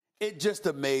It just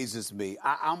amazes me.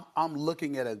 I'm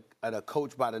looking at a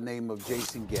coach by the name of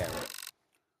Jason Garrett,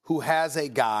 who has a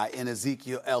guy in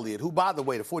Ezekiel Elliott, who, by the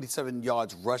way, the 47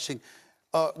 yards rushing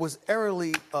was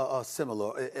eerily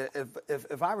similar,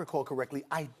 if I recall correctly,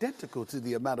 identical to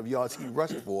the amount of yards he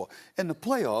rushed for in the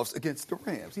playoffs against the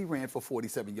Rams. He ran for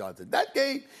 47 yards in that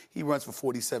game. He runs for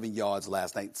 47 yards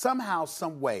last night. Somehow,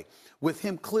 some way, with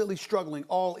him clearly struggling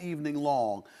all evening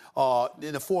long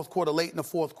in the fourth quarter, late in the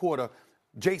fourth quarter,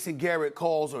 Jason Garrett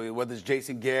calls, or whether it's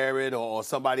Jason Garrett or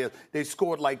somebody else, they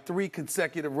scored like 3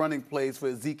 consecutive running plays for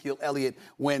Ezekiel Elliott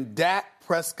when Dak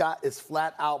Prescott is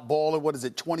flat out balling.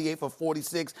 28 for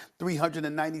 46,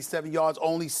 397 yards,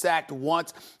 only sacked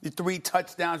once, 3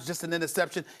 touchdowns, just an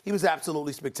interception. He was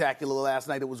absolutely spectacular last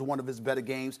night. It was one of his better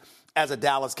games as a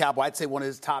Dallas Cowboy. I'd say one of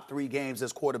his top 3 games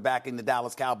as quarterbacking the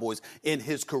Dallas Cowboys in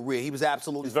his career. He was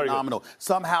absolutely phenomenal. Good.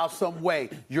 Somehow, some way,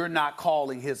 you're not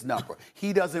calling his number.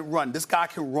 He doesn't run. This guy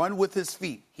can run with his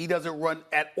feet. He doesn't run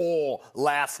at all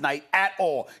last night, at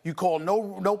all. You call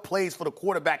no plays for the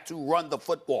quarterback to run the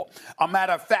football. A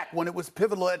matter of fact, when it was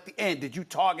pivotal at the end, did you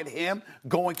target him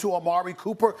going to Amari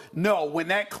Cooper? No, when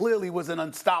that clearly was an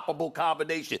unstoppable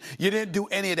combination. You didn't do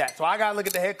any of that. So I got to look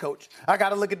at the head coach. I got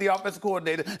to look at the offensive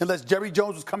coordinator, unless Jerry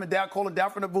Jones was coming down, calling down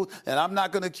from the booth. And I'm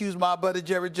not going to accuse my buddy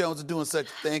Jerry Jones of doing such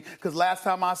a thing, because last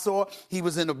time I saw he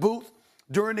was in the booth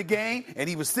during the game, and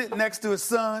he was sitting next to his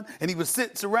son, and he was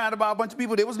sitting surrounded by a bunch of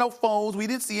people. There was no phones. We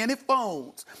didn't see any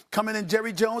phones coming in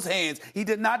Jerry Jones' hands. He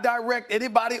did not direct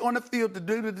anybody on the field to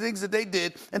do the things that they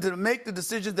did and to make the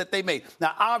decisions that they made.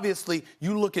 Now, obviously,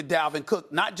 you look at Dalvin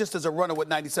Cook, not just as a runner with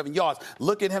 97 yards.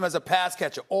 Look at him as a pass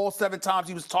catcher. All 7 times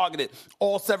he was targeted,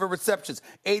 all 7 receptions,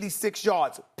 86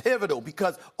 yards. Pivotal,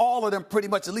 because all of them, pretty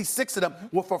much, at least 6 of them,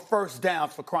 were for first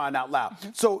downs, for crying out loud.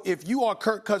 So if you are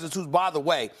Kirk Cousins, who's, by the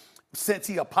way, since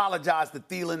he apologized to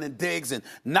Thielen and Diggs and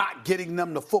not getting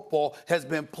them the football, has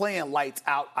been playing lights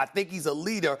out. I think he's a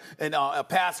leader in a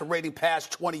passer rating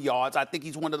past 20 yards. I think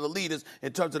he's one of the leaders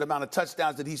in terms of the amount of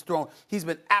touchdowns that he's thrown. He's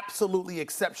been absolutely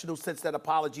exceptional since that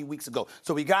apology weeks ago.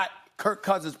 So we got Kirk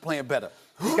Cousins playing better.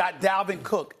 We got Dalvin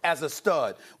Cook as a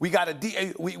stud. We got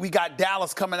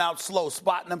Dallas coming out slow,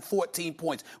 spotting them 14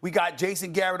 points. We got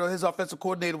Jason Garrett, or his offensive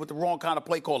coordinator, with the wrong kind of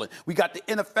play calling. We got the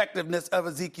ineffectiveness of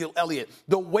Ezekiel Elliott,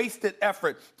 the wasted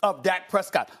effort of Dak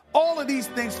Prescott. All of these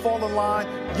things fall in line.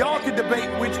 Y'all can debate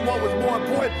which one was more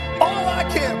important. All I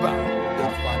care about,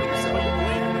 y'all find it yourself.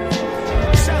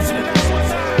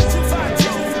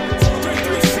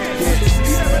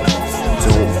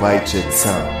 Don't bite your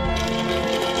tongue.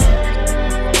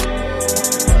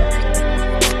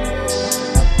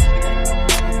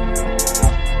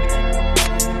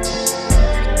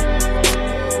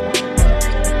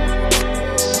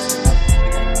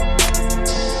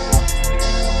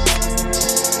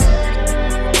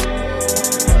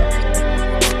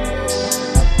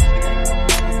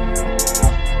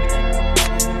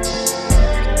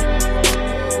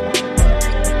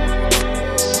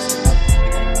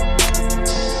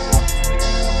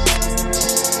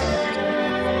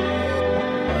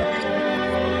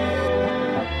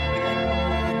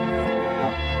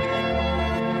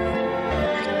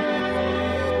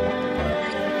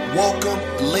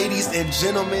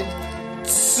 Gentlemen,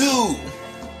 to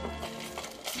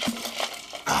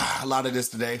a lot of this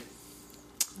today.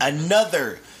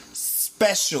 Another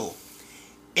special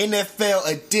NFL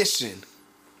edition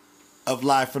of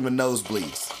Live from the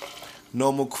Nosebleeds.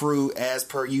 Normal crew as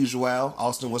per usual.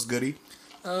 Austin, what's goody?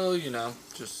 Oh,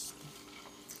 just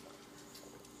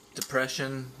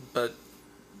depression, but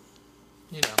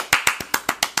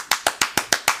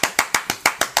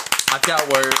I've got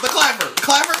words. The clapper.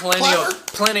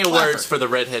 Plenty of words for the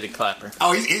red-headed clapper.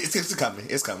 Oh, it's coming.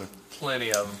 It's coming.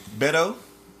 Plenty of them. Beto?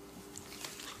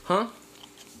 Huh?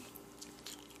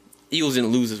 Eagles didn't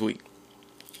lose this week.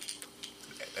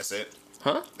 That's it?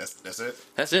 Huh? That's it?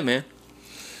 That's it, man.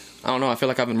 I don't know. I feel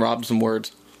like I've been robbed of some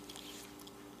words.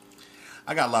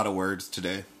 I got a lot of words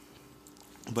today.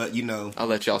 But, I'll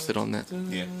let y'all sit on that.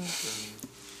 Yeah.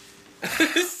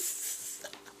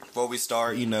 Before we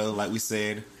start, like we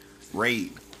said,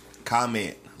 rate,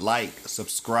 comment, like,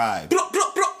 subscribe.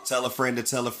 Tell a friend to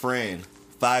tell a friend.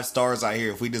 5 stars out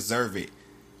here if we deserve it.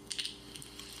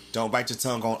 Don't bite your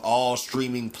tongue on all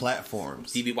streaming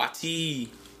platforms. DBYT.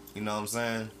 You know what I'm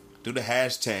saying? Do the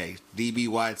hashtag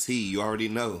DBYT. You already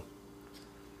know.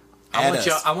 I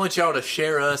want y'all to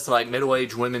share us like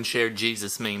middle-aged women share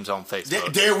Jesus memes on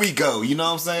Facebook. There we go. You know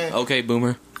what I'm saying? Okay,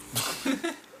 boomer.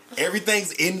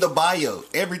 Everything's in the bio.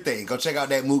 Everything. Go check out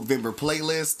that Mookvember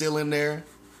playlist. Still in there.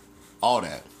 All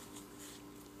that.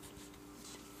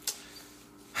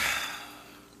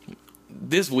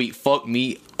 this week fucked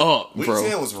me up, bro.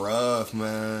 Week 10 was rough,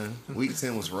 man. Week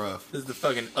 10 was rough. This is the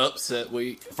fucking upset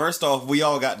week. First off, we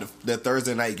all got the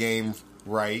Thursday night game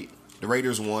right. The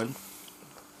Raiders won.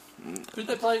 Who did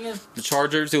they play again? The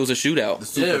Chargers, it was a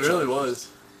shootout. Yeah, it really was.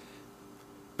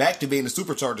 Back to being the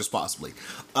Superchargers, possibly.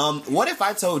 What if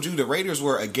I told you the Raiders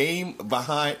were a game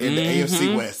behind in the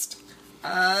AFC West?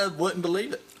 I wouldn't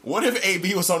believe it. What if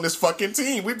AB was on this fucking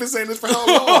team? We've been saying this for how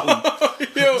long?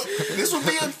 This would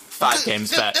be a 5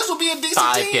 games back. This would be a decent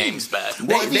 5 team. games back.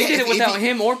 They did it without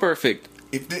him or Perfect.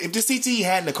 If the CTE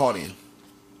hadn't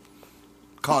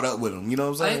caught up with him, you know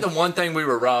what I'm I saying? think the one thing we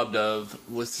were robbed of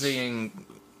was seeing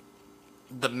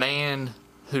the man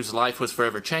whose life was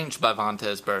forever changed by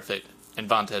Vontaze Burfict and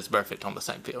Vontaze Burfict on the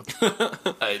same field.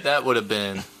 Hey, that would have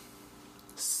been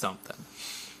something.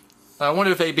 I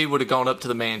wonder if AB would have gone up to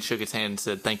the man, shook his hand, and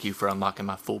said, "Thank you for unlocking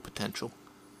my full potential."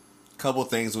 Couple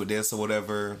things with this or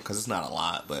whatever, because it's not a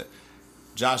lot, but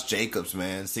Josh Jacobs,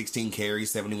 man, 16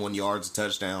 carries, 71 yards, a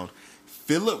touchdown.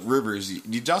 Phillip Rivers,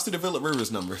 did y'all see the Phillip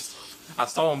Rivers numbers? I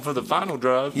saw him for the final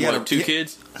drive. He had 2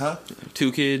 kids? Huh?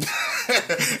 2 kids.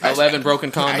 11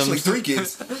 broken condoms. Actually, 3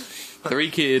 kids.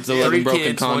 3 kids, 11 3 broken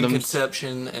kids, condoms. 1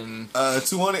 conception, and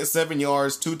 207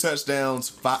 yards, 2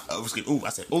 touchdowns, I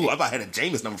about had a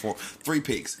Jameis number 4, 3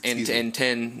 picks. And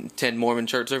 10 Mormon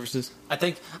church services. I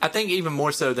think even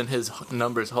more so than his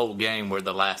numbers whole game were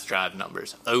the last drive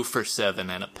numbers. 0 for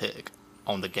 7 and a pick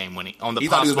on the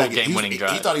possible game winning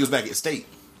drive. He thought he was back at State.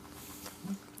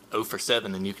 0 for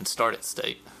 7 and you can start at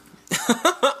State.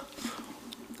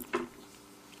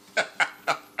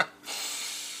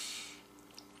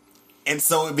 And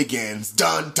so it begins.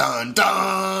 Dun dun dun.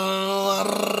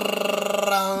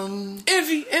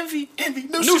 Envy.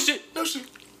 No shit.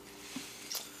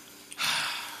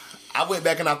 I went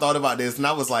back and I thought about this, and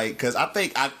I was like, because I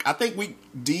think we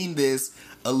deemed this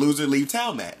a loser leave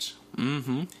town match.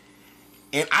 Mm-hmm.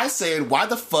 And I said, why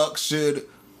the fuck should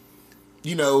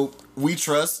we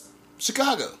trust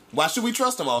Chicago? Why should we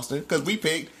trust them, Austin? Because we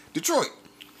picked Detroit.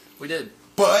 We did.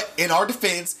 But in our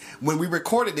defense, when we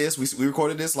recorded this, we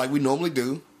recorded this like we normally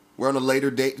do. We're on a later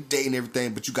date and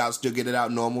everything, but you guys still get it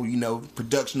out normal,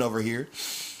 production over here.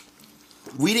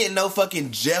 We didn't know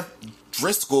fucking Jeff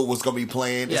Driscoll was going to be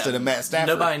playing instead of Matt Stafford.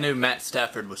 Nobody knew Matt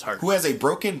Stafford was hurt. Who has a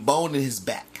broken bone in his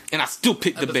back. And I still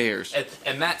picked the Bears.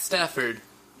 And Matt Stafford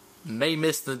may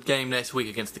miss the game next week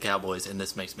against the Cowboys, and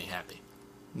this makes me happy.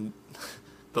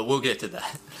 But we'll get to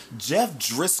that. Jeff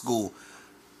Driscoll,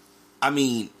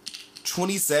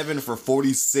 27 for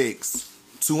 46,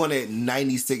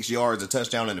 296 yards, a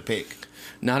touchdown and a pick.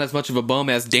 Not as much of a bum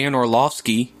as Dan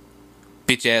Orlovsky,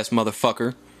 bitch-ass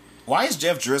motherfucker. Why is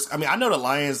Jeff Driscoll... I know the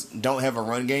Lions don't have a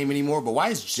run game anymore, but why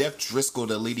is Jeff Driscoll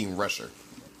the leading rusher?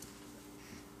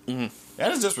 Mm-hmm.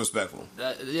 That is disrespectful.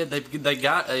 They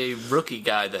got a rookie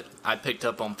guy that I picked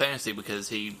up on fantasy because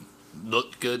he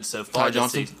looked good so far. Ty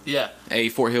Johnson? Yeah. A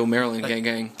Fort Hill, Maryland,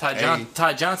 gang.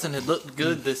 Ty Johnson had looked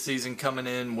good this season coming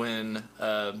in when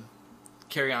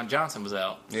Kerryon Johnson was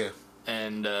out. Yeah.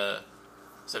 And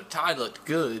so Ty looked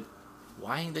good.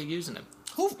 Why ain't they using him?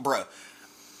 Bruh.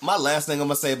 My last thing I'm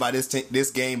going to say about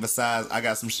this game, besides I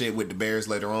got some shit with the Bears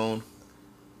later on.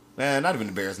 Not even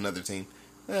the Bears, another team.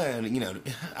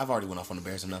 I've already went off on the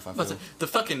Bears enough, I feel. The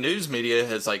fucking news media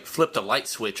has flipped a light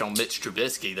switch on Mitch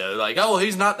Trubisky though. Oh,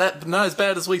 he's not as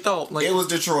bad as we thought. It was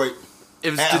Detroit.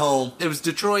 It was at home. It was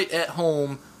Detroit at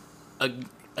home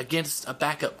against a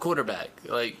backup quarterback.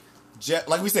 Like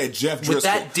we said, Jeff Driscoll. With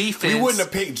that defense, we wouldn't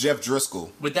have picked Jeff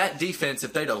Driscoll. With that defense,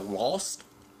 if they'd have lost,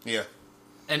 yeah.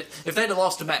 And if they'd have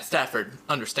lost to Matt Stafford,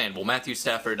 understandable. Matthew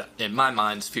Stafford, in my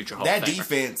mind, is future Hall of Famer. That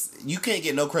defense, you can't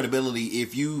get no credibility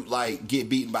if you get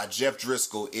beaten by Jeff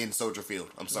Driscoll in Soldier Field.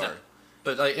 I'm sorry. No.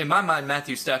 But in my mind,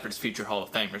 Matthew Stafford's future Hall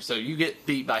of Famer. So you get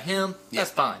beat by him,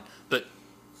 that's fine. But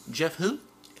Jeff who?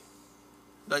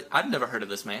 I've never heard of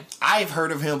this man. I've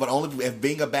heard of him, but only as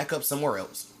being a backup somewhere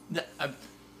else.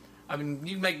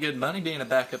 You make good money being a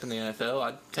backup in the NFL.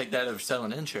 I'd take that over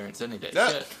selling insurance any day.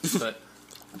 Yeah. But,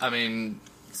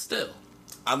 still.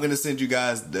 I'm going to send you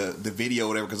guys the video or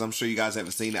whatever because I'm sure you guys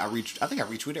haven't seen it. I think I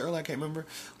retweeted it earlier. I can't remember.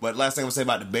 But last thing I'm going to say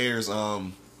about the Bears,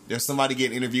 there's somebody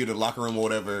getting interviewed in the locker room or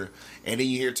whatever, and then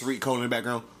you hear Tariq Cohen in the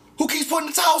background, who keeps putting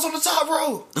the towels on the top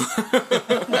row?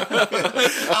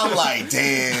 I'm like,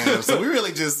 damn. So we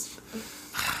really just...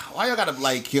 Why y'all got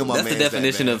to kill my man? That's the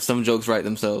definition of some jokes write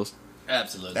themselves.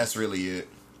 Absolutely. That's really it.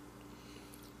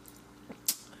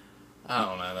 I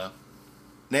don't know, though.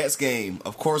 Next game,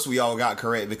 of course we all got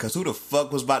correct because who the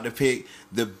fuck was about to pick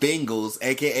the Bengals,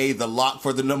 a.k.a. the lock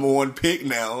for the number 1 pick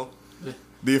now?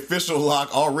 The official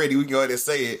lock already, we can go ahead and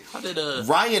say it. How did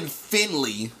Ryan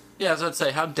Finley. Yeah, I was about to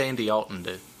say, how'd Dandy Alton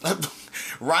do?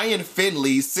 Ryan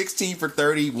Finley, 16 for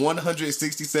 30,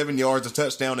 167 yards, a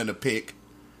touchdown, and a pick.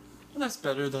 Well, that's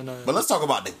better than But let's talk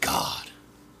about the God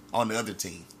on the other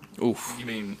team. Oof. You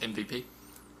mean MVP?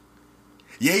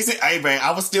 Yeah, he said, hey, man,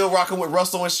 I was still rocking with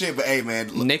Russell and shit, but hey, man.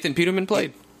 Nathan Peterman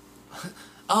played.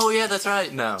 Oh, yeah, that's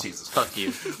right. No. Jesus. Fuck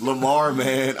you. Lamar,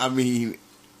 man, I mean,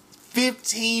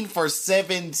 15 for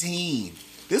 17.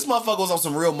 This motherfucker was on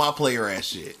some real my player ass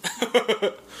shit.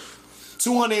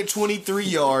 223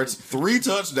 yards, 3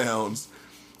 touchdowns,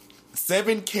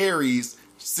 7 carries,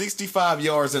 65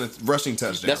 yards, and a rushing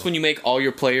touchdown. That's when you make all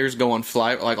your players go on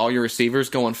fly, like all your receivers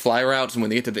go on fly routes, and when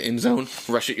they get to the end zone,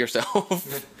 rush it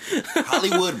yourself.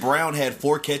 Hollywood Brown had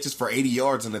 4 catches for 80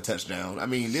 yards and a touchdown. I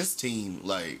mean, this team,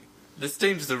 like... This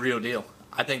team's the real deal.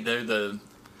 I think they're the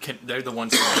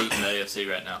ones who beat in the AFC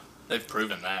right now. They've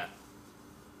proven that.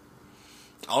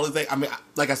 Only thing, I mean,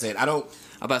 like I said, I don't...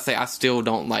 I'm about to say, I still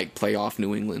don't like playoff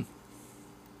New England.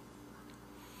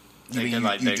 You mean Thinking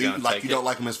you they're gonna like take you it. don't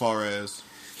like them as far as...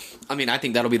 I mean, I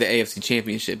think that'll be the AFC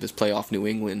Championship is playoff New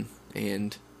England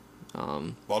and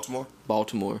Baltimore?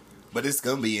 Baltimore. But it's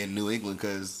going to be in New England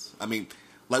because, I mean,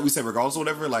 like we said, regardless of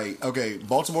whatever, like, okay,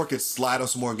 Baltimore could slide on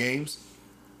some more games.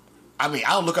 I mean,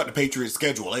 I'll look up the Patriots'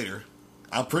 schedule later.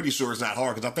 I'm pretty sure it's not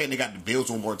hard because I think they got the Bills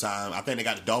one more time. I think they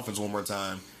got the Dolphins one more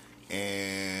time.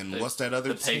 And what's that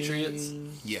other The Patriots?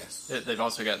 team? Yes. They've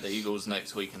also got the Eagles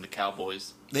next week and the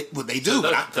Cowboys. They do. So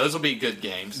but those will be good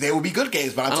games. they will be good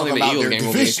games, but I'm I don't talking think the about their Eagles game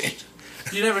will be. division.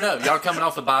 You never know. Y'all coming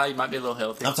off a bye, you might be a little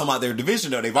healthy. I'm talking about their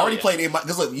division, though. They've already yeah. played in...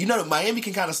 Because, look, you know, Miami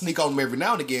can kind of sneak on them every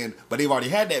now and again, but they've already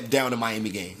had that down to Miami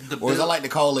game. Or as I like to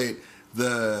call it,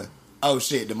 the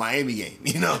Miami game.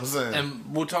 You know what I'm saying?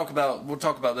 And we'll talk about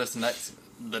this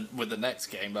with the next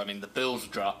game. I mean, the Bills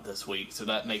dropped this week, so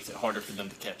that makes it harder for them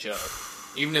to catch up.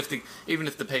 Even if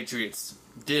the Patriots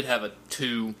did have a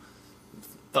 3-game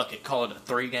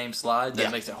slide, that Yeah.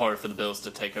 makes it harder for the Bills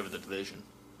to take over the division.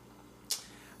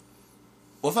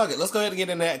 Well, fuck it. Let's go ahead and get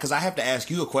into that because I have to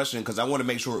ask you a question because I want to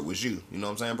make sure it was you. You know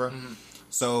what I'm saying, bro? Mm-hmm.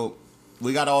 So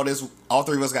we got all this. All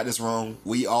 3 of us got this wrong.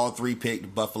 We all 3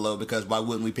 picked Buffalo because why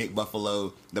wouldn't we pick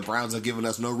Buffalo? The Browns have given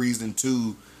us no reason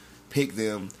to pick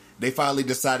them. They finally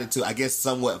decided to, I guess,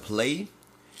 somewhat play.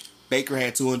 Baker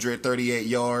had 238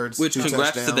 yards. Which, 2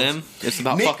 congrats touchdowns. to them. It's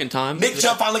about fucking time. Nick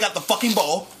Chubb finally got the fucking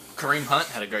ball. Kareem Hunt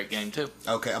had a great game too.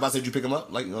 Okay, I'm about to say, did you pick him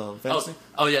up? Like, fantasy?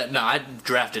 Oh yeah, no, I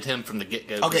drafted him from the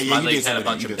get-go. Okay, yeah, My you league did tell had a me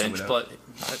bunch that. of You did bench tell me play.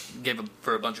 I gave him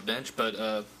for a bunch of bench, but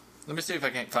let me see if I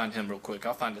can't find him real quick.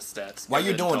 I'll find his stats. While Go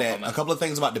you're ahead and doing talk that, on a couple of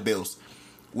things about the Bills.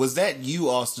 Was that you,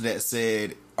 Austin, that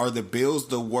said, are the Bills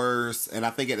the worst? And I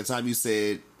think at the time you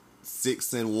said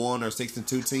 6-1 or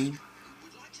 6-2 team?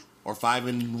 Or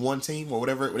 5-1 team? Or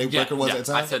whatever their record was at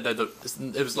the time? I said that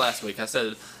it was last week. I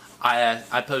said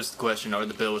I posed the question: are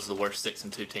the Bills the worst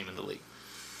 6-2 team in the league?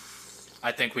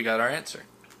 I think we got our answer.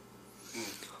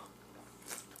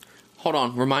 Hold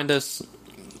on, remind us,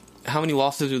 how many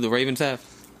losses do the Ravens have?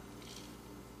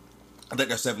 I think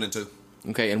they're 7-2.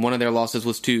 Okay, and one of their losses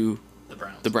was to The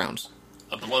Browns. the Browns.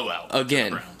 A blowout.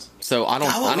 Again. To the Browns. So I don't...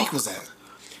 How I what don't week was that?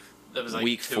 That was like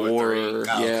week 2 4, or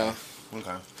 3. Oh, yeah.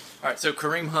 Okay. All right, so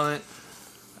Kareem Hunt,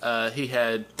 he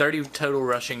had 30 total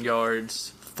rushing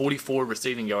yards, 44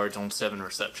 receiving yards on 7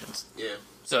 receptions. Yeah.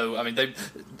 So, I mean, they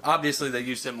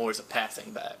used him more as a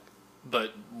passing back.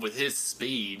 But with his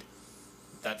speed,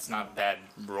 that's not a bad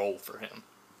role for him.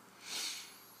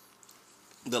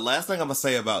 The last thing I'm going to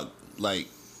say about, like,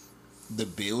 the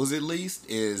Bills, at least,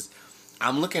 is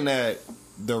I'm looking at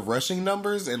the rushing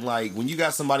numbers, and, like, when you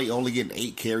got somebody only getting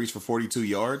 8 carries for 42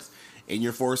 yards, and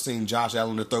you're forcing Josh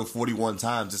Allen to throw 41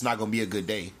 times, it's not going to be a good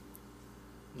day.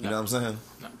 You know what I'm saying?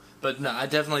 No. But, no, I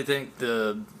definitely think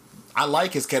I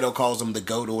like his Keto calls him the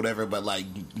GOAT or whatever, but, like,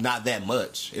 not that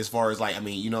much as far as, like, I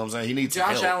mean, you know what I'm saying? He needs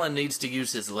Josh help. Allen needs to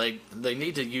use his leg. They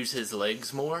need to use his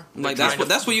legs more. Like, They're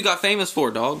that's what you got famous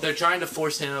for, dog. They're trying to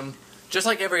force him, just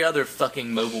like every other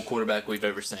fucking mobile quarterback we've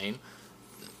ever seen.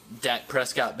 Dak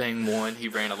Prescott being one, he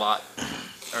ran a lot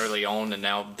early on, and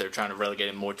now they're trying to relegate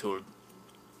him more to a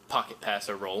pocket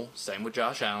passer role. Same with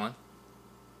Josh Allen.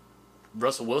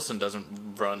 Russell Wilson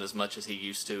doesn't run as much as he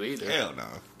used to either. Hell no.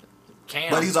 Cam,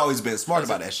 But he's always been smart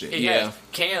about that shit. yeah.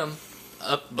 Cam,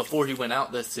 up before he went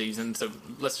out this season, so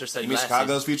let's just say You mean last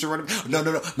Chicago's future running? No.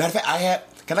 Matter of fact,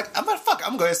 I'm going to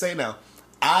go ahead and say it now.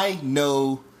 I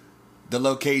know the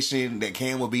location that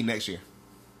Cam will be next year.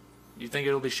 season. You think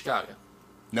it'll be Chicago?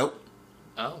 Nope.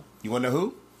 Oh, You want to know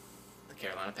who? the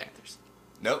Carolina Panthers.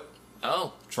 Nope.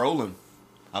 Oh, Trolling.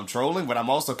 I'm trolling, but I'm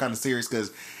also kind of serious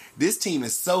because this team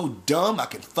is so dumb I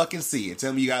can fucking see it.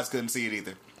 Tell me you guys couldn't see it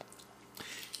either.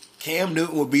 Cam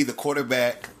Newton will be the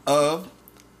quarterback of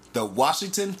the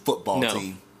Washington football No.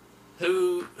 team.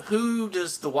 Who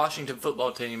does the Washington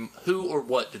football team, who or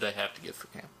what do they have to give for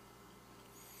Cam?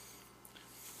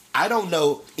 I don't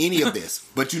know any of this,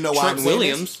 but you know why Trent I'm saying this?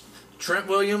 Williams. Trent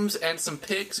Williams and some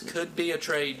picks could be a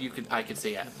trade I could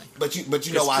see happening. But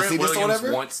you know why I see Trent this or Williams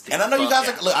whatever. wants the And I know you guys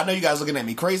fuck out. look. I know you guys looking at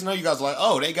me crazy. I know you guys are like,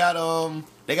 oh, they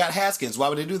got Haskins. Why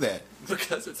would they do that?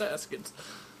 Because it's Haskins.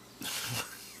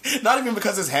 Not even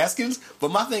because it's Haskins, but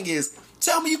my thing is,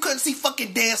 tell me you couldn't see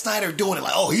fucking Dan Snyder doing it.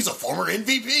 Like, oh, he's a former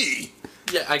MVP.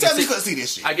 Yeah, I Tell can me see, you couldn't see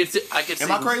this shit. I could see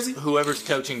Am I crazy? whoever's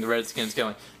coaching the Redskins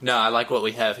going, no, I like what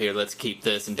we have here. Let's keep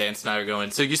this. And Dan Snyder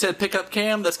going, so you said pick up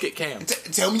Cam? Let's get Cam.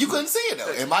 Tell me you couldn't see it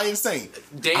though. Am I insane?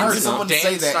 Dan, I heard someone Dan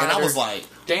say that, and I Snyder- was like,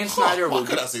 Dan Snyder why will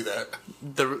could I see that?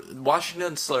 the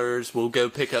Washington Slurs will go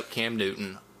pick up Cam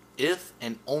Newton if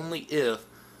and only if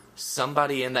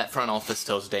somebody in that front office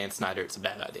tells Dan Snyder it's a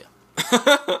bad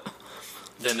idea.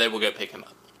 Then they will go pick him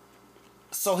up.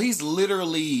 So he's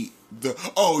literally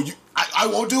I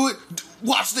won't do it.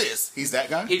 Watch this. He's that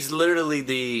guy. He's literally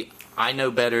the I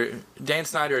know better. Dan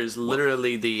Snyder is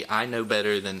literally the I know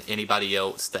better than anybody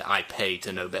else that I pay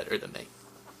to know better than me.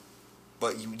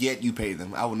 But yet you pay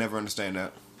them. I will never understand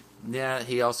that. Yeah,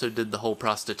 he also did the whole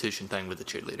prostitution thing with the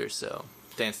cheerleaders, so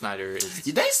Dan Snyder is...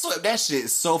 They swept that shit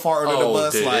so far under the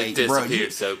bus. dude, Like, it bro,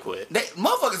 disappeared so quick.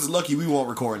 motherfuckers is lucky we won't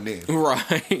record then.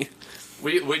 Right.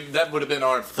 We that would have been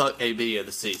our fuck AB of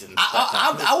the season.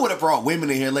 I would have brought women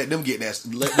in here, and let them get their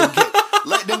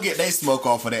smoke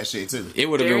off of that shit too. It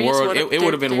would have been Darius, world. what- It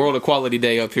would have been World Equality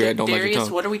Day up here at Don't Like Your Darius,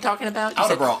 Tongue. what are we talking about? I would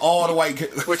have brought all the white.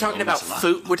 We're talking about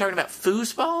We're talking about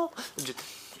foosball.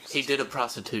 He did a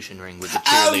prostitution ring with the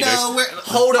Oh cheerleaders. no!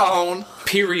 Hold on.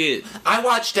 Period. I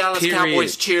watched Dallas Period.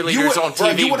 Cowboys cheerleaders You would- on bro,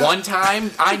 TV you would've- one time.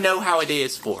 I know how it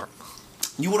is for 'em.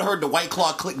 You would have heard the White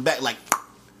Claw click back like,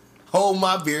 "Hold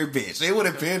my beer, bitch." It would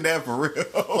have been that for real.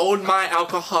 Hold my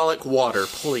alcoholic water,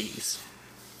 please.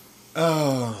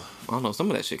 Oh, I don't know. Some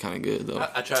of that shit kind of good though.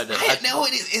 I tried to. no,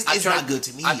 it's not good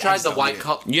to me. I tried just the don't white get it.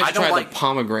 cup. You have I to don't try like. the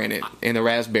pomegranate and the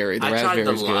raspberry. The I tried raspberry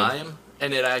the is good. lime,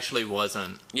 and it actually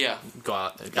wasn't. Yeah.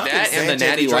 Got I've been That saying and the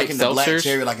Teddy Natty Light drinking the black seltzers.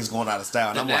 cherry like it's going out of style,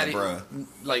 and I'm like, bruh,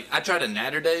 Like I tried a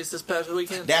Natter Days this past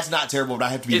weekend. that's not terrible, but I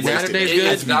have to be It's, wasted. Natter Days I good?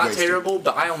 have it's to be not wasted. terrible,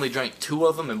 but I only drank 2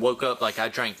 of them and woke up like I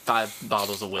drank 5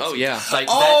 bottles of whiskey. Oh, yeah. like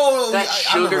Oh, that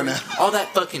I remember sugar, now. all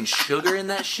that fucking sugar in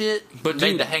that shit, But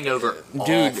made dude- the hangover.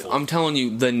 Dude, awful. I'm telling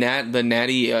you, the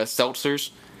Natty seltzers,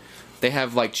 they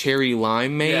have like cherry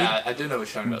lime made. yeah, I do know what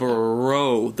you're talking about.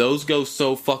 Bro, those go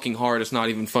so fucking hard. It's not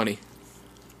even funny.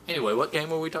 Anyway, what game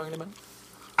were we talking about?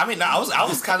 I mean, I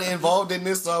was kind of involved in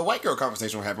this white girl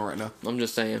conversation we're having right now. I'm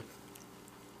just saying.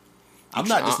 I'm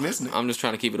not dismissing it. I'm just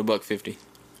trying to keep it $1.50.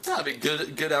 I mean,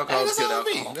 good Hey, alcohol is that's good how it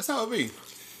be. alcohol. That's how it be.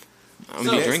 I'm So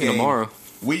gonna be next drinking game, tomorrow.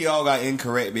 We all got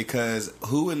incorrect because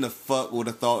who in the fuck would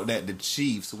have thought that the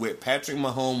Chiefs, with Patrick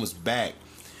Mahomes back,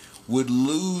 would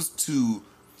lose to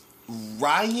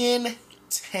Ryan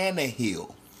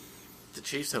Tannehill? The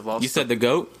Chiefs have lost. You said the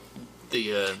GOAT?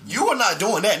 the You are not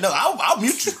doing that. No, I'll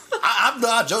mute you. I'm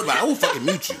not joking about it. I will fucking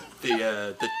mute you.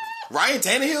 the Ryan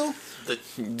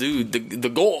Tannehill? Dude, the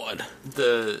God.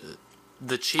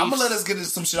 the Chiefs. I'm gonna let us get into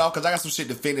some shit off because I got some shit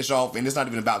to finish off, and it's not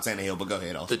even about Tannehill. But go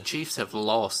ahead, also. The Chiefs have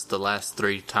lost the last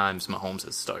 3 times Mahomes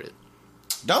has started.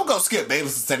 Don't go Skip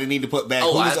Bayless and say they need to put back.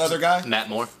 Who's the other guy? Matt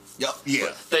Moore. Yep.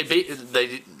 Yeah. They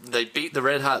beat the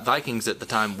Red Hot Vikings at the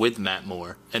time with Matt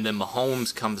Moore, and then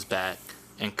Mahomes comes back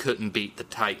and couldn't beat the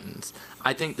Titans.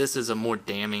 I think this is a more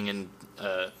damning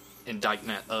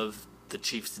indictment of the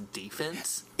Chiefs'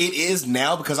 defense. It is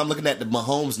now because I'm looking at the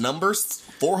Mahomes numbers.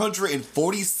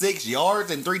 446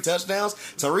 yards and 3 touchdowns.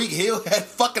 Tariq Hill had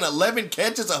fucking 11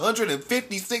 catches,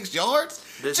 156 yards.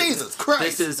 Jesus Christ.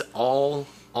 This is all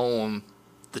on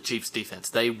the Chiefs' defense.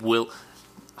 They will...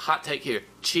 Hot take here.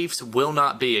 Chiefs will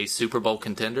not be a Super Bowl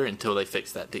contender until they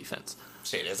fix that defense.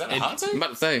 Shit, is that a And- hot take? I'm about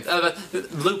to say.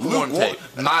 Lukewarm take.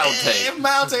 Mild take.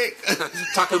 Mild take.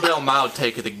 Taco Bell mild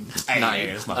take of the Hey, night.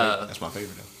 man, that's my favorite. That's my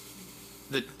favorite,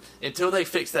 though. Until they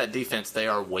fix that defense, they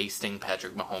are wasting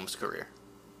Patrick Mahomes' career.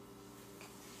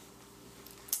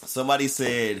 Somebody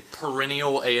said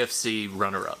Perennial AFC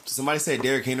runner-ups.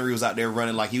 Derrick Henry was out there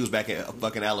running like he was back at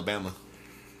fucking Alabama.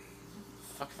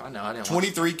 Fuck if I know. I didn't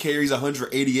 23 carries,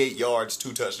 188 yards,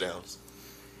 2 touchdowns.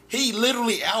 He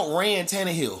literally outran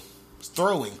Tannehill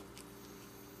throwing.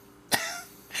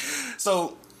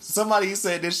 So somebody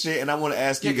said this shit, and I want to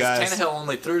ask you guys. Tannehill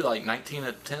only threw like 19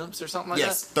 attempts or something like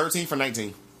Yes, 13 for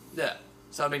 19. that. Yeah.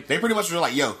 So I mean, They pretty much were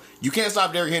like, "Yo, you can't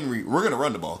stop Derrick Henry. We're gonna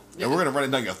run the ball, Yeah. and we're gonna run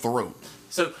it down your throat."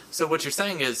 so what you're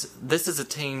saying is this is a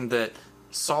team that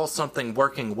saw something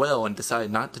working well and decided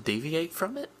not to deviate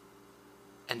from it,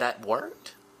 and that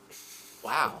worked.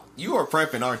 Wow. You are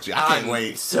prepping, aren't you? I can't I'm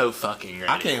wait. so fucking ready.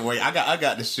 I can't wait. I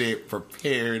got the shit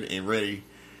prepared and ready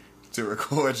to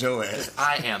record your ass.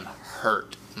 I am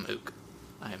hurt, Mook.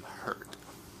 I am hurt.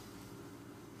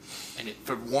 And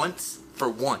for once,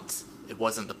 it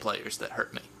wasn't the players that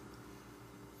hurt me.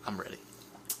 I'm ready.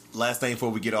 Last thing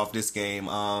before we get off this game,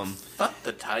 Fuck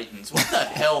the Titans. What the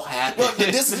hell happened?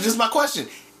 well, this is my question.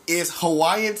 Is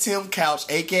Hawaiian Tim Couch,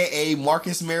 a.k.a.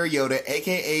 Marcus Mariota,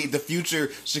 a.k.a. the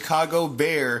future Chicago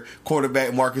Bear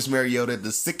quarterback Marcus Mariota,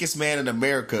 the sickest man in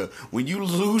America when you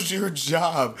lose your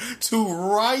job to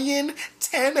Ryan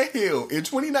Tannehill in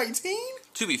 2019?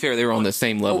 To be fair, they were on the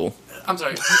same level. I'm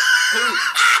sorry.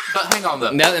 But hang on,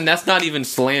 though. And that's not even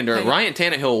slander. Ryan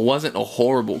Tannehill wasn't a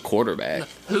horrible quarterback.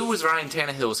 Who was Ryan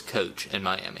Tannehill's coach in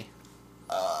Miami?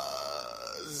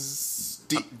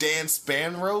 Dan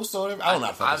Spanros or whatever? I don't know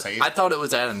how to say it. I thought it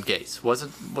was Adam Gase. Was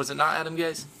it not Adam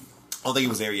Gase? I don't think he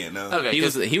was there yet, no. Okay.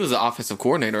 He was the offensive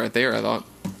coordinator right there, I thought.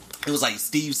 It was like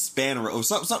Steve Spanner or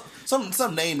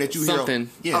some name that you Something.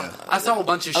 hear. Yeah. I saw a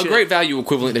bunch of A shit. great value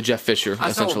equivalent to Jeff Fisher,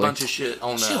 I saw essentially. a bunch of shit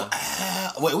on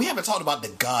Wait, we haven't talked about the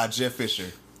god Jeff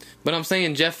Fisher. But I'm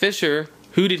saying Jeff Fisher,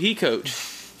 who did he coach?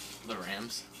 the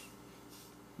Rams.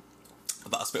 I'm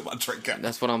about to spit my drink out.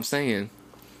 That's what I'm saying.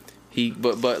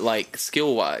 But like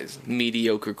skill wise,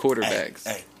 mediocre quarterbacks.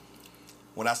 Hey,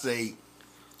 when I say,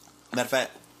 matter of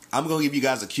fact, I'm gonna give you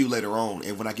guys a cue later on,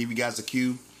 and when I give you guys a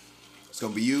cue, it's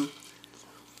gonna be you.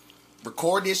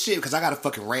 Record this shit because I got a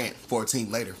fucking rant for a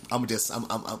team later. I'm gonna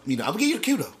give you the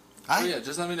cue though. Oh, yeah,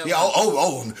 just let me know.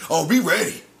 Yeah. Be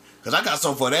ready because I got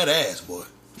something for that ass, boy.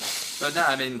 But no,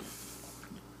 I mean,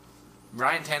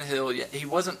 Ryan Tannehill, yeah, he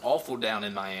wasn't awful down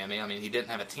in Miami. I mean, he didn't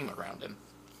have a team around him.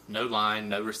 No line,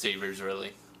 no receivers,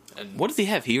 really. And What does he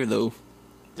have here, though?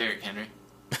 Derrick Henry.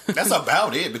 That's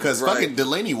about it because Right. fucking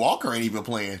Delaney Walker ain't even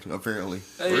playing. Apparently,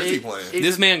 where is he playing?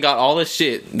 This man got all the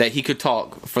shit that he could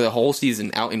talk for the whole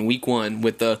season out in week 1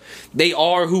 with they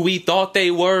are who we thought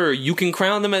they were. You can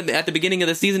crown them at the beginning of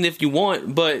the season if you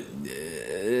want, but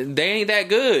they ain't that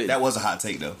good. That was a hot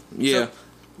take though. Yeah.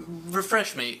 So,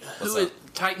 refresh me. What's Who up? is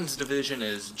Titans division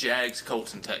is Jags,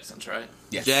 Colts, and Texans, right?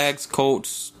 Yes. Jags,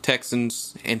 Colts,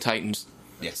 Texans, and Titans.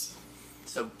 Yes.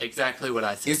 So exactly what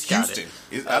I said. It's Got Houston.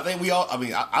 it. I think we all. I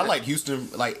mean, I like Houston.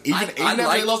 Like even I after they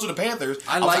like- lost to the Panthers,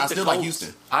 I I the still Colts. like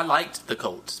Houston. I liked the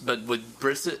Colts, but with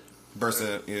Brissett,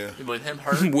 Brissett, yeah. with him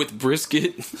hurt, With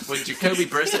brisket. with Jacoby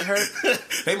Brissett hurt,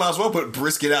 They might as well put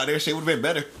Brisket out there. Shit would have been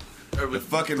better. or with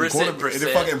Fucking Brissett, the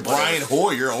fucking Brian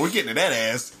Hoyer. Oh, we're getting to that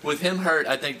ass. With him hurt,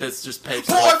 I think this just paves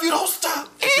the Boy, way. if you don't stop.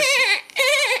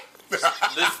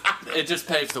 It just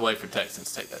paves the way for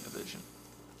Texans to take that division.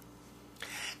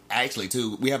 Actually,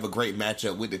 too, we have a great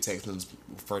matchup with the Texans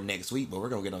for next week, but we're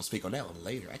gonna get on speak on that one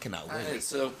later. I cannot wait. Alright,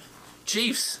 so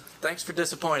Chiefs, thanks for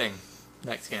disappointing.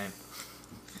 Next game.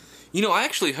 You know, I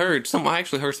actually heard someone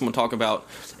talk about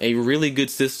a really good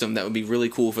system that would be really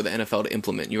cool for the NFL to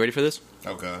implement. You ready for this?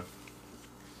 Okay.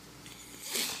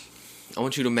 I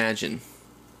want you to imagine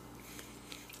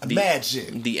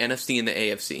Imagine. the NFC and the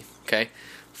AFC, okay?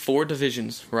 4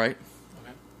 divisions, right?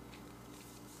 Okay.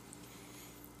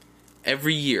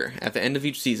 Every year, at the end of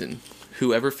each season,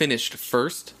 whoever finished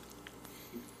first...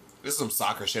 This is some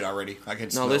soccer shit already. I can Now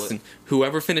smell listen, it.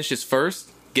 whoever finishes first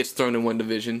gets thrown in one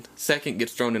division, second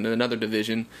gets thrown in another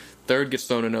division, third gets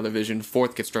thrown in another division,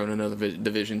 fourth gets thrown in another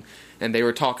division. And they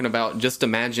were talking about, just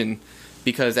imagine,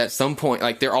 because at some point,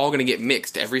 like, they're all going to get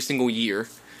mixed every single year,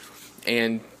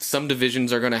 and some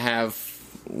divisions are going to have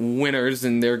winners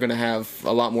and they're going to have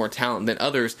a lot more talent than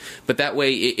others, but that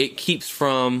way it keeps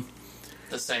from...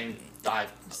 The same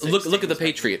 5. Look at the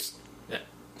Patriots. Yeah.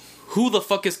 Who the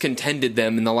fuck has contended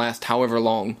them in the last however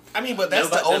long? I mean, but that's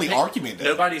the only argument. Though.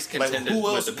 Nobody's Like, contended who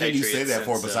with else the can you say Patriots that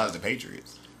for since, besides the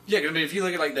Patriots? Yeah, I mean, if you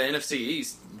look at like the NFC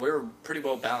East, we're a pretty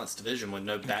well balanced division with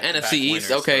no back-to-back NFC East,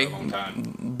 winners okay. for a long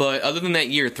time. But other than that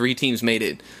year, 3 teams made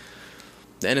it.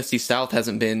 The NFC South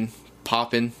hasn't been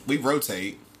popping. We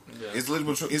rotate. Yeah. It's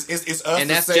literally it's us, And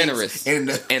the that's Saints, generous. and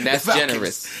That's the Falcons.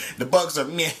 generous. The Bucks are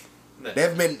meh. Yeah. They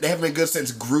haven't been good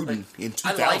since Gruden in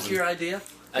 2000. I like your idea.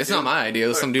 It's not my idea. It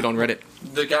was some dude on Reddit.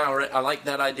 The guy, I like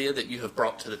that idea that you have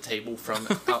brought to the table from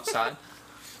outside.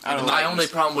 I don't My like only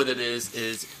this. problem with it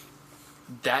is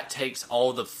that takes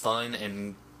all the fun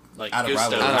and like Out of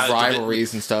gusto rivalries. Out of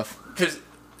rivalries and stuff. Because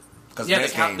 'Cause yeah,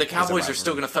 next the game is a Cowboys are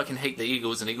still rivalry. going to fucking hate the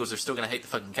Eagles, and Eagles are still going to hate the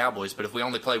fucking Cowboys. But if we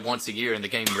only play once a year and the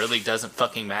game really doesn't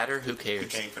fucking matter, who You cares?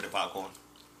 came for the popcorn.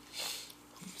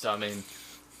 So I mean,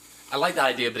 I like the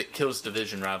idea, but it kills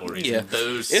division rivalries. Yeah. and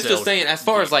those It's sell just saying, as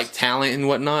far as games. like talent and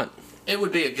whatnot, it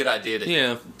would be a good idea to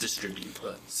Yeah. distribute.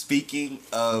 But Speaking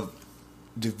of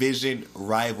division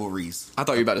rivalries. I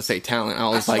thought you were about to say talent. I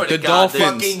was I like, swear the to God, dude.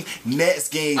 Dolphins. Fucking Nets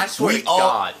game. I swear to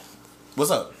God.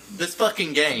 What's up? This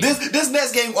fucking game. This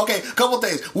Nets game, okay, couple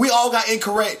things. We all got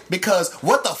incorrect because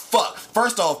what the fuck?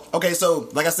 First off, okay, so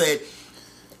like I said,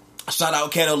 shout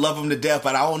out Keto, love him to death,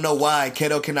 but I don't know why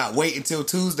Keto cannot wait until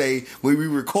Tuesday when we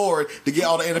record to get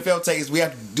all the NFL takes. We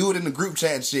have to do it in the group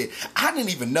chat and shit. I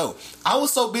didn't even know. I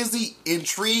was so busy,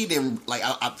 intrigued, and like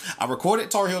I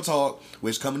recorded Tar Heel Talk,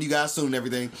 which coming to you guys soon and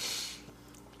everything.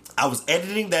 I was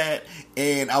editing that,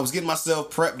 and I was getting myself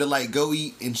prepped to like go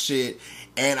eat and shit,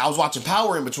 and I was watching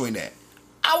Power in between that.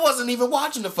 I wasn't even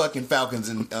watching the fucking Falcons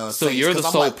and So Saints, you're the 'cause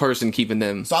I'm sole like, person keeping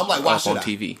them So I'm like, why up should on I?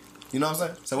 TV. You know what I'm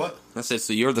saying? Say what? I said,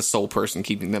 so you're the sole person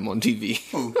keeping them on TV.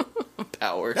 Who?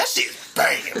 Power. That shit's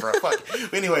banging, bro. Fuck.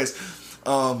 But anyways,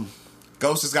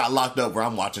 Ghost just got locked up where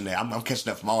I'm watching that. I'm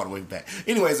catching up from all the way back.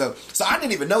 Anyways, so I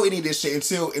didn't even know any of this shit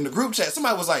until in the group chat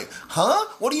somebody was like, huh?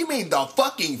 What do you mean the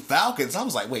fucking Falcons? I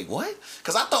was like, wait, what?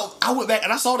 Because I thought, I went back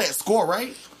and I saw that score,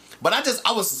 right? But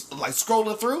I was like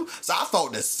scrolling through, so I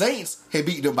thought the Saints had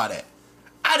beat them by that.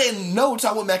 I didn't know until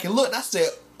I went back and looked, and I said,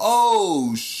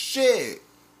 oh shit.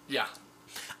 Yeah.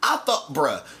 I thought,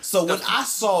 bruh. So when I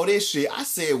saw this shit, I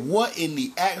said, what in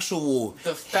the actual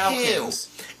The Falcons.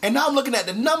 hell? And now I'm looking at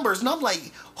the numbers, and I'm like,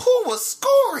 who was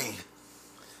scoring?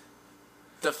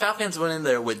 The Falcons went in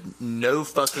there with no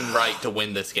fucking right to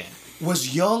win this game.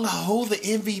 Was Young Ho the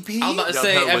MVP? I was about to Young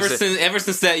say, Ho was ever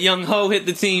since that Young Ho hit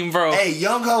the team, bro. Hey,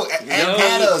 Young Ho,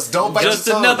 at us. Don't bite Just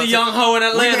your tongue. another Young Ho in We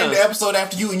Atlanta. made the episode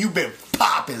after you, and you've been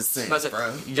popping since,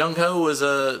 bro. Young Ho was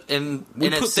in We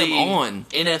NFC put them on.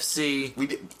 NFC We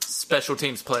did. Special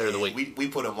Teams Player of the Week. We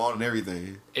put him on and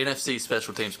everything. NFC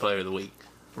Special Teams Player of the Week.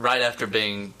 Right after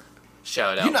being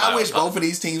shouted out. You know, by I wish our both of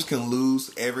these teams can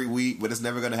lose every week, but it's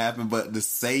never going to happen. But the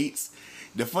Saints,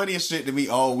 the funniest shit to me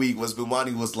all week was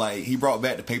Bumani was like, he brought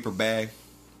back the paper bag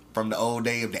from the old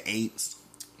day of the Aints.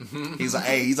 He's like,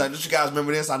 hey, don't you guys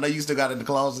remember this? I know you still got it in the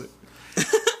closet.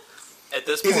 At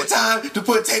this Is point, it time to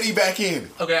put Teddy back in?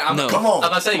 okay, No. Come on. I'm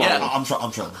gonna say Come on. yeah. I'm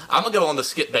trying. I'm gonna go on the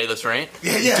Skip Bayless rant.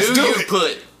 Yeah, yes, do do you it.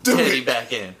 put Do Teddy it.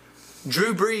 back in?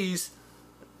 Drew Brees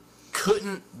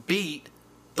couldn't beat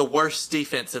the worst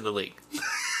defense in the league.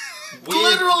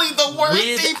 Literally the worst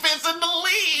with- defense in the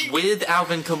league. With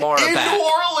Alvin Kamara In back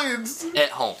New Orleans. at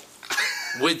home.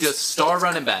 With the star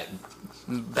running back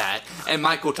and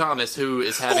Michael Thomas, who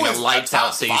is having Who a is lights top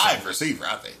out season. 5 receiver,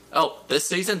 I think. Oh, this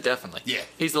season definitely. Yeah.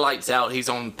 He's lights out. He's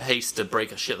on pace to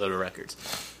break a shitload of records.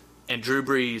 And Drew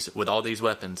Brees, with all these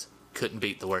weapons, couldn't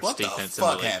beat the worst What the defense in the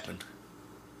fuck league. happened?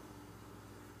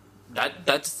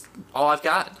 That's all I've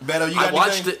got. Beto, you got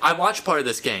anything? I watched part of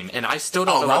this game, and I still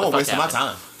don't Oh, know bro, what I'm the fuck wasting my happened.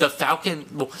 time. The Falcon.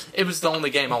 Well, it was the only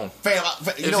game on. You It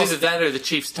was know either that or the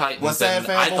Chiefs Titans. what's that, and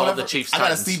fam? I or thought whatever? the Chiefs I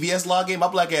got a Titans. CBS log game. My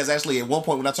black ass actually at one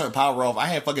point when I turned power off, I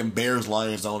had fucking Bears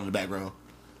Lions on in the background.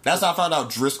 That's how I found out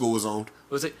Driscoll was on.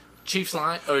 Was it Chiefs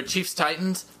Chiefs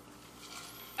Titans?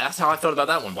 That's how I thought about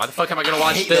that one. Why the fuck am I going to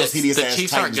watch hate this? those hideous The ass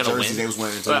Chiefs aren't Titans going to jerseys win. they was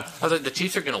wearing, too. But I was like, the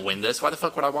Chiefs are going to win this. Why the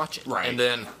fuck would I watch it? Right. And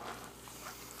then,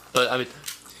 but I mean,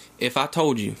 If I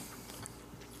told you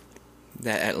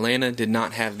that Atlanta did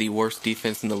not have the worst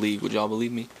defense in the league, would y'all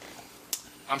believe me?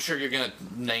 I'm sure you're going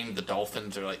to name the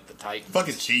Dolphins or like the Titans.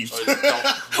 Fucking Chiefs. Or the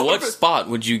Dolphins. What spot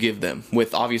would you give them,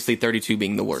 with obviously 32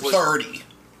 being the worst? 30.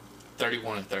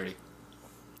 31 and 30.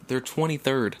 They're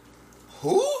 23rd.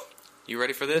 Who? You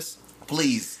ready for this?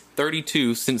 Please.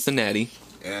 32 Cincinnati,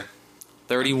 Yeah.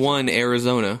 31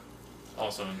 Arizona,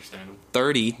 Also understandable.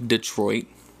 30 Detroit,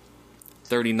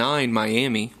 39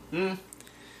 Miami,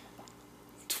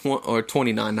 or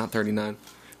 29, not 39,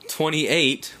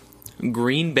 28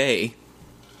 Green Bay,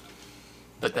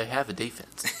 But they have a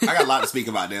defense. I got a lot to speak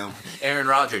about them. Aaron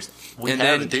Rodgers. We and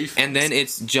have then a defense. and then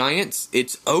it's Giants,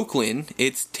 it's Oakland,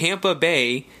 it's Tampa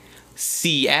Bay,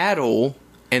 Seattle,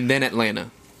 and then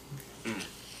Atlanta.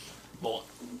 Boy,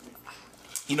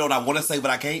 You know what I want to say,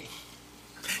 but I can't?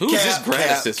 Who's this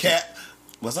grad assistant?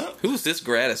 What's up? Who's this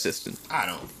grad assistant? I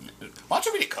don't. Why don't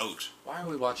you be the coach? why are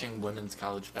we watching women's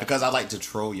college basketball? Because I like to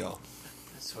troll y'all.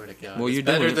 I swear to God. Well, it's you're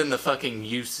better doing it. than the fucking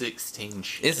U16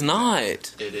 shit. It's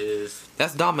not. It is.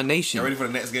 That's You domination. ready for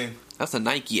the next game? That's a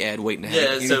Nike ad waiting to Yeah.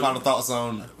 happen. Any So- final thoughts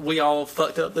on? We all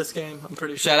fucked up this game, I'm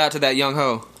pretty sure. Shout out to that young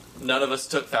ho. None of us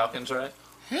took Falcons, right?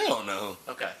 Hell no.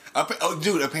 Okay. Oh,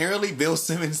 dude! Apparently, Bill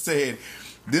Simmons said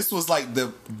this was like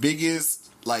the biggest,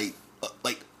 like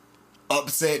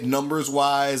upset numbers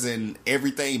wise and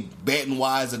everything betting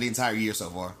wise of the entire year so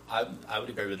far. I would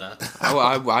agree with that.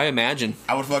 I imagine.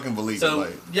 I would fucking believe it. So,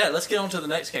 Like, yeah, let's get on to the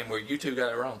next game where you two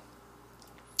got it wrong.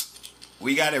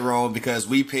 we got it wrong because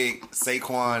we picked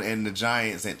Saquon and the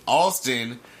Giants, and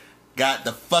Austin got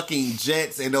the fucking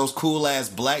Jets and those cool ass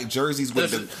black jerseys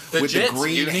with the Jets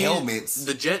green helmets.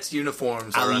 The Jets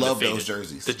uniforms are undefeated. I love those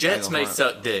jerseys. The Jets may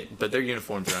suck dick, but their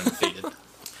uniforms are undefeated.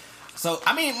 So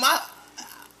I mean,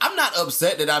 I'm not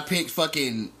upset that I picked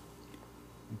fucking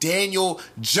Daniel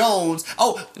Jones.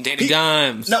 Oh, Danny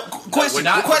Dimes. No, question.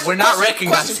 We're not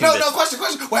recognizing question. this.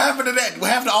 Question. What happened to that? What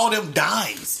happened to all them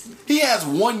dimes? He has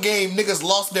one game. Niggas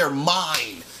lost their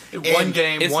mind. One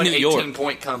game, it's one New York.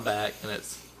 18-point comeback, and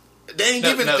it's. They ain't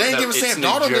giving Sam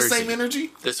Darnold the same energy.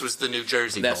 This was the New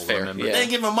Jersey That's Bowl, fair, remember? yeah. They ain't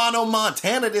giving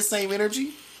Montana the same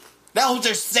energy. That was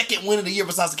their second win of the year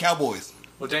besides the Cowboys.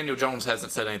 Well, Daniel Jones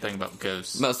hasn't said anything about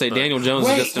ghosts. I'm about to say but- Daniel Jones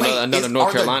is just another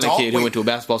North Carolina kid who went to a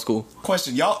basketball school.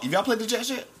 Question, y'all played the Jets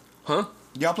yet? Huh?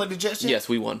 Y'all played the Jets yet? Yes,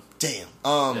 we won. Damn.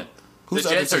 Yeah. Who's The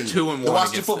the Jets other are team? 2-1 The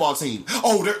Washington against football team.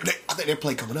 Oh, I think they're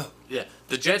playing coming up. Yeah,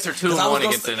 the Jets are 2-1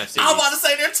 against the NFC. I was about to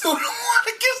say they're 2-1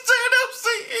 against the NFC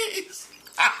East.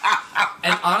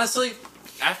 And honestly,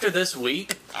 after this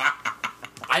week,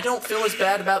 I don't feel as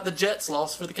bad about the Jets'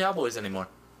 loss for the Cowboys anymore.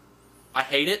 I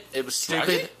hate it. It was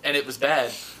stupid and it was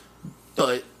bad.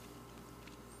 But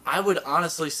I would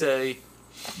honestly say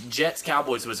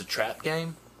Jets-Cowboys was a trap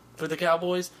game for the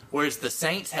Cowboys, whereas the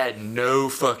Saints had no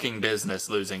fucking business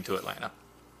losing to Atlanta.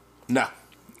 Nah.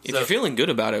 If you're feeling good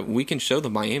about it, we can show the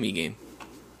Miami game.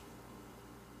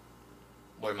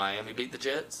 Where Miami beat the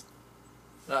Jets?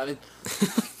 I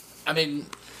mean,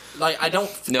 like, I don't...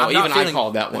 No, I'm not even feeling, I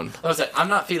called that one. I was like, I'm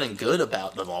not feeling good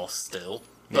about the loss still,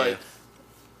 but Yeah.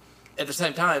 at the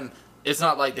same time, it's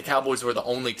not like the Cowboys were the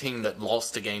only team that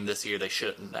lost a game this year they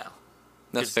shouldn't now.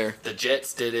 That's 'Cause fair. The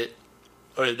Jets did it,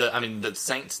 or the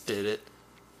Saints did it.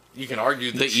 You can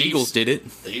argue The Chiefs, Eagles did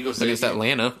it The Eagles did against it.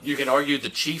 Atlanta. You can argue the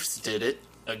Chiefs did it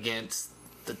against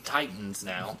the Titans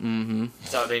now. Mm-hmm.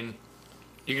 So I mean,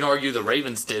 you can argue the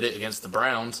Ravens did it against the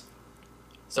Browns.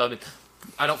 So I mean,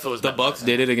 I don't feel as The bad Bucks about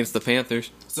did it against the Panthers.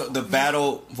 So the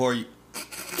battle for you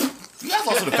guys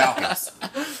lost to the Falcons.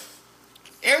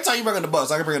 Every time you bring in the Bucks,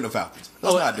 I can bring in the Falcons.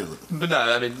 Let's not do it. But no,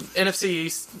 I mean NFC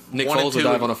East. Nick 1 and Foles will 2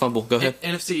 dive on a fumble. Go ahead.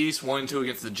 NFC East 1-2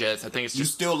 against the Jets. I think it's You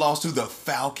just still lost to the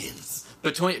Falcons.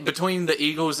 between the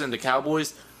Eagles and the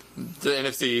Cowboys. The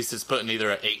NFC East is putting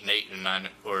either an 8-8 and 9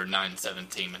 or 9-7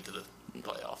 team into the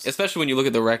playoffs. Especially when you look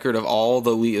at the record of all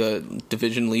the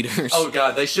division leaders. Oh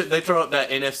god, they throw up that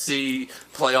NFC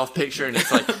playoff picture and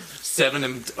it's like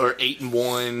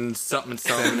 8-1, something,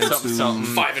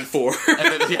 7-2. 5-4.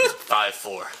 and then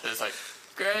 5-4. It's like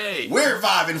great. We're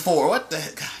 5-4. What the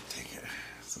heck? God dang it.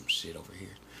 Some shit over here.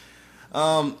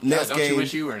 Next Don't game. you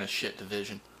wish you were in a shit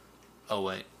division? Oh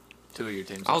wait, 2 of your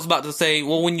teams. I was about to say,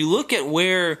 well, when you look at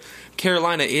where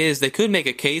Carolina is, they could make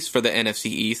a case for the NFC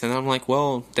East, and I'm like,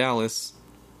 well, Dallas.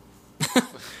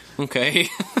 Okay.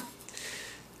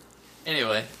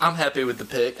 Anyway, I'm happy with the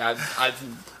pick. I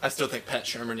still think Pat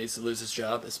Shurmur needs to lose his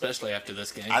job, especially after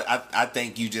this game. I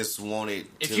think you just wanted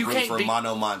If to you root can't for beat-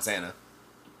 Montana.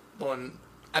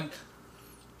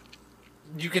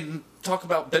 You can talk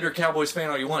about bitter Cowboys fan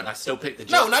all you want. I still pick the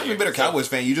Jets. No, not even here. bitter So, Cowboys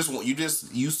fan.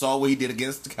 You saw what he did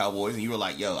against the Cowboys, and you were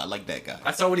like, "Yo, I like that guy."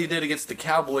 I saw what he did against the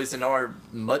Cowboys and our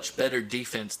much better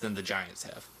defense than the Giants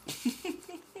have.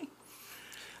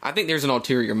 I think there's an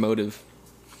ulterior motive.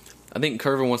 I think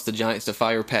Curvin wants the Giants to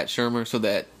fire Pat Shurmur so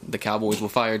that the Cowboys will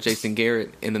fire Jason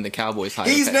Garrett, and then the Cowboys hire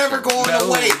He's Pat never Shurmur. going No.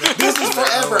 away. This is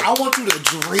forever. I want you to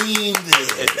dream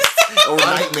this or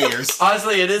nightmares.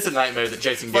 Honestly, it is a nightmare that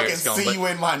Jason Fucking Garrett's gone. see But you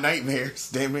in my nightmares.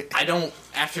 Damn it. I don't.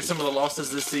 After some of the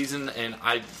losses this season, and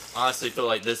I honestly feel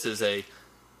like this is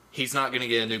he's not going to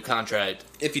get a new contract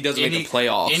If he doesn't make the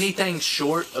playoffs. Anything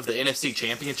short of the NFC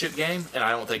Championship game, and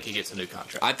I don't think he gets a new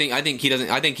contract. I think he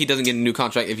doesn't get a new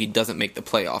contract if he doesn't make the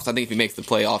playoffs. I think if he makes the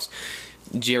playoffs,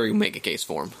 Jerry will make a case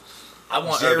for him. I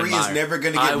want Jerry Urban is Meyer. never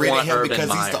going to I get rid of want him Urban because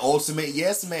he's Meyer. the ultimate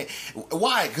yes man.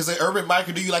 Why? Because Urban Meyer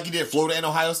could do you like he did Florida and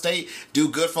Ohio State, do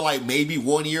good for like maybe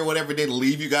 1 year, whatever, then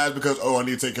leave you guys because I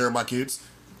need to take care of my kids.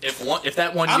 If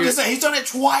that one I'm year, just saying he's done it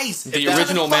twice. The He's done it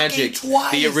original fucking magic.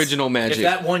 Twice. The original if magic.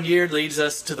 that 1 year leads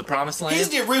us to the promised land, He's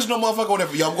the original motherfucker.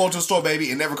 Whatever. Yo, I'm going to the store,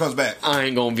 baby, and never comes back. I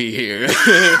ain't gonna be here.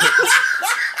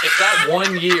 if that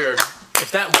 1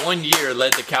 year,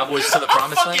 led the Cowboys to the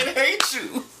promised I fucking land, hate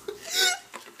you.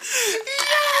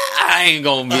 I ain't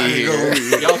gonna be here.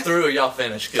 y'all through or y'all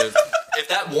finished? Because if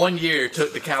that 1 year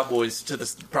took the Cowboys to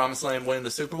the promised land, winning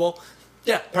the Super Bowl,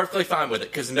 yeah, perfectly fine with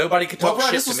it. Because nobody could Well, talk bro,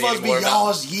 shit this to was me supposed to be anymore about.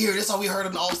 y'all's year. That's all we heard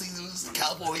in the offseason was the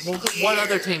Cowboys. Well, what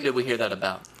other team did we hear that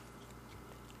about?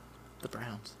 The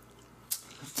Browns.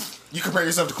 You compare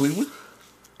yourself to Cleveland?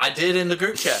 I did in the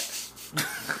group chat.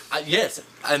 Yes,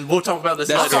 and we'll talk about this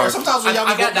That's later. I'm sorry. Sometimes when y'all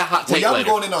I got that hot when take y'all be later.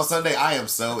 going in on Sunday, I am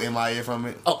so MIA from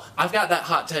it. Oh, I've got that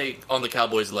hot take on the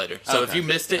Cowboys later. So if Okay. you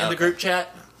missed it in the group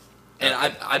chat, and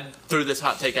I threw this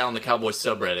hot take out on the Cowboys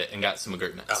subreddit and got some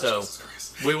agreement. So Jesus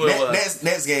Christ. we will.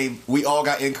 Next game, we all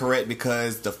got incorrect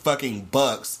because the fucking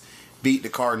Bucks beat the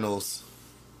Cardinals.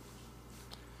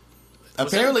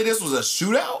 Apparently, this was a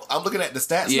shootout. I'm looking at the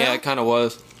stats. Yeah, now. it kind of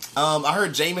was. I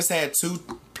heard Jameis had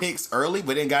 2 picks early,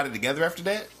 but then got it together after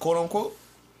that, quote unquote.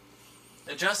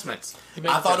 Adjustments.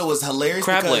 I thought it was hilarious.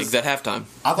 Crab because legs at halftime.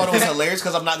 I thought it was hilarious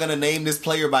because I'm not going to name this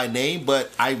player by name,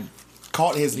 but I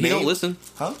caught his He name. don't listen.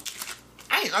 Huh?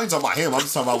 I ain't talking about him. I'm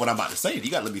just talking about what I'm about to say. You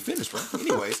got to let me finish, bro.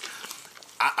 Anyways,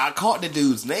 I caught the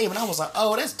dude's name, and I was like,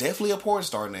 oh, that's definitely a porn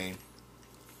star name.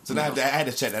 So now I had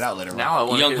to check that out later Now I on.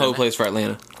 want Young Ho plays for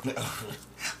Atlanta.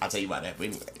 I'll tell you about that. But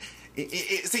anyway,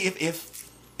 see, if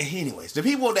anyways, the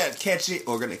people that catch it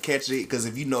are going to catch it because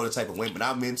if you know the type of women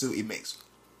I'm into, it makes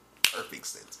perfect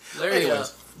sense.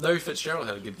 Larry Fitzgerald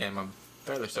had a good game. I'm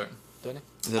fairly certain, didn't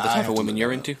he? Is that the I type have of to women look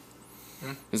you're it into?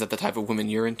 Is that the type of women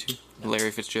you're into?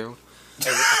 Larry Fitzgerald?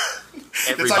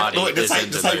 Everybody the is type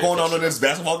into going Larry on in Fitzgerald. this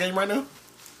basketball game right now.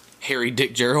 Harry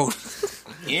Dick Gerald?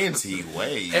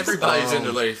 Anti-ways. Everybody's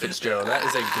into Larry Fitzgerald. That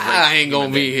is a great. I ain't gonna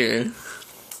human be being.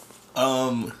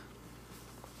 here.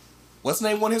 What's the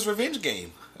name won his revenge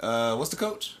game? What's the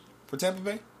coach for Tampa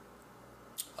Bay?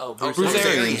 Oh, Bruce Bruce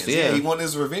Arians. Arians. yeah. he won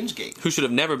his revenge game. Who should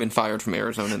have never been fired from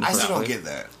Arizona in the I first still don't place. get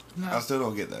that. I still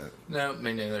don't get that. No,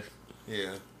 me neither.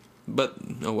 Yeah, But,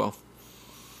 oh well.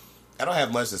 I don't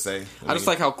have much to say. I just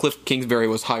like how Cliff Kingsbury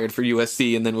was hired for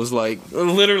USC and then was like,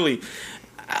 literally,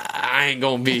 I ain't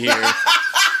gonna be here.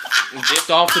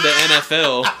 Dipped off to the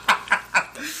NFL.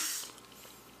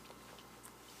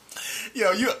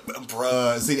 yo, you,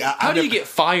 bruh. See, How do you get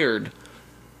fired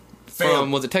fam,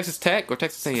 from, was it Texas Tech or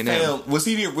Texas A&M? fam, was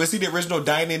he the original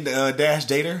dining dash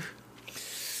dater?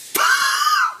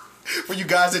 For you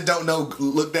guys that don't know,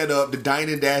 look that up. The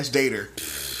dining dash dater.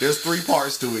 There's 3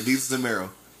 parts to it. These and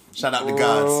Mero. Shout out to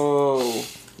gods. Oh.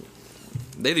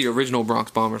 They're the original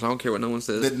Bronx Bombers. I don't care what no one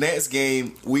says. The next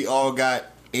game, we all got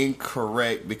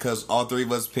incorrect because all 3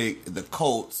 of us picked the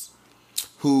Colts,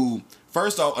 who,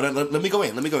 first off, let me go in.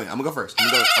 I'm going to go first.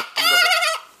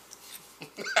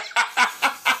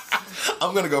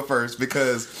 I'm going to go first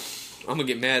because I'm gonna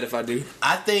get mad if I do.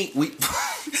 I think we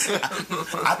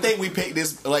picked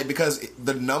this, like, because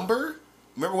the number,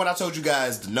 remember when I told you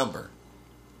guys the number?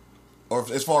 Or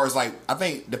as far as, like, I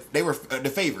think they were the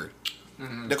favorite.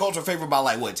 Mm-hmm. The Colts were favored by,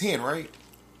 like, what, 10, right?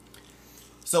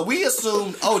 So we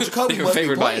assumed, Jacoby They were must be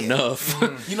favored by playing.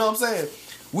 enough. You know what I'm saying?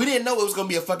 We didn't know it was going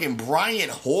to be a fucking Brian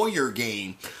Hoyer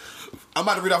game. I'm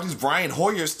about to read off these Brian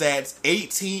Hoyer stats.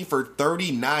 18 for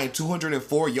 39,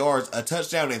 204 yards, a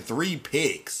touchdown, and 3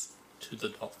 picks. To the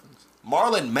Dolphins.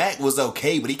 Marlon Mack was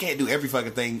okay, but he can't do every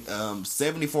fucking thing.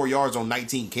 74 yards on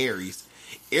 19 carries.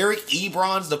 Eric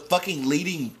Ebron's the fucking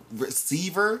leading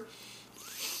receiver.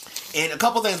 And a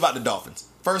couple things about the Dolphins.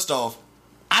 First off,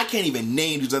 I can't even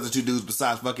name these other 2 dudes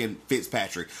besides fucking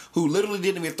Fitzpatrick, who literally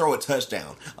didn't even throw a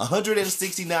touchdown.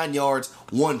 169 yards,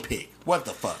 1 pick. What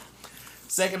the fuck?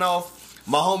 Second off,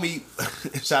 my homie,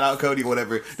 shout out Cody,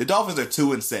 whatever. The Dolphins are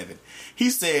 2-7. He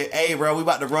said, "Hey, bro, we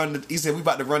about to run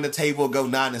the table, go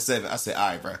 9-7." I said, "All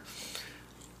right, bro."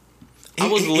 I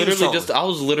was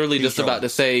literally just trolling. about to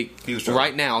say, He was trolling.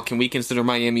 right now, can we consider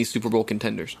Miami Super Bowl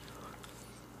contenders?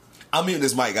 I'm muting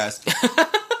this mic, guys.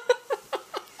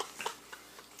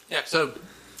 Yeah, so,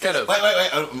 Keto.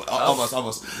 Wait.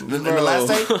 Almost. The Bro, last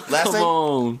thing. Come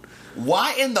on.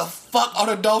 Why in the fuck are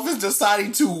the Dolphins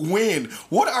deciding to win?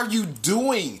 What are you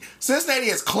doing? Cincinnati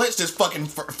has clinched his fucking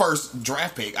first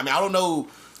draft pick. I mean, I don't know.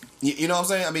 You know what I'm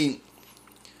saying? I mean,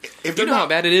 if You know how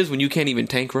bad it is when you can't even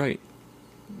tank right.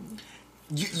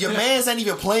 your man's ain't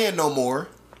even playing no more.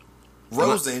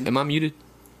 Rosen, Am I muted?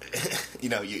 you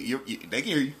know, they can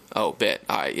hear you. Oh, bet.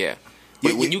 All right, yeah.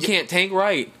 But when you can't tank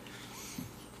right,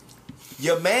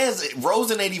 Your man's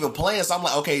Rosen ain't even playing, so I'm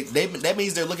like, okay, that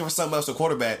means they're looking for something else to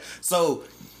quarterback. So,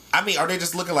 I mean, are they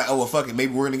just looking like, oh well, fuck it,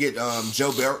 maybe we're gonna get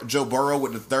Joe Burrow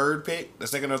with the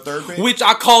second or third pick? which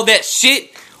I call that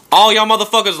shit. All y'all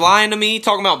motherfuckers lying to me,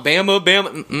 talking about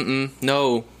Bama.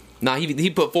 No. Nah, he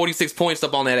put 46 points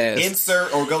up on that ass.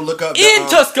 Insert or go look up In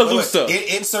Tuscaloosa.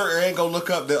 Insert or go look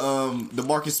up the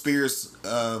Marcus Spears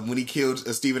when he killed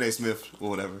Stephen A. Smith or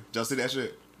whatever. Did y'all see that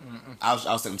shit?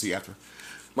 I'll send them to you after.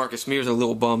 Marcus Smear's a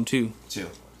little bum, too. Chill.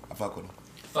 I fuck with him.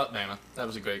 Fuck Bama. That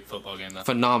was a great football game, though.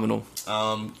 Phenomenal.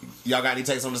 Y'all got any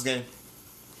takes on this game?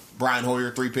 Brian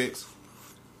Hoyer, 3 picks.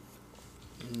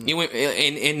 He went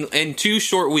in 2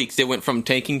 short weeks. It went from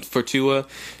tanking for Tua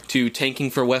to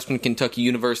tanking for Western Kentucky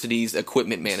University's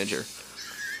equipment manager.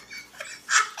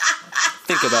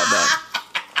 Think about that.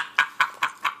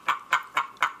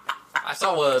 I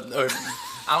saw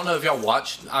I don't know if y'all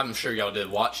watched. I'm sure y'all did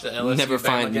watch the LSU Never Bama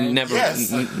find, game. never,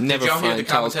 Yes. never Did y'all hear find the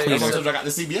Kyle's commentator? cleaner. I got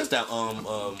the CBS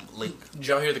down link. Did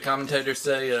y'all hear the commentator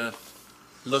say,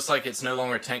 looks like it's no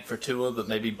longer tank for Tua, but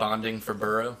maybe bonding for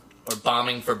Burrow? Or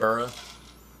bombing for Burrow?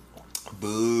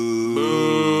 Boo.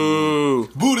 Ooh.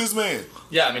 Boo this man.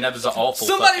 Yeah, I mean, that was an awful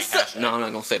Somebody fucking said. hashtag. No, I'm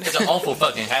not gonna say It's that. an awful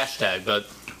fucking hashtag, but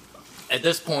at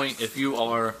this point, if you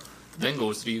are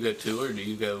Bengals, do you go Tua or do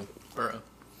you go Burrow?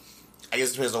 I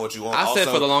guess it depends on what you want. I said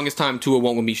Also, for the longest time, Tua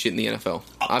won't be shit in the NFL.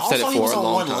 I've said it also, he for was a on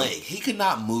long one time. leg. He could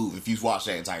not move if you watched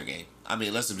that entire game. I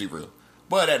mean, let's just be real.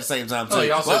 But at the same time, too, Oh,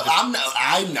 he also well,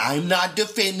 just- I'm not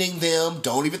defending them.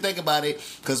 Don't even think about it,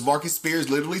 because Marcus Spears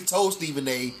literally told Stephen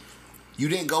A. You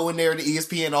didn't go in there to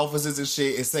ESPN offices and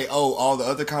shit and say, "Oh, all the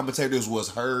other commentators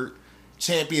was hurt."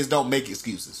 Champions don't make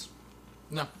excuses.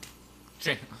 No.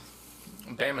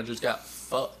 Bama just got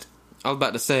fucked. I was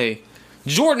about to say,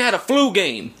 Jordan had a flu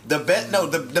game. The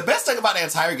best thing about the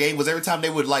entire game was every time they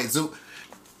would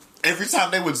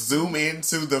zoom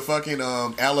into the fucking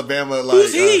Alabama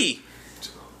Who's he?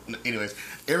 Anyways,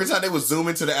 every time they would zoom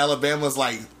into the Alabama's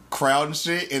crowd and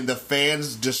shit, and the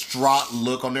fans' distraught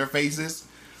look on their faces,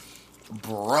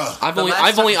 bruh. I've The only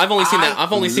last seen that. I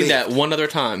I've only seen that lived. one other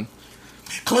time.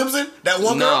 Clemson, that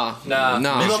one girl. Nah. You know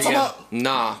what I'm talking about?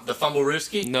 Nah. The fumble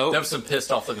Ruski? Nope. There was some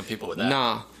pissed off looking people with that.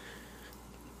 Nah.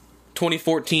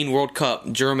 2014 World Cup,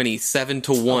 Germany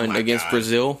 7-1 my against God.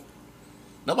 Brazil.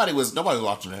 Nobody was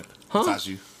watching that besides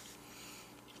you.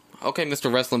 Okay,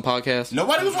 Mr. Wrestling Podcast.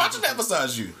 Nobody was watching that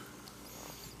besides you.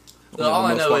 All I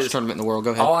most know watched is tournament in the world.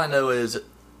 Go ahead. all I know is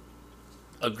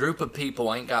a group of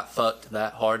people ain't got fucked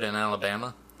that hard in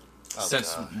Alabama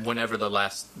since God. whenever the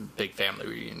last big family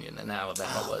reunion in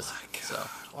Alabama was. So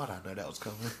Why did I know that was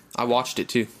coming? I watched it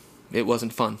too. It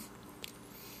wasn't fun.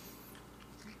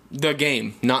 The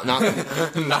game, not not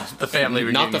the family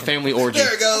reunion. not the family orgy.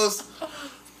 There it goes.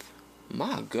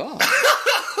 My God.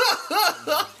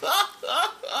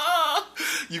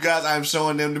 You guys, I'm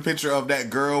showing them the picture of that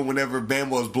girl whenever Bama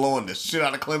was blowing the shit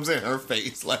out of Clemson in her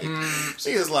face.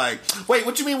 She is like, wait,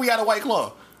 what you mean we got a White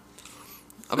Claw?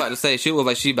 I'm about to say she looked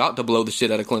like she about to blow the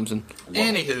shit out of Clemson.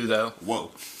 Anywho, though, Whoa.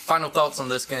 final thoughts on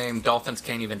this game. Dolphins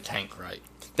can't even tank right.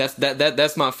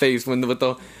 That's my face when with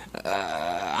the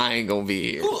I ain't gonna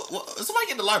be here. Ooh, somebody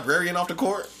get the librarian off the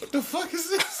court. What the fuck is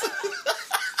this?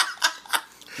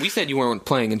 We said you weren't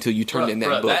playing until you turned in that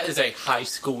Bruh, book. that is a high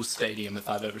school stadium if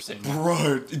I've ever seen one.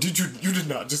 Bro, you did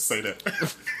not just say that.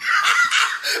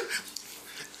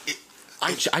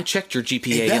 I checked your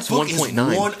GPA. That It's book is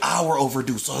 1.9. 1 hour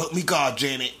overdue, so help me God,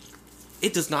 Janet.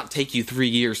 It does not take you 3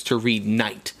 years to read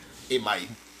Night. It might.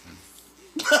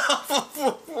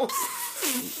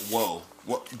 Whoa.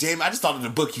 Damn, I just thought of the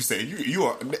book you said. You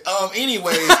are.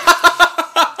 Anyways,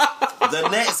 the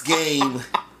next game,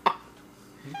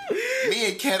 me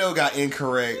and Keto got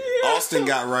incorrect. Austin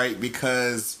got right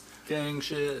because Gang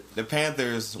shit. the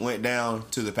Panthers went down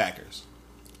to the Packers.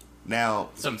 Now,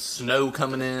 Some snow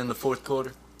coming in the fourth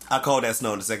quarter. I called that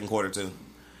snow in the second quarter, too.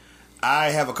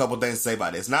 I have a couple things to say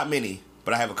about this. Not many,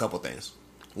 but I have a couple things.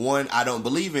 One, I don't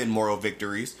believe in moral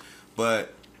victories,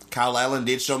 but Kyle Allen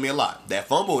did show me a lot. That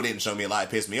fumble didn't show me a lot. It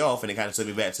pissed me off, and it kind of took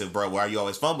me back to, bro, why are you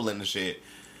always fumbling and shit?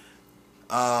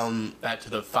 Back to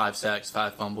the 5 sacks,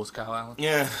 5 fumbles, Kyle Allen.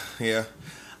 Yeah.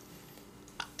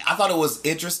 I thought it was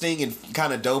interesting and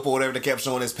kind of dope or whatever. They kept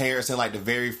showing his parents in, the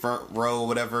very front row or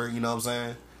whatever, you know what I'm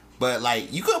saying?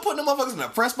 But, you couldn't put them motherfuckers in the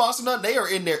press box or nothing. They are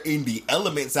in there in the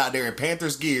elements out there in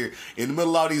Panthers gear in the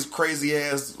middle of all these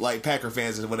crazy-ass, Packer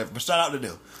fans and whatever. But shout out to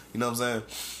them. You know what I'm saying?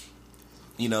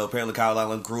 You know, apparently Kyle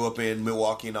Allen grew up in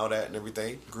Milwaukee and all that and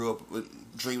everything. Grew up,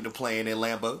 dreamed of playing in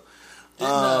Lambeau.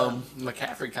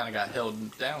 McCaffrey kind of got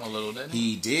held down a little, didn't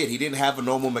he? He did. He didn't have a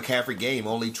normal McCaffrey game.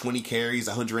 Only 20 carries,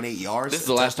 108 yards. This is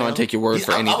the last time I touchdown. take your word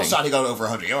for I anything. was shocked he got over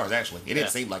 100 yards, actually. It didn't Yeah.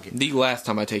 seem like it. The last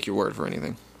time I take your word for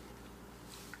anything.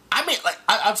 I mean,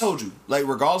 I told you,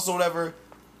 regardless of whatever,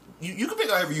 you can pick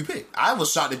whoever you pick. I was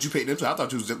shocked that you picked them too. I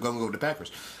thought you was going to go with the Packers.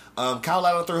 Kyle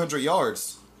Allen, 300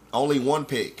 yards, only one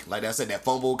pick. Like I said, that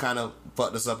fumble kind of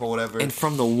fucked us up or whatever. And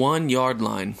from the 1 yard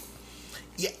line.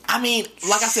 Yeah, I mean,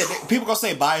 like I said, people gonna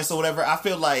say bias or whatever. I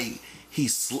feel like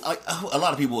a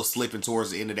lot of people were slipping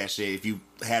towards the end of that shit. If you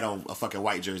had on a fucking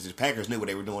white jersey, the Packers knew what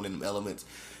they were doing in them elements.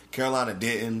 Carolina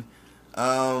didn't.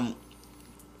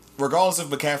 Regardless if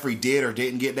McCaffrey did or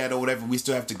didn't get that or whatever, we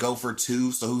still have to go for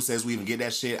 2. So who says we even get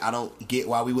that shit? I don't get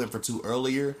why we went for 2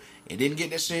 earlier and didn't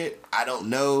get that shit. I don't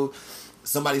know.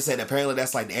 somebody said apparently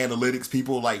that's like the analytics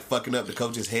people like fucking up the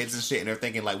coaches' heads and shit, and they're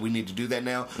thinking like we need to do that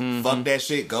now. Fuck that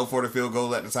shit. Go for the field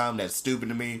goal at the time. That's stupid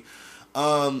to me.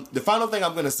 The final thing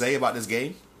I'm gonna say about this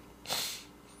game,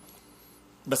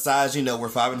 besides we're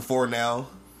 5-4 now,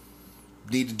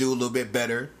 need to do a little bit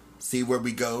better, see where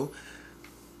we go.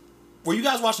 Were you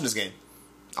guys watching this game?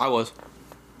 I was.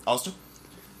 Austin?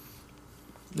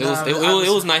 It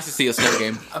was nice to see a snow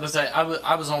game. I was say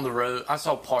I was on the road. I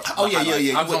saw part. Oh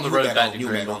yeah. I was on the road back to you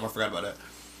Greenville. I forgot about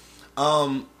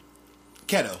that.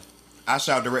 Keto, I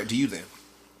shall direct to you then.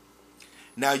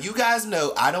 Now you guys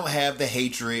know I don't have the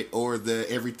hatred or the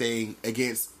everything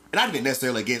against, not even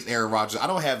necessarily against Aaron Rodgers. I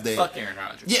don't have the Fuck Aaron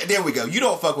Rodgers. Yeah, there we go. You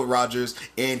don't fuck with Rodgers,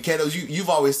 and Keto, you've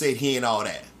always said he ain't all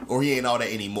that, or he ain't all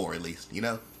that anymore. At least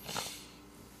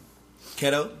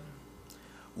Keto.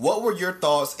 What were your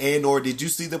thoughts, and or did you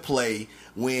see the play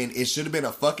when it should have been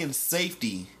a fucking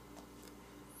safety?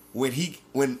 What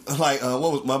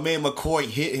was my man McCoy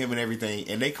hit him and everything,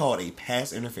 and they called a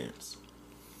pass interference.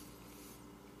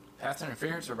 Pass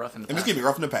interference or roughing the And passer? just give me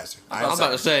roughing the passer. I'm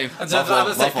about to say. I was about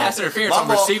to say pass interference on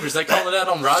receivers. They call it out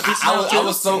on Rodgers. I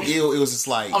was so ill. It was just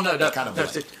like kind of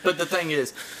like. But the thing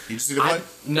is, did you see the play?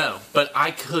 No, but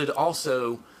I could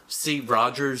also see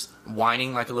Rodgers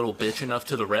whining like a little bitch enough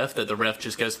to the ref that the ref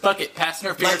just goes, "Fuck it, pass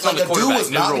interference on the quarterback." Dude was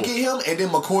about to get him, and then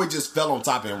McCoy just fell on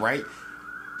top of him, right?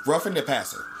 Roughing the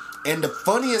passer. And the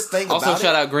funniest thing also,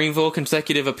 shout out Greenville,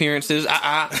 consecutive appearances.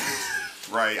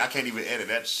 Right, I can't even edit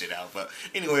that shit out. But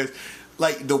anyways,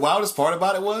 like the wildest part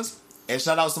about it was, and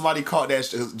shout out somebody caught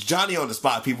that Johnny on the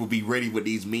spot. People be ready with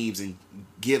these memes and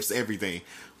gifs, everything,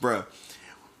 bruh.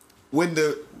 When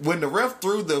the ref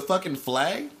threw the fucking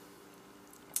flag,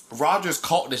 Rodgers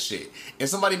caught the shit, and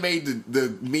somebody made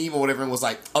the meme or whatever and was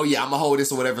like, "Oh yeah, I'm gonna hold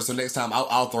this or whatever. So next time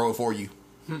I'll throw it for you."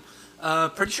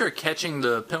 Pretty sure catching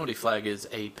the penalty flag is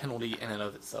a penalty in and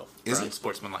of itself. Is for it?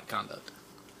 Unsportsmanlike conduct.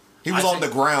 He was on the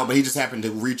ground, but he just happened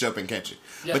to reach up and catch it.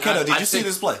 Yeah, but Keto, did you see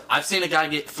this play? I've seen a guy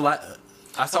get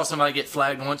I saw somebody get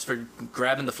flagged once for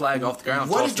grabbing the flag off the ground.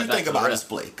 What did you think about this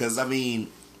play? Because I mean,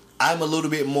 I'm a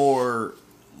little bit more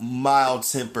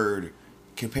mild-tempered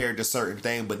compared to certain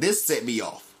things, but this set me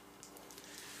off.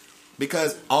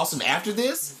 Because Austin, after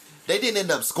this, they didn't end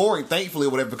up scoring, thankfully,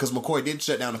 or whatever, because McCoy did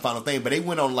shut down the final thing, but they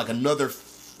went on like another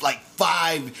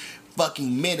 5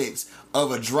 fucking minutes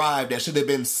of a drive that should have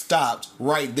been stopped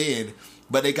right then,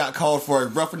 but they got called for a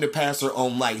roughing the passer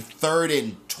on like 3rd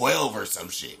and 12 or some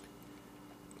shit.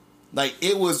 Like,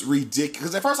 it was ridiculous.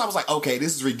 Because at first I was like, okay,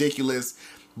 this is ridiculous,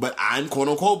 but I'm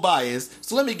quote-unquote biased,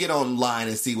 so let me get online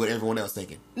and see what everyone else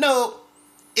thinking. No,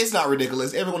 it's not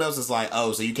ridiculous. Everyone else is like,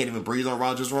 oh, so you can't even breathe on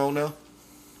Rodgers wrong now?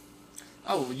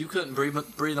 Oh, you couldn't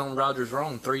breathe on Rodgers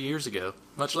wrong 3 years ago,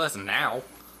 much less now.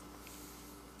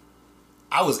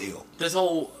 I was ill. This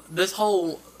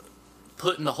whole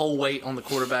putting the whole weight on the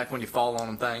quarterback when you fall on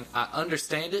him thing, I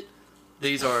understand it.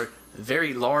 These are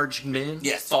very large men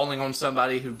falling on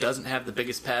somebody who doesn't have the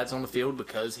biggest pads on the field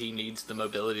because he needs the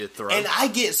mobility to throw. And I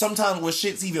get sometimes when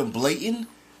shit's even blatant.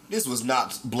 This was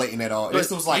not blatant at all. But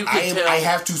this was like, I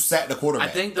have to sack the quarterback.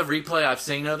 I think the replay I've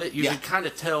seen of it, you could kind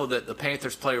of tell that the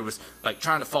Panthers player was like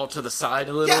trying to fall to the side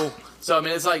a little. Yeah. So, I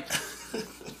mean, it's like,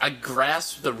 I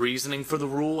grasp the reasoning for the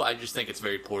rule. I just think it's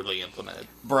very poorly implemented.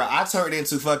 Bruh, I turned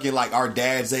into fucking like our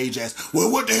dad's age as,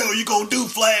 well, what the hell are you gonna do,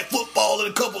 flag football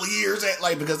in a couple of years?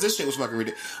 Because this shit was fucking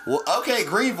ridiculous. Well, okay,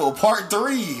 Greenville, part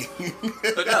 3.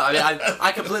 But no, I mean,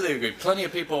 I completely agree. Plenty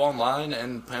of people online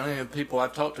and plenty of people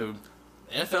I've talked to,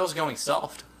 NFL's going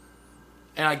soft.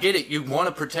 And I get it. You want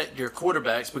to protect your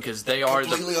quarterbacks because they are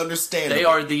completely understandable. They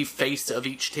are the face of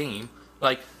each team.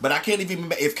 But I can't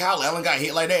even. If Kyle Allen got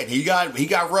hit like that, he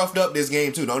got roughed up this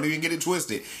game too. Don't even get it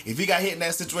twisted. If he got hit in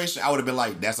that situation, I would have been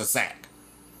like, "That's a sack."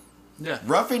 Yeah,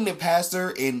 roughing the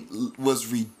passer was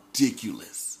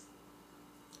ridiculous.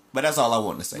 But that's all I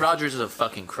want to say. Rodgers is a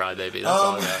fucking crybaby. That's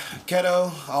all I got.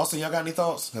 Keto, Austin, y'all got any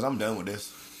thoughts? Because I'm done with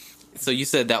this. So you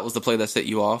said that was the play that set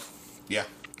you off? Yeah.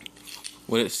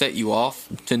 Would it set you off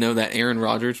to know that Aaron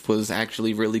Rodgers was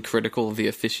actually really critical of the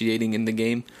officiating in the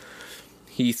game?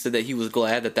 He said that he was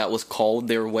glad that was called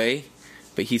their way,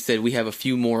 but he said we have a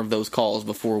few more of those calls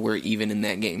before we're even in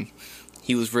that game.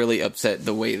 He was really upset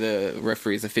the way the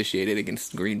referees officiated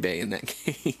against Green Bay in that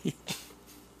game.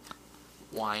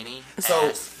 Whiny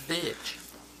ass bitch.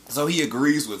 So he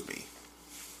agrees with me.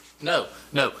 No.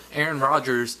 Aaron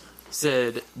Rodgers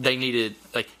said they needed,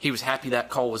 he was happy that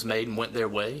call was made and went their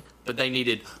way, but they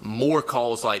needed more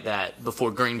calls like that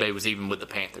before Green Bay was even with the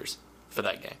Panthers for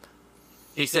that game.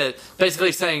 He said,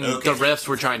 basically saying the refs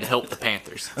were trying to help the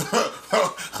Panthers.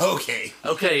 Okay.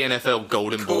 Okay, NFL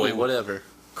golden boy, whatever.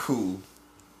 Cool.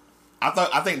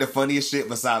 I think the funniest shit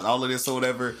besides all of this or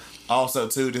whatever, also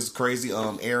too, this is crazy.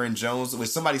 Aaron Jones, which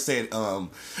somebody said,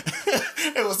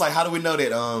 it was like, how do we know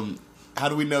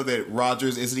that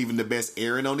Rodgers isn't even the best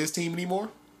Aaron on this team anymore?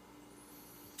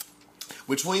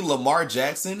 Between Lamar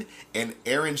Jackson and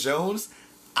Aaron Jones,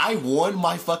 I won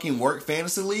my fucking work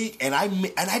fantasy league, and I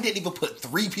didn't even put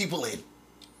 3 people in.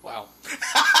 Wow.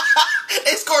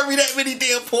 They scored me that many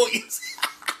damn points.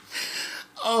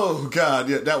 Oh God,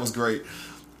 yeah, that was great.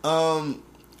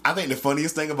 I think the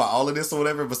funniest thing about all of this or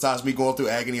whatever, besides me going through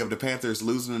agony of the Panthers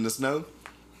losing in the snow,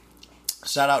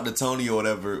 shout out to Tony or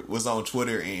whatever, was on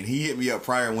Twitter, and he hit me up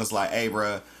prior and was like, "Hey,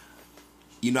 bruh,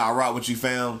 you know I rock what you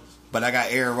found, but I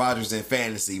got Aaron Rodgers in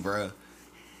fantasy, bruh."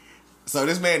 So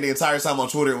this man the entire time on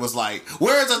Twitter was like,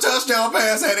 "Where's the touchdown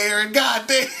pass at Aaron? God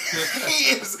damn."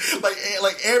 He is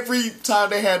like every time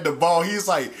they had the ball, he's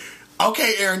like,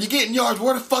 "Okay, Aaron, you're getting yards.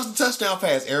 Where the fuck's the touchdown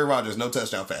pass?" Aaron Rodgers, no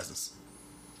touchdown passes.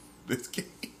 This game.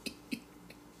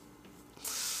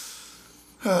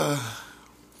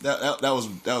 That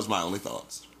was my only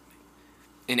thoughts.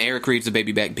 And Eric Reed's a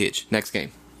baby back bitch. Next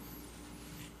game.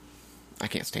 I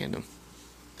can't stand him.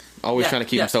 Always trying to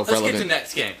keep himself relevant. Let's get to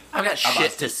next game. I've got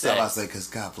shit to say. I'm about to say, because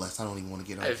God bless, I don't even want to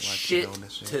get on. I have shit on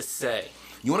this shit to say.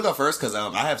 You want to go first? Because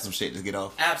I have some shit to get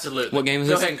off. Absolutely. What game is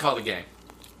Go this? ahead and call the game.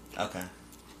 Okay.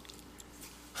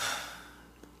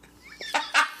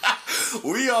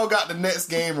 We all got the next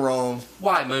game wrong.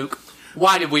 Why, Mook?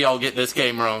 Why did we all get this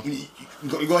game wrong?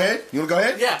 Go ahead. You want to go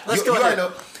ahead? Yeah, let's go ahead.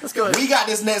 Let's go ahead. We got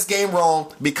this next game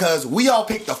wrong because we all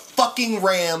picked the fucking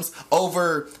Rams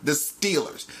over the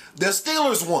Steelers. The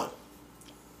Steelers won.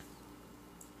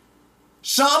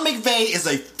 Sean McVay is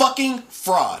a fucking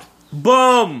fraud.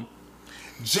 Bum!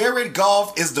 Jared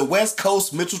Goff is the West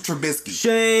Coast Mitchell Trubisky.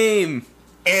 Shame!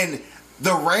 And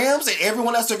the Rams and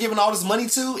everyone else they're giving all this money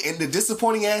to, and the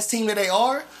disappointing ass team that they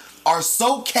are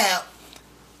so capped.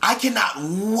 I cannot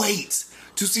wait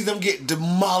to see them get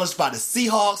demolished by the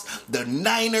Seahawks, the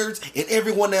Niners, and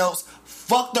everyone else.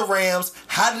 Fuck the Rams.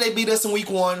 How did they beat us in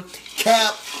week 1?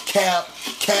 Cap.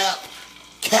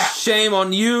 Shame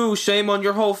on you. Shame on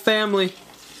your whole family.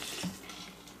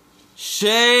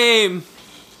 Shame.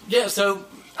 Yeah, so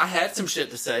I had some shit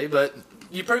to say, but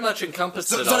you pretty much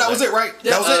encompassed it all. So that was it, right?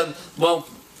 Yeah, That was it? Well,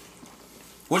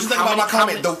 What you think about my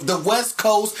comment? The West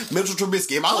Coast Mitchell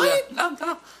Trubisky. Am I lying?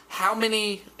 no. How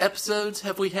many episodes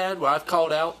have we had where I've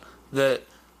called out that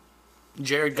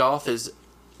Jared Goff is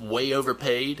way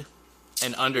overpaid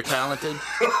and under-talented?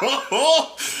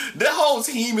 That whole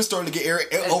team is starting to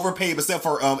get overpaid, except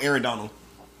for Aaron Donald.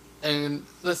 And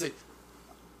let's see.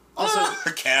 Also,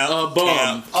 A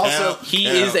bum. Also, he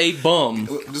is a bum.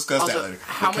 We'll discuss that later.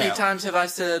 how many times have I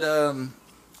said,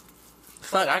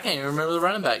 fuck, I can't even remember the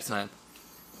running back's name.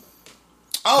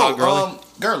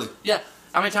 Gurley. Yeah.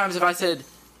 How many times have I said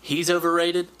he's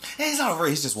overrated? Hey, he's not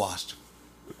overrated. He's just washed.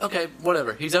 Okay,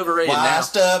 whatever. He's overrated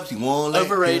Washed now. up. You won't let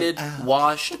Overrated, him out.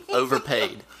 washed,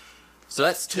 overpaid. So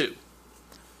that's 2.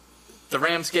 The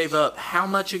Rams gave up how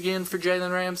much again for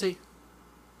Jalen Ramsey?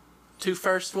 2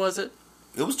 firsts, was it?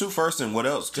 It was 2 firsts and what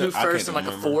else? 2 firsts and like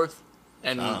remember. a 4th.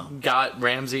 And got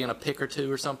Ramsey in a pick or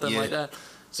 2 or something like that.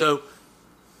 So,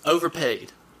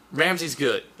 overpaid. Ramsey's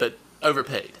good, but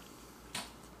overpaid.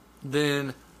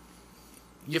 Then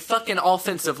your fucking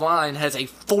offensive line has a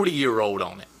 40-year-old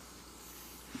on it.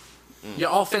 Your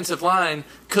offensive line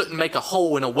couldn't make a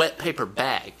hole in a wet paper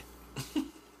bag.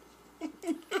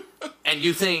 And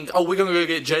you think, oh, we're going to go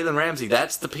get Jalen Ramsey.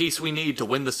 That's the piece we need to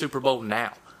win the Super Bowl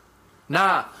now.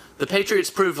 Nah, the Patriots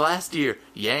proved last year,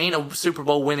 you ain't a Super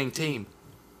Bowl winning team.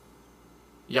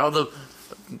 Y'all the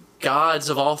gods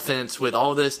of offense with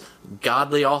all this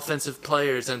godly offensive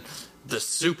players and the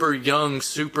super young,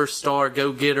 superstar,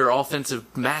 go-getter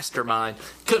offensive mastermind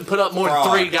couldn't put up more than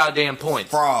 3 goddamn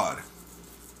points. Fraud.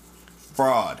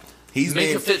 He's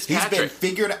been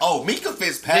figured out. Oh, Minka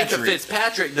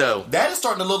Fitzpatrick, though. That is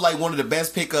starting to look like one of the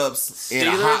best pickups in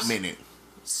a hot minute.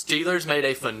 Steelers made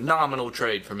a phenomenal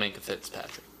trade for Minka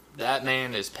Fitzpatrick. That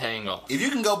man is paying off. If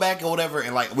you can go back or whatever,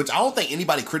 and which I don't think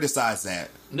anybody criticized that.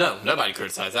 No, nobody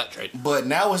criticized that trade. But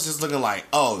now it's just looking like,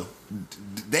 oh,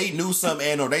 they knew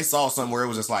something or they saw something where it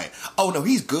was just like, oh no,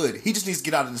 he's good. He just needs to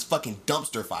get out of this fucking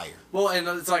dumpster fire. Well, and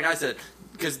it's like I said,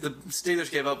 because the Steelers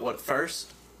gave up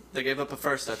first? They gave up a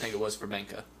first, I think it was, for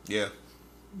Minka. Yeah.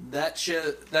 That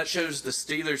shows the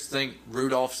Steelers think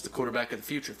Rudolph's the quarterback of the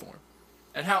future for him.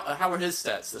 And how were his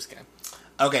stats this game?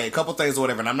 Okay, a couple things or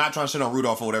whatever, and I'm not trying to shit on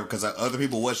Rudolph or whatever because other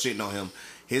people was shitting on him.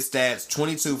 His stats,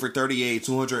 22 for 38,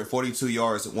 242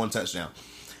 yards, 1 touchdown.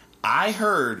 I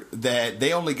heard that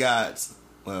they only got,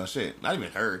 well, shit, not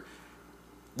even heard.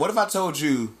 What if I told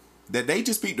you that they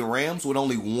just beat the Rams with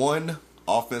only 1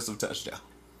 offensive touchdown.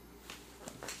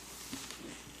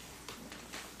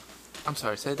 I'm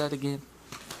sorry, say that again.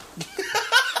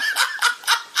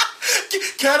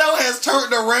 Keto has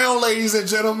turned around, ladies and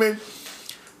gentlemen.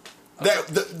 That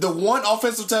the one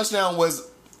offensive touchdown was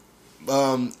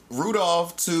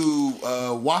Rudolph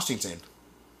to Washington,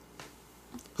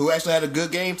 who actually had a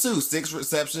good game too. 6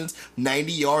 receptions,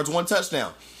 90 yards, 1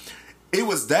 touchdown. It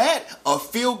was that, a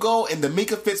field goal, and the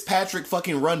Minka Fitzpatrick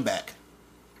fucking run back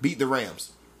beat the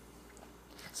Rams.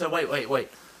 So wait.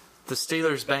 The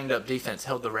Steelers' banged up defense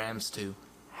held the Rams to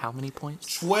how many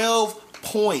points? 12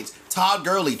 points. Todd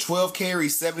Gurley, 12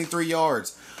 carries, 73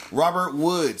 yards. Robert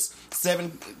Woods,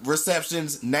 7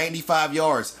 receptions, 95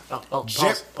 yards.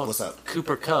 Pause. What's up?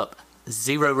 Cooper Kupp,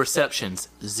 0 receptions,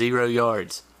 0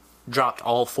 yards. Dropped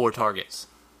all 4 targets.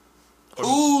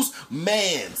 Who's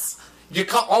mans? You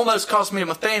almost cost me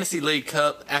my fantasy league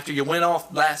cup after you went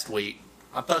off last week.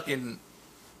 I'm fucking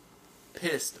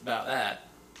pissed about that.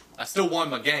 I still won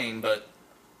my game, but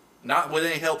not with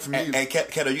any help from you. Hey,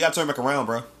 Keto, you gotta turn back around,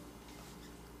 bro.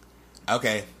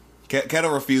 Okay.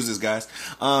 Keto refuses, guys.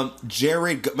 Matter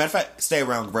of fact, stay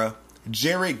around, bro.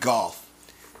 Jared Goff,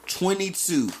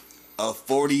 22 of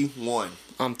 41.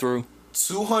 I'm through.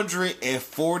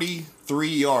 243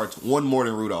 yards, 1 more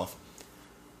than Rudolph.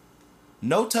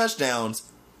 No touchdowns,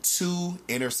 2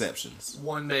 interceptions.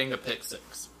 1 being a pick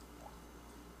 6.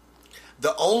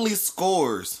 The only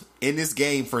scores in this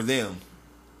game for them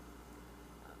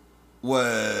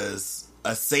was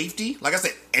a safety. Like I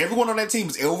said, everyone on that team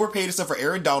is overpaid except for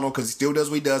Aaron Donald because he still does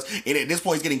what he does. And at this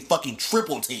point, he's getting fucking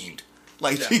triple teamed.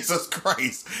 Like, yeah. Jesus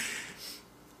Christ.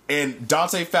 And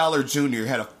Dante Fowler Jr.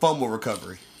 had a fumble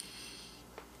recovery.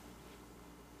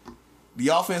 The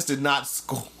offense did not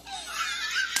score.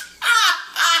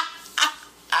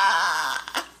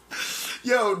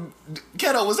 Yo,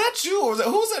 Keto, was that you, or was that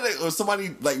who was that? Or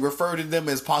somebody like referred to them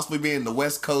as possibly being the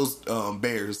West Coast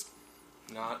Bears?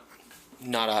 Not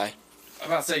I. I'm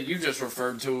about to say you just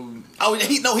referred to. Oh,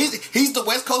 he's the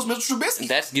West Coast Mr. Trubisky.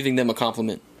 That's giving them a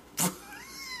compliment.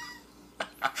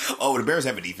 Oh, the Bears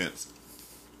have a defense.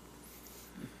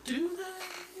 Do they?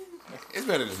 It's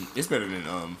better than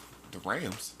the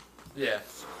Rams. Yeah,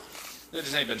 they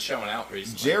just ain't been showing out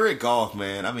recently. Jared Goff,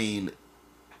 man. I mean.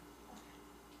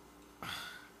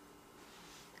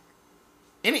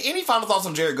 Any final thoughts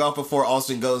on Jared Goff before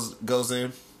Austin goes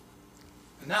in?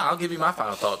 No, I'll give you my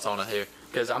final thoughts on it here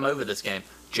because I'm over this game.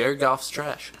 Jared Goff's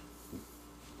trash.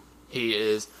 He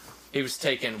was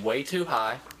taken way too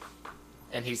high,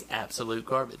 and he's absolute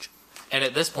garbage. And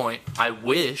at this point, I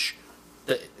wish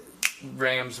the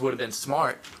Rams would have been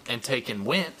smart and taken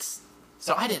Wentz,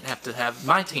 so I didn't have to have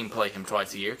my team play him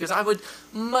twice a year because I would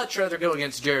much rather go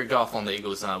against Jared Goff on the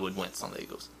Eagles than I would Wentz on the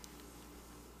Eagles.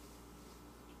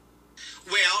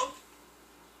 Well,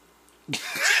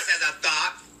 just as I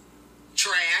thought,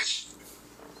 trash.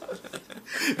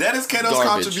 That is Keto's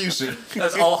Garbage. contribution.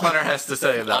 That's all Hunter has to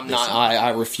say about I'm this. not. I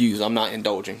refuse. I'm not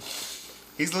indulging.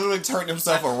 He's literally turned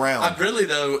himself around. I really,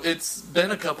 though, it's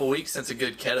been a couple weeks since a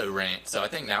good Keto rant, so I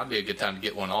think now would be a good time to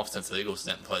get one off since the Eagles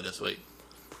didn't play this week.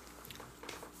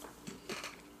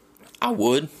 I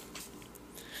would,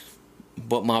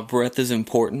 but my breath is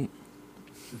important.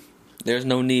 There's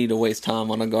no need to waste time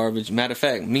on a garbage. Matter of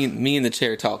fact, me in the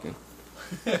chair talking.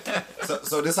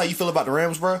 So this how you feel about the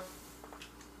Rams, bro?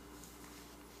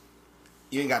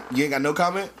 You ain't got no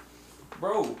comment?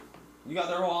 Bro, you got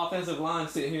their whole offensive line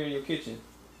sitting here in your kitchen.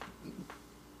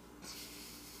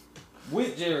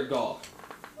 With Jared Goff.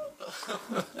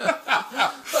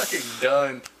 Fucking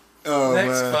done. Oh,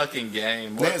 Next man. fucking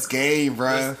game. Next game,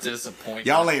 bro. This disappointment.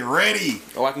 Y'all ain't ready.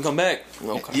 Oh, I can come back?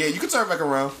 Okay. Yeah, you can turn back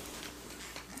around.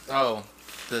 Oh,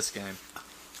 this game.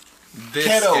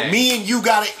 Keto, game. me and you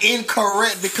got it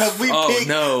incorrect because we picked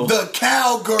the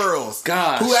Cowgirls.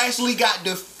 Gosh. Who actually got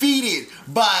defeated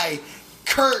by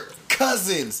Kirk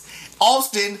Cousins.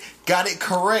 Austin got it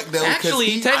correct, though. 'cause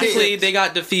Actually, technically, they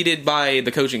got defeated by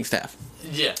the coaching staff.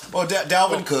 Yeah. Well,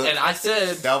 Dalvin Cook. And I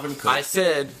said, Dalvin Cook. I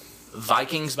said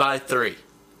Vikings by 3.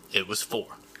 It was 4.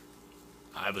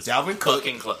 I was Dalvin Cook.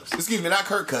 fucking close. Excuse me, not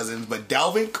Kirk Cousins, but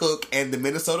Dalvin Cook and the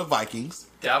Minnesota Vikings.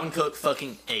 Dalvin Cook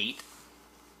fucking 8.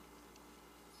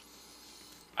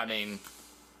 I mean,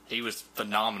 he was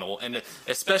phenomenal. And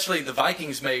especially the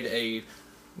Vikings made a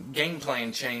game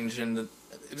plan change in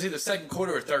it was either second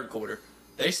quarter or third quarter.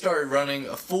 They started running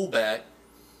a fullback,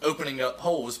 opening up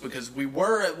holes because we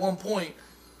were at one point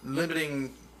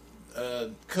limiting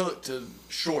Cook to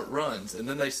short runs. And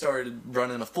then they started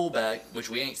running a fullback, which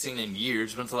we ain't seen in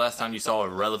years. When's the last time you saw a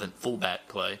relevant fullback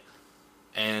play?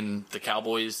 And the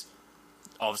Cowboys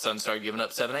all of a sudden started giving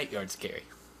up 7-8 yards a carry.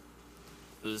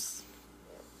 It was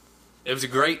It was a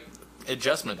great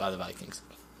adjustment by the Vikings.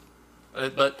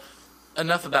 But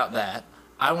enough about that.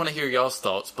 I want to hear y'all's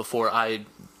thoughts before I...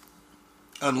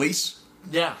 Unleash?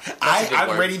 Yeah.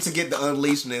 I'm ready to get the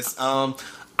unleashness.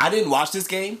 I didn't watch this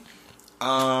game.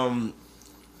 Only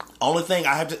thing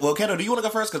I have to... Well, Keto, do you want to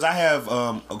go first? Because I have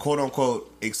a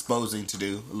quote-unquote exposing to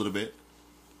do a little bit.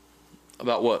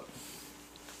 About what?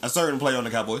 A certain player on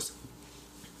the Cowboys.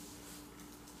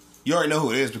 You already know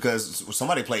who it is because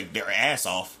somebody played their ass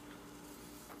off.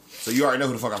 So you already know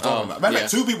who the fuck I'm talking about. Matter of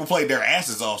fact, 2 people played their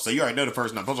asses off, so you already know the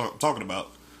person I'm talking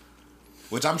about.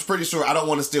 Which I'm pretty sure, I don't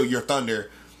want to steal your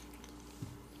thunder.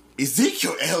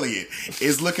 Ezekiel Elliott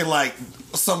is looking like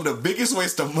some of the biggest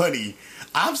waste of money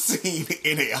I've seen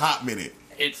in a hot minute.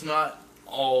 It's not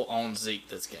all on Zeke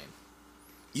this game.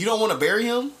 You don't want to bury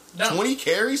him? No. 20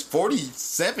 carries,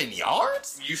 47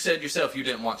 yards? You said yourself you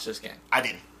didn't watch this game. I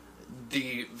didn't.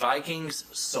 The Vikings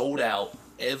sold out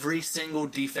every single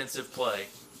defensive play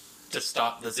to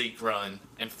stop the Zeke run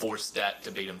and force Dak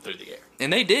to beat him through the air.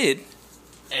 And they did.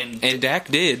 And Dak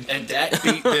did. And Dak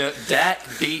beat them. Dak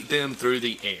beat them through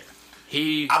the air.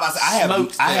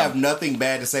 I have nothing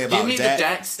bad to say about Give me Dak. the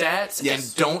Dak stats, Yes.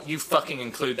 and don't you fucking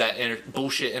include that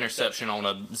bullshit interception on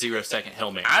a 0-second Hail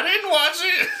Mary. I didn't watch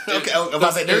it. Okay, I was about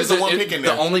to say, there's the one pick in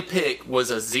there. The only pick was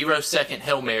a 0-second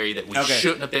Hail Mary that we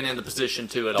shouldn't have been in the position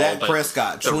to at all. Dak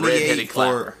Prescott, the redheaded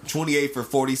 28 for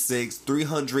 46,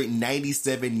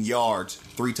 397 yards,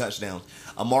 3 touchdowns.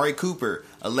 Amari Cooper,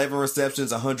 11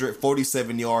 receptions,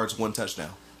 147 yards, 1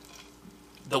 touchdown.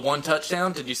 The 1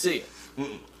 touchdown, did you see it?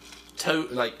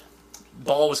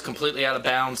 Ball was completely out of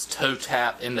bounds, toe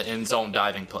tap in the end zone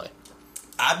diving play.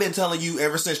 I've been telling you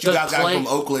ever since you guys got from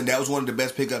Oakland, that was one of the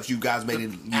best pickups you guys made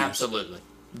in years. Absolutely.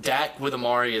 Dak with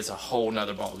Amari is a whole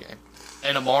nother ballgame.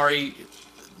 And Amari,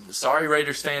 sorry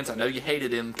Raiders fans, I know you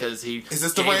hated him because he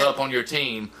gave up on your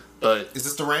team, but... Is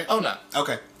this the rant? Oh, no.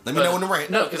 Okay. Let me know when the rant.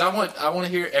 No, because I want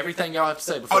to hear everything y'all have to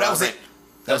say before that was it.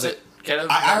 That was it.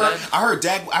 I heard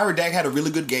Dak had a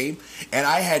really good game, and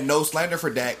I had no slander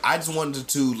for Dak. I just wanted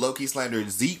to low-key slander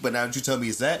Zeke, but now that you tell me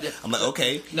it's that, I'm like,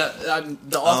 okay. No,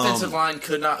 the offensive line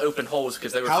could not open holes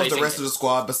because they were how's facing the rest of the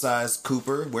squad besides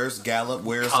Cooper? Where's Gallup?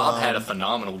 Where's Cobb had a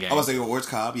phenomenal game. I was saying, where's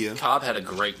Cobb? Yeah, Cobb had a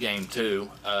great game too.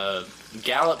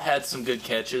 Gallup had some good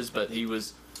catches, but he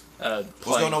was what's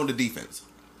going on with the defense?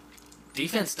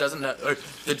 Defense doesn't know. Or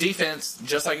the defense,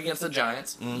 just like against the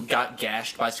Giants, got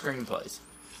gashed by screenplays.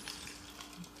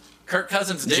 Kirk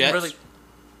Cousins didn't really...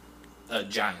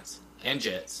 Giants and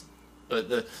Jets. But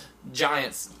the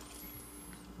Giants,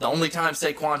 the only time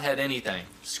Saquon had anything,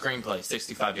 screenplay,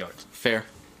 65 yards. Fair.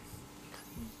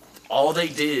 All they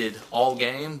did all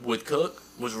game with Cook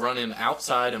was run him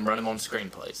outside and run him on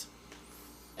screenplays.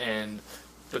 And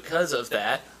because of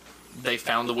that, they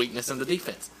found the weakness in the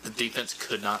defense. The defense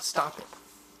could not stop it.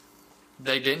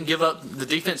 They didn't give up... The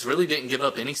defense really didn't give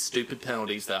up any stupid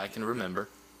penalties that I can remember,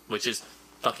 which is...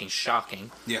 fucking shocking.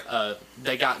 Yeah.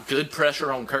 They got good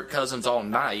pressure on Kirk Cousins all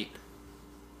night,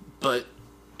 but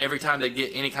every time they get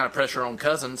any kind of pressure on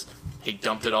Cousins, he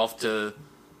dumped it off to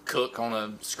Cook on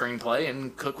a screenplay,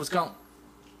 and Cook was gone.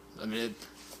 I mean,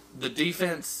 the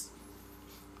defense,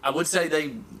 I would say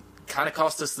they kind of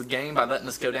cost us the game by letting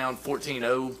us go down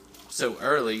 14-0 so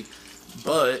early,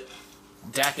 but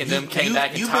Dak and them came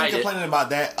back and tied it. You've been complaining about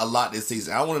that a lot this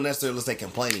season. I don't want to necessarily say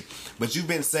complaining, but you've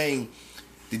been saying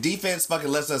the defense fucking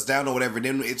lets us down or whatever,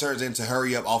 then it turns into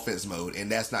hurry up offense mode, and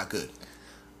that's not good.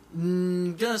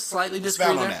 Gonna slightly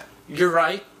disagree on there. that. You're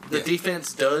right. The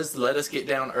defense does let us get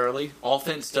down early.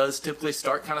 Offense does typically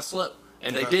start kind of slow.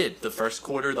 And they did. The first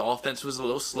quarter, the offense was a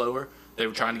little slower. They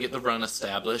were trying to get the run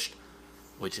established,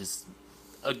 which is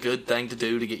a good thing to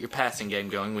do to get your passing game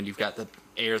going when you've got the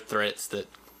air threats that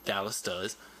Dallas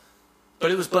does.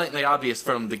 But it was blatantly obvious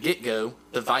from the get-go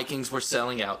the Vikings were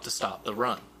selling out to stop the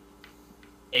run.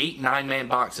 8 9-man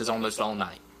boxes almost all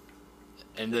night.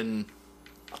 And then,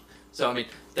 so I mean,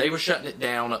 they were shutting it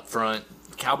down up front.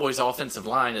 Cowboys' offensive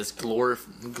line, as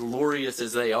glorious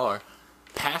as they are,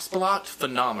 pass blocked,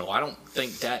 phenomenal. I don't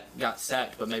think Dak got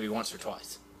sacked, but maybe once or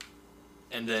twice.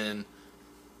 And then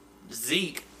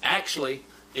Zeke, actually,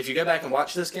 if you go back and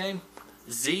watch this game,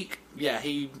 Zeke, yeah,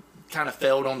 he kind of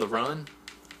failed on the run,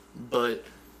 but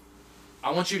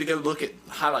I want you to go look at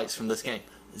highlights from this game.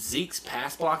 Zeke's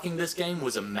pass blocking this game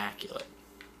was immaculate.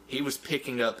 He was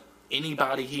picking up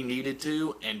anybody he needed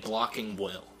to and blocking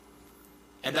well.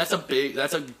 And that's a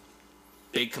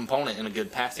big component in a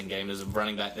good passing game is a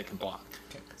running back that can block.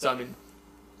 Okay. So I mean,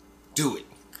 do it.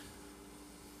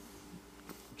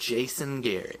 Jason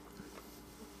Garrett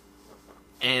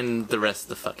and the rest of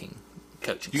the fucking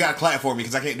coaching. You gotta clap for me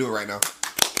because I can't do it right now.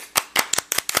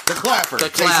 The clapper. The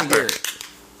Jason clapper. Garrett.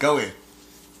 Go in.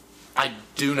 I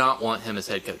do not want him as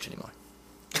head coach anymore.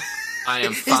 I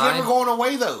am He's fine. never going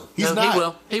away, though. He's No, not. he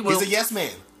will. He will. He's a yes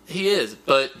man. He is,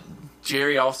 but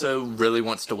Jerry also really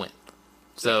wants to win.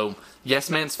 So,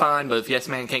 yes man's fine, but if yes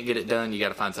man can't get it done, you got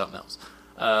to find something else.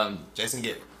 Jason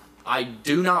Garrett. I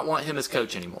do not want him as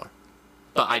coach anymore,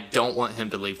 but I don't want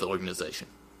him to leave the organization.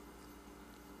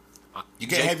 You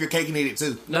can't have your cake and eat it,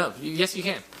 too. No, yes you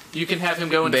can. You can have him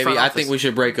go into Baby, front I office. think we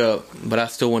should break up, but I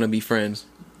still want to be friends.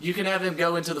 You can have him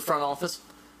go into the front office.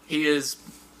 He is,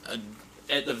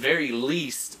 at the very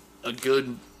least, a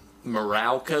good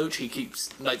morale coach. He keeps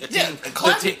like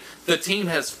the team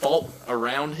has fought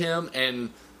around him and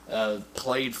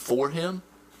played for him.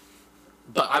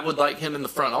 But I would like him in the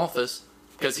front office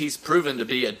because he's proven to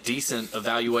be a decent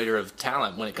evaluator of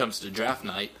talent when it comes to draft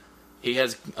night. He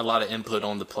has a lot of input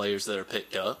on the players that are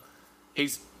picked up.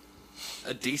 He's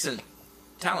a decent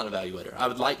talent evaluator. I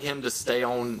would like him to stay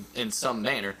on in some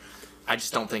manner. I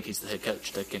just don't think he's the head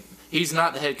coach. He's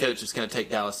not the head coach that's going to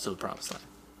take Dallas to the promised land.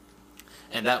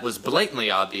 And that was blatantly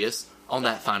obvious on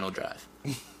that final drive.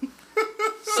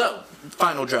 So,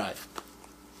 final drive.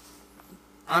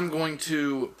 I'm going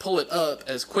to pull it up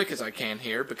as quick as I can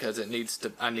here because I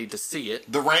need to see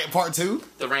it. The rant part 2?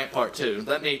 The rant part 2.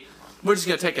 We're just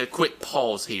going to take a quick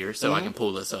pause here so I can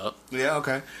pull this up. Yeah,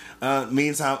 okay.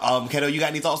 Meantime, Keto, you got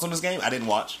any thoughts on this game? I didn't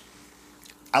watch.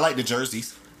 I like the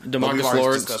jerseys. DeMarcus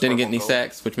Lawrence didn't get any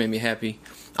sacks, which made me happy.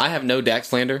 I have no Dak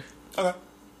slander. Okay.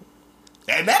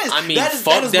 And that is, I mean, that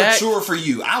fuck is Dak. mature for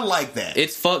you. I like that.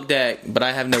 It's fuck Dak, but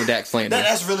I have no Dak slander.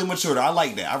 That's really mature. I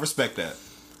like that. I respect that.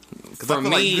 Because I For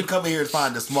feel like me- you can come here and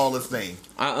find the smallest thing.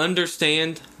 I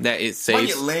understand that it Why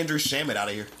saves... get Landry Shamet out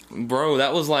of here? Bro,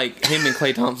 that was like him and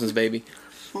Klay Thompson's baby.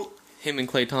 Him and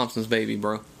Klay Thompson's baby,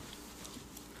 bro.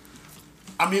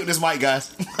 I'm muting this mic,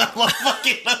 guys. I'm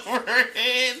fucking over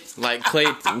it. Like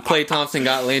Klay Thompson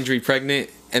got Landry pregnant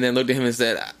and then looked at him and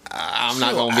said, I'm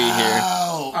not going to be here.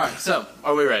 All right, so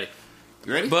are we ready?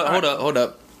 You ready? But hold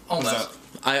up. Almost. What's up?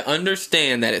 I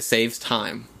understand that it saves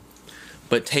time.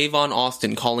 But Tavon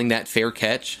Austin calling that fair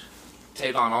catch,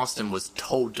 Tavon Austin was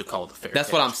told to call the fair that's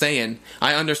catch. what I'm saying.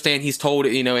 I understand he's told,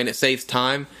 and it saves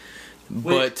time.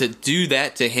 But to do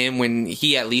that to him when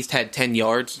he at least had 10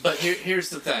 yards. But here's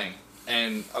the thing,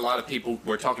 and a lot of people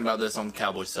were talking about this on the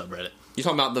Cowboys subreddit. You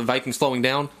talking about the Vikings slowing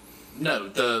down? No,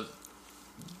 the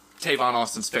Tavon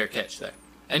Austin's fair catch there.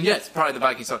 And yes, probably the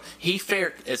Vikings.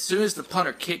 As soon as the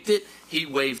punter kicked it, he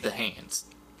waved the hands.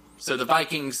 So the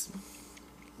Vikings,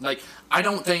 I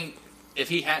don't think if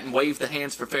he hadn't waved the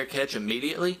hands for fair catch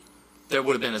immediately, there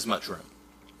would have been as much room.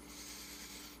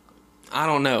 I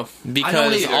don't know. I don't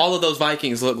Because either. all of those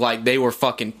Vikings look like they were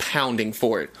fucking pounding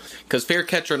for it. Because fair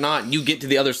catch or not, you get to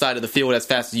the other side of the field as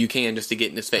fast as you can just to get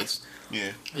in his face.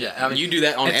 Yeah. Yeah, I mean, You do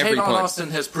that on and every Tavon punt. Austin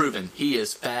has proven he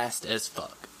is fast as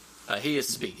fuck. He is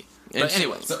speedy. And But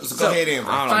anyway, So go ahead, Amber.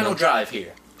 I don't final know. drive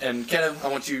here. And Keto, I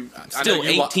want you. I Still know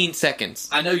you 18 seconds.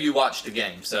 I know you watched the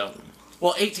game, so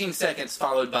 18 seconds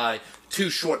followed by 2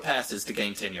 short passes to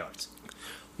gain 10 yards.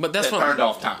 But that's That what burned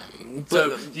off time.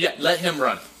 So yeah, let him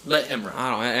run. Let him run. I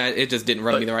don't know. It just didn't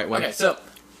run me the right way. Okay, so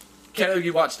Keto,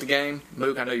 you watched the game.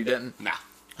 Mook, I know you didn't. Nah.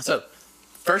 So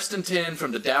 1st and 10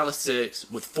 from the Dallas 6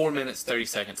 with 4 minutes 30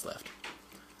 seconds left.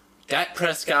 Dak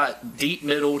Prescott deep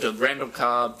middle to Randall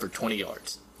Cobb for 20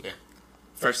 yards. Yeah.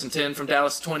 1st and 10 from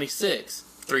Dallas 26,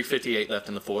 3:58 left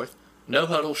in the 4th. No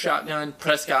huddle shotgun.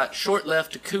 Prescott short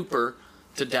left to Cooper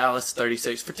to Dallas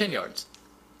 36 for 10 yards.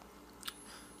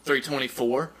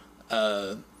 3:24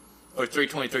 or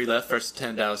 3:23 left. 1st and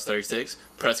 10 Dallas 36.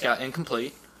 Prescott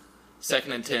incomplete.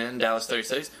 2nd and 10 Dallas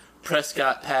 36.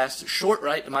 Prescott passed short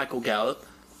right to Michael Gallup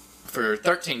for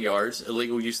 13 yards.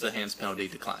 Illegal use of the hands penalty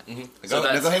declined. Go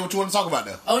ahead. What you want to talk about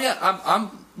now? Oh yeah,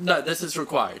 no, this is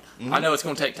required. I know it's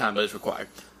going to take time, but it's required.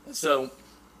 So,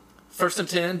 1st and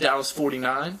 10, Dallas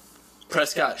 49.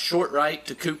 Prescott short right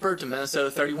to Cooper to Minnesota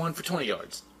 31 for 20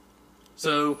 yards.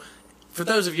 So, for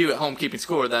those of you at home keeping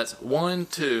score, that's 1,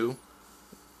 2,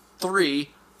 3,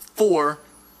 4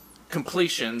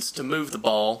 completions to move the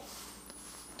ball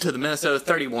to the Minnesota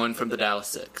 31 from the Dallas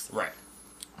 6. Right.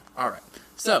 All right.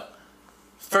 So,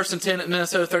 1st and 10 at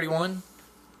Minnesota 31.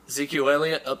 Ezekiel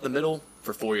Elliott up the middle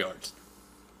for 4 yards.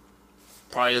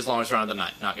 Probably his longest run of the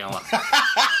night, not going to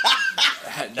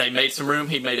lie. They made some room.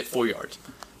 He made it 4 yards.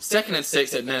 2nd and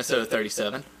 6 at Minnesota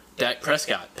 37. Dak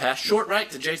Prescott passed short right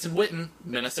to Jason Witten,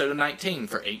 Minnesota 19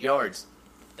 for 8 yards.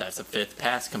 That's a 5th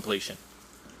pass completion.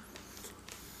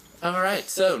 All right,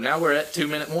 so now we're at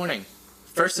 2-minute warning.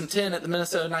 1st and 10 at the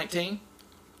Minnesota 19.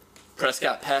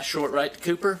 Prescott passed short right to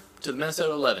Cooper to the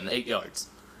Minnesota 11, 8 yards.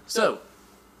 So,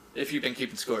 if you've been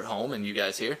keeping score at home and you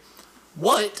guys here,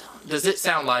 What does it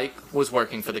sound like was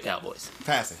working for the Cowboys?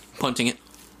 Passing. Punting it.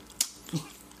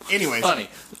 Anyways. Funny.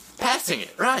 Passing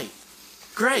it, right.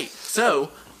 Great.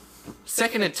 So,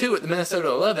 2nd and 2 at the Minnesota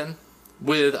 11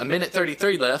 with a minute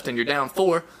 33 left and you're down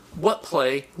 4. What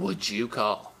play would you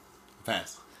call?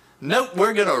 Pass. Nope,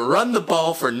 we're going to run the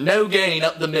ball for no gain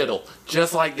up the middle,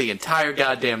 just like the entire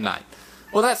goddamn night.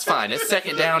 Well, that's fine. It's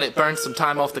 2nd down. It burns some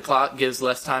time off the clock, gives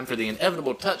less time for the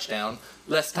inevitable touchdown,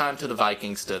 less time to the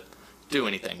Vikings to do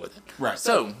anything with it. Right.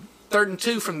 So, 3rd and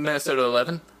 2 from the Minnesota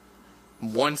 11.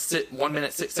 1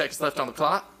 minute, 6 seconds left on the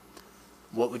clock.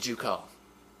 What would you call?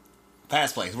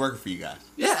 Pass play. It's working for you guys.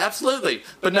 Yeah, absolutely.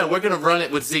 But no, we're going to run it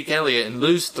with Zeke Elliott and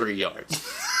lose 3 yards.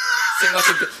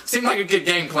 Seemed like a good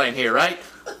game plan here, right?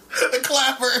 The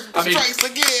clapper strikes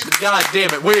again. God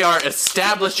damn it. We are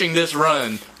establishing this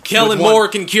run. Kellen with Moore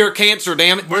can cure cancer,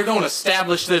 damn it. We're going to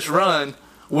establish this run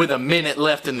with a minute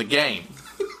left in the game.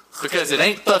 Because it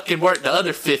ain't fucking worked the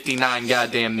other 59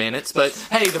 goddamn minutes. But,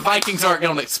 hey, the Vikings aren't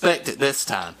going to expect it this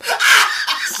time.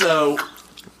 So,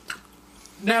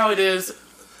 now it is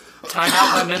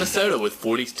timeout by Minnesota with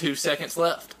 42 seconds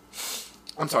left.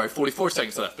 I'm sorry, 44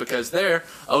 seconds left. Because there,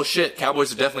 oh shit,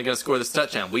 Cowboys are definitely going to score this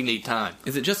touchdown. We need time.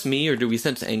 Is it just me, or do we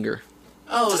sense anger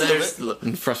Oh, there's... Look,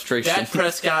 and frustration? Dak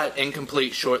Prescott,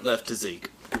 incomplete, short left to Zeke.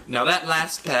 Now, that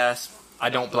last pass, I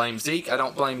don't blame Zeke. I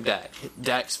don't blame Dak.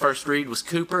 Dak's first read was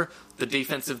Cooper. The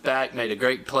defensive back made a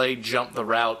great play, jumped the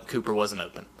route. Cooper wasn't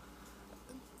open.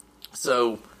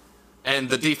 So, and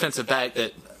the defensive back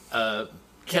that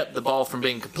kept the ball from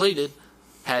being completed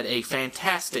had a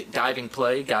fantastic diving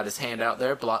play, got his hand out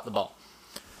there, blocked the ball.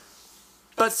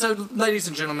 But so, ladies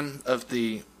and gentlemen of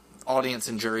the audience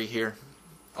and jury here,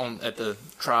 at the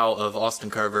trial of Austin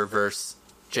Carver versus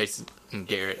Jason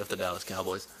Garrett of the Dallas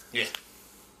Cowboys. Yeah.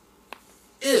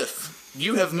 If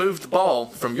you have moved the ball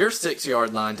from your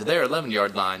 6-yard line to their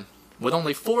 11-yard line, with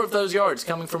only 4 of those yards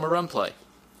coming from a run play,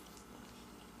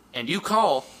 and you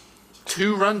call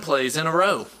 2 run plays in a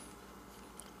row,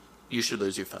 you should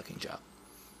lose your fucking job.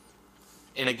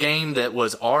 In a game that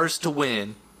was ours to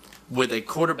win, with a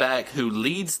quarterback who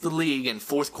leads the league in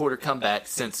fourth quarter comebacks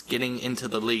since getting into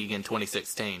the league in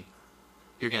 2016,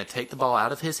 you're going to take the ball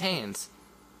out of his hands.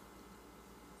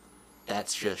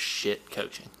 That's just shit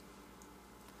coaching.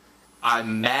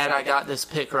 I'm mad I got this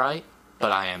pick right,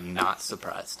 but I am not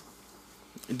surprised.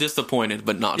 Disappointed,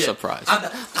 but not surprised.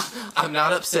 I'm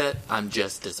not upset. I'm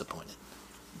just disappointed.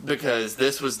 Because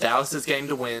this was Dallas's game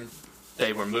to win.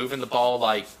 They were moving the ball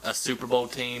like a Super Bowl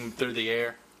team through the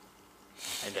air.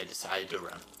 And they decided to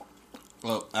run.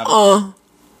 Well,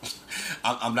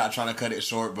 I'm not trying to cut it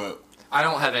short, but I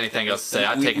don't have anything else to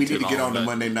say. we take it need too to long. get on to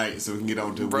Monday night so we can get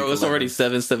on to Bro, week it's 11. already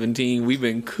 7:17. We've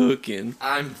been cooking.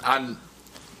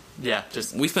 Yeah,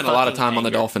 just We spent a lot of time on the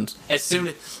anger. Dolphins. As soon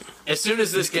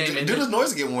as this game Do ended, this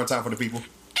noise again one more time for the people.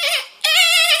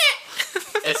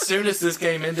 as soon as this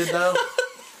game ended, though,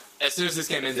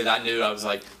 I knew, I was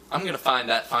like, I'm going to find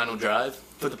that final drive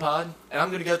for the pod, and I'm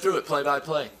going to go through it play by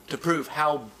play to prove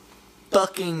how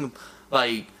fucking,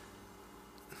 like,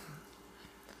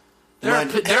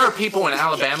 there are people in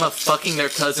Alabama fucking their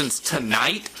cousins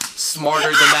tonight smarter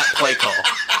than that play call.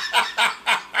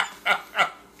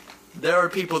 There are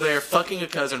people there fucking a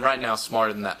cousin right now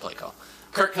smarter than that play call.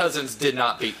 Kirk Cousins did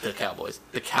not beat the Cowboys.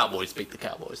 The Cowboys beat the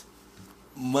Cowboys.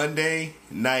 Monday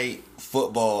Night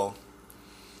Football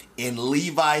in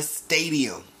Levi's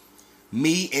Stadium.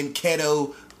 Me and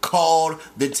Keto called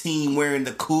the team wearing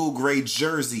the cool gray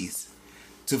jerseys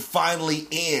to finally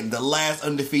end the last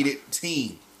undefeated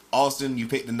team. Austin, you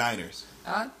picked the Niners.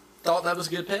 I thought that was a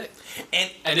good pick.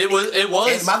 And it was.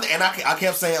 And I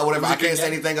kept saying whatever. I can't say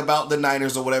game. anything about the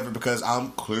Niners or whatever because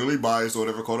I'm clearly biased or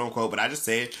whatever, quote unquote. But I just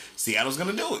said Seattle's going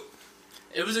to do it.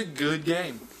 It was a good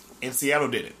game. And Seattle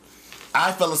did it.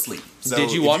 I fell asleep. So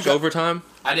Did you if watch got- overtime?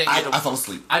 I fell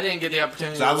asleep. I didn't get the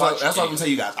opportunity So to watch. that's what I'm going to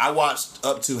tell you guys. I watched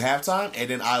up to halftime, and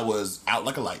then I was out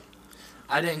like a light.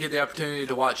 I didn't get the opportunity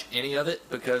to watch any of it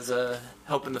because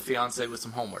helping the fiance with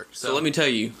some homework. So let me tell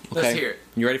you. Okay? Let's hear it.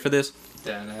 You ready for this? I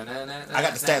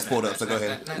got the stats pulled up, so go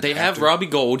ahead. They have Robbie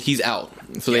Gould. He's out.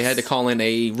 So they had to call in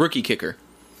a rookie kicker.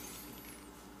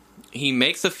 He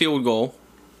makes a field goal.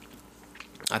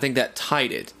 I think that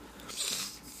tied it.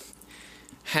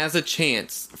 Has a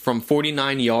chance from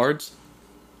 49 yards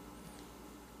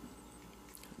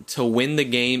to win the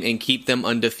game and keep them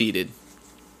undefeated.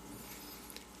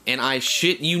 And I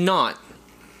shit you not,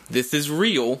 this is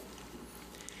real.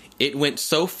 It went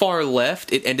so far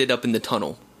left, it ended up in the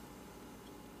tunnel.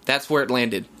 That's where it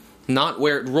landed. Not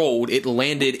where it rolled, it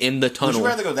landed in the Would tunnel. you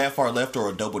rather go that far left or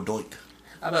a double doink?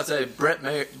 I'm about to say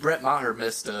Brett Maher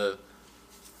missed a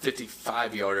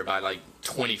 55-yarder by like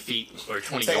 20 feet or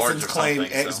 20 Texans yards or claim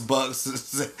something. ex-Bucks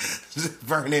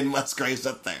Vernon Musgraves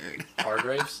the third.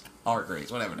 Hargraves?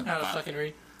 Hargraves, whatever. How to fucking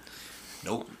read?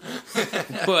 Nope.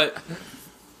 But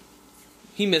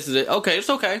he misses it. Okay, it's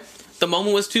okay. The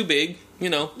moment was too big, you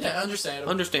know. Yeah, understandable.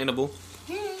 Understandable.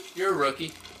 You're a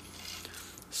rookie.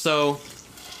 So,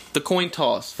 the coin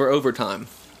toss for overtime.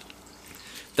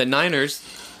 The Niners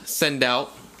send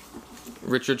out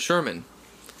Richard Sherman.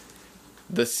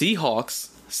 The Seahawks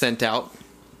sent out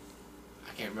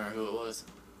I can't remember who it was.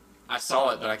 I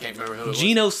saw it, but I can't remember who it was.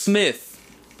 Geno Smith.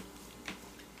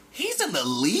 He's in the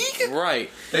league? Right.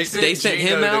 They sent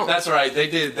him Geno out. That's right, they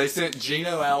did. They sent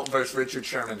Geno out versus Richard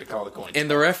Sherman to call the coin. And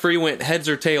the referee went heads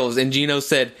or tails, and Geno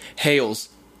said hails.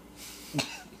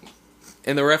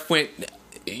 And the ref went,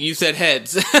 you said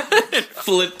heads.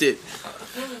 Flipped it.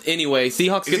 Anyway,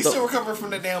 Seahawks Is get he the... still recovering from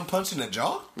that damn punch in the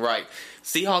jaw? Right.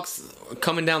 Seahawks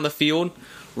coming down the field.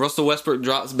 Russell Westbrook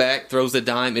drops back, throws a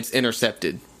dime. It's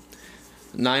intercepted.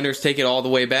 Niners take it all the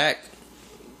way back.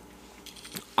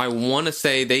 I want to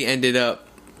say they ended up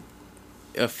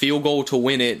a field goal to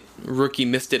win it. Rookie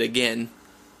missed it again.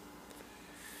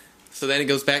 So then it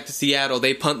goes back to Seattle.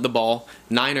 They punt the ball.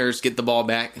 Niners get the ball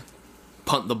back,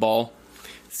 punt the ball.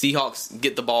 Seahawks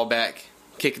get the ball back,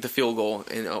 kick the field goal,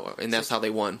 and that's how they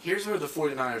won. Here's where the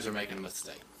 49ers are making a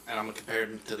mistake, and I'm going to compare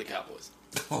them to the Cowboys.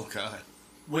 Oh, God.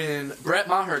 When Brett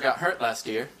Maher got hurt last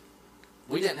year,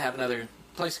 we didn't have another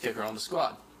place kicker on the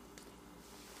squad.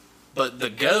 But the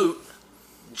GOAT,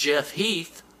 Jeff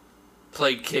Heath,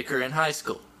 played kicker in high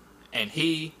school, and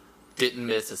he didn't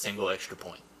miss a single extra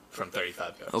point from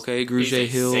 35 yards. Okay, Grugier He's a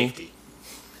Hill. Safety.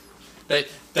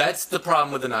 That's the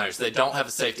problem with the Niners. They don't have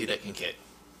a safety that can kick.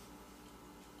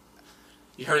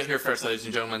 You heard it here first, ladies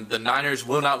and gentlemen. The Niners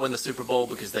will not win the Super Bowl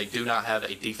because they do not have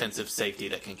a defensive safety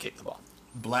that can kick the ball.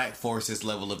 Black Force's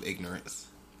level of ignorance.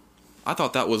 I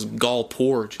thought that was Gall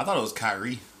Porge. I thought it was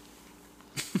Kyrie.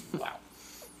 Wow.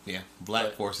 Yeah, Black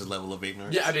But- Force's level of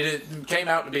ignorance. Yeah, I mean, it came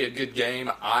out to be a good game.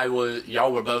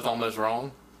 Y'all were both almost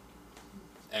wrong,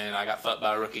 and I got fucked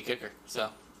by a rookie kicker. So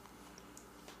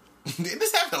Did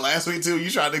this happen last week, too? You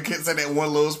tried to say that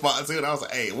one little spot, too, and I was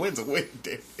like, hey, when's a win?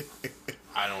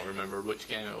 I don't remember which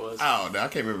game it was. I don't know. I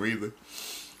can't remember either.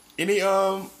 Any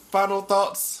final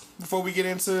thoughts before we get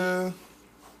into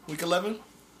week 11? It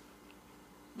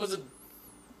was a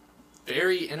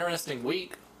very interesting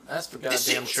week. That's for This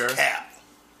shit goddamn was sure. cap.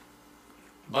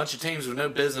 Bunch of teams with no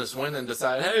business winning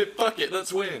decided, hey, fuck it,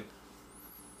 let's win.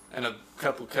 And a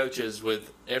couple coaches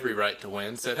with every right to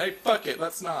win said, hey, fuck it,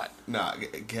 let's not. Nah,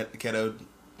 Keto.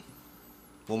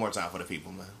 One more time for the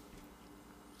people, man.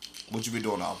 What you been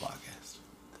doing all podcast?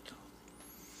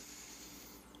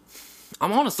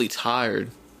 I'm honestly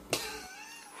tired.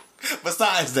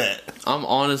 Besides that, I'm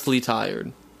honestly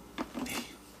tired.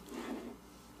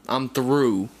 I'm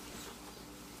through.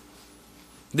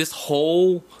 This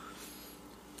whole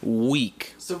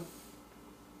week. So,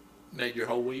 made your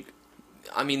whole week?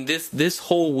 I mean, this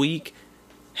whole week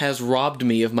has robbed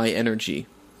me of my energy.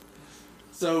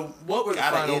 So, what were the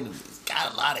got final... enemies.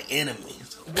 Got a lot of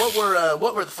enemies. What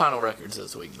were the final records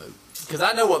this week, Moot? Because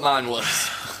I know what mine was.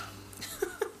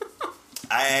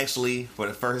 I actually, for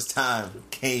the first time,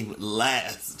 came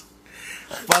last.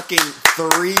 Fucking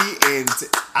 3 and 10.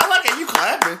 I like how you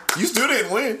clapping. You still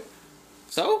didn't win.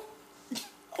 So?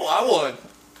 Oh, I won.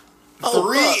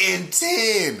 3 and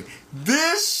 10.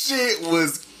 This shit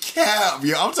was cap,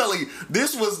 yo. I'm telling you,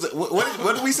 this was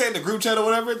what did we say in the group chat or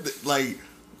whatever? Like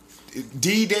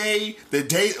D-Day, the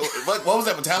day. What was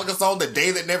that Metallica song? The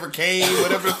Day That Never Came.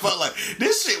 Whatever the fuck. Like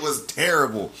this shit was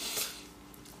terrible.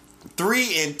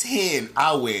 3 and 10.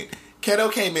 I went.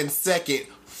 Keto came in second.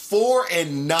 4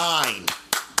 and 9.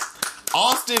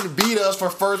 Austin beat us for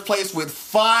first place with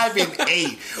 5 and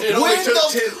 8. When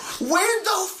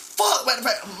the fuck? Matter of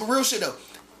fact, real shit though.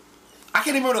 I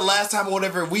can't even remember the last time or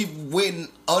whatever we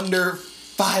went under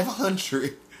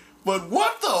 500. But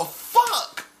what the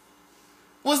fuck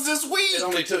was this week? It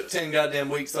only took 10 goddamn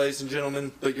weeks, ladies and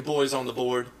gentlemen, but your boy's on the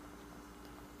board.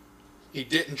 He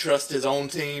didn't trust his own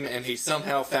team, and he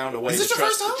somehow found a way Is to this your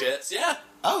trust first the time? Jets. Yeah.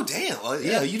 Oh damn! Well,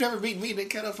 yeah, you never beat me. Then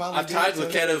Keto finally. I've tied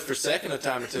with Keto for second a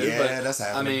time or two. Yeah, but, that's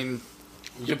happening. I mean,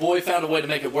 your boy found a way to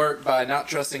make it work by not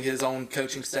trusting his own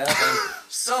coaching staff and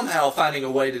somehow finding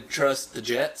a way to trust the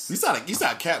Jets. You saw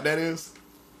how cap that is.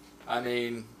 I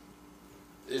mean,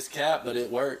 it's cap, but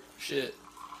it worked. Shit.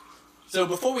 So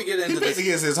before we get He into picked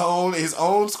this, against his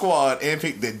own squad and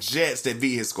picked the Jets that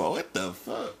beat his squad. What the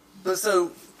fuck? but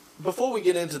so before we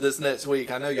get into this next week,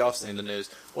 I know y'all seen the news.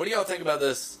 What do y'all think about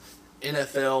this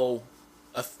NFL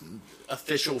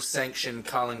official sanctioned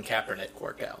Colin Kaepernick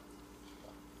workout?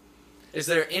 Is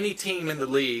there any team in the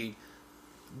league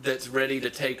that's ready to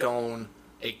take on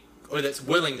or that's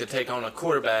willing to take on a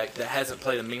quarterback that hasn't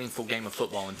played a meaningful game of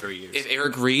football in 3 years? If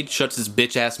Eric Reed shuts his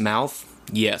bitch ass mouth,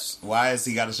 yes. Why has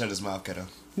he got to shut his mouth, kiddo?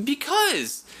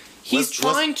 Because he's What's-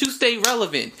 trying to stay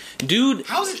relevant. Dude,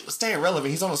 How is it staying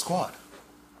relevant? He's on a squad.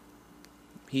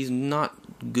 he's not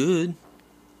good.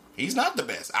 He's not the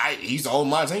best. He's on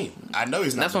my team. I know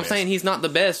he's not. That's the what I'm best. saying. He's not the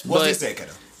best, What's but he say,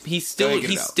 kiddo? he's Go ahead,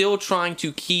 get it out. still trying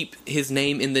to keep his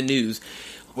name in the news.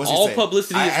 What's he All say?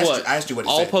 publicity I is asked what? you- I asked you what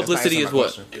he All said. That's not publicity answering is my what?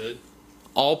 question. Good.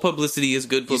 All publicity is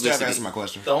good You still haven't publicity. answered my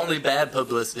question. The only bad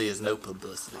publicity is no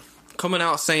publicity. Coming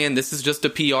out saying this is just a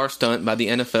PR stunt by the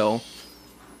NFL.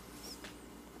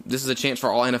 This is a chance for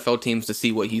all NFL teams to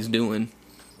see what he's doing.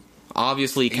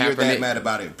 Obviously, And you're that Kaepernick, mad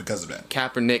about it because of that.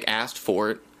 Kaepernick asked for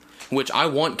it, which I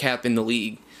want Cap in the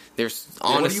league. There's Then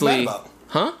honestly, what are you mad about?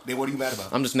 huh? Then what are you mad about?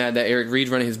 I'm just mad that Eric Reed's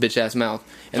running his bitch ass mouth.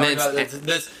 And Talking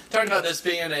then about this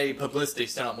being a publicity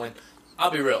stunt when,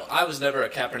 I'll be real, I was never a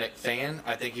Kaepernick fan.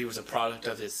 I think he was a product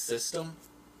of his system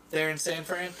there in San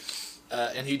Fran.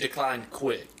 And he declined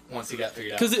quick once he got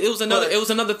figured out. because it was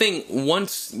another thing.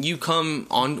 Once you come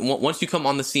on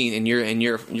the scene and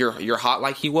you're hot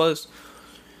like he was,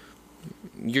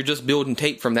 you're just building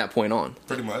tape from that point on.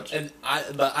 Pretty much.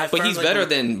 But he's better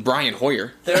than Brian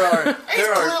Hoyer. He's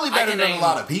clearly better than a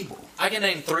lot of people. I can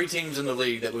name 3 teams in the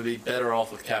league that would be better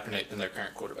off with Kaepernick than their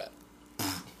current quarterback.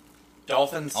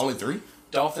 Dolphins. Only 3?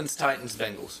 Dolphins, Titans,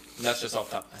 Bengals. And that's just off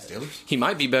the top of my head. Steelers? He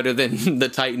might be better than the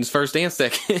Titans first and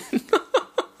second.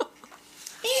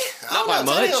 Not by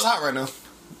much. Tannehill's hot right now.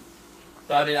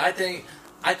 But I mean,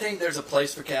 I think there's a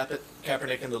place for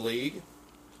Kaepernick in the league,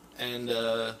 and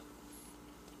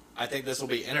I think this will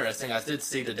be interesting. I did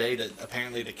see today that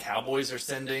apparently the Cowboys are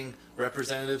sending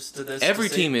representatives to this. Every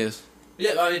to see. team is.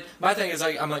 Yeah, I mean, my thing is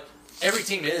I'm like every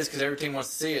team is because every team wants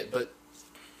to see it, but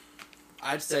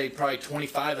I'd say probably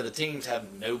 25 of the teams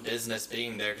have no business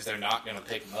being there because they're not going to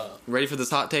pick them up. Ready for this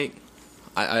hot take?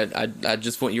 I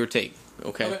just want your take.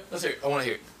 Okay. Let's hear it. I want to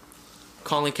hear it.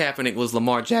 Colin Kaepernick was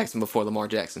Lamar Jackson before Lamar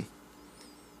Jackson.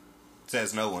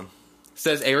 Says no one.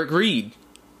 Says Eric Reed.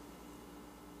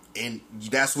 And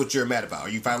that's what you're mad about. Are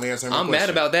you finally answering my I'm question? mad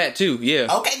about that too.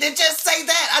 Yeah. Okay, then just say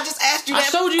that. I just asked you I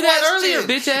that showed you that question. earlier,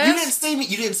 bitch ass. You didn't see me.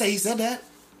 You didn't say he said that.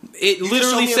 It just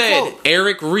literally showed me a said quote.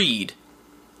 Eric Reed.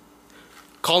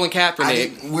 Colin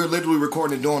Kaepernick. We're literally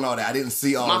recording and doing all that. I didn't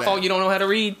see all My that. fault. You don't know how to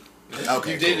read.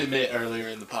 Okay, You did cool. admit earlier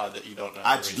in the pod that you don't know.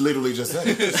 I how to read. literally just said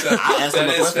it. I asked him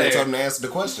That a is question. I fair. told him to answer the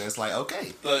question. It's like,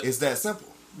 okay, But- it's that simple.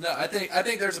 No, I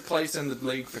think there's a place in the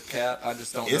league for Cap. I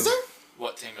just don't Is know there?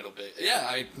 what team it'll be.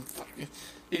 Yeah,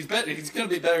 he's better. He's going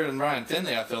to be better than Ryan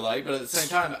Finley. I feel like, but at the same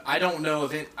time, I don't know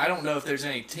if there's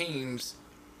any teams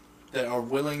that are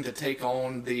willing to take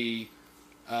on the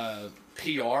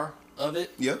PR of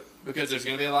it. Yep. Because there's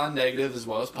going to be a lot of negative as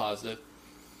well as positive.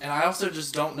 And I also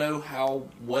just don't know how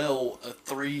well a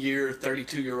 3-year,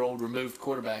 32-year-old removed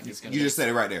quarterback is going to You be. just said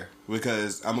it right there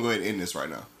because I'm gonna go ahead and end this right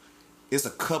now. It's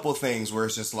a couple things where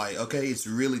it's just like, okay, it's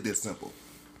really this simple.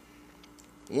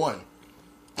 One,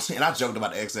 and I joked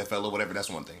about the XFL or whatever. That's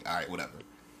one thing. All right, whatever.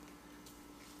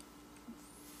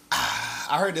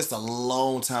 I heard this a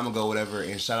long time ago, whatever,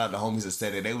 and shout out to homies that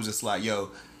said it. They was just like,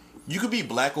 yo, you could be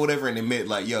black or whatever and admit,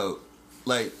 like, yo,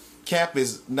 like, Cap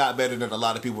is not better than a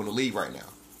lot of people in the league right now.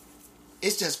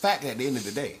 It's just fact at the end of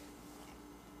the day.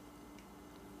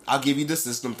 I'll give you the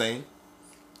system thing.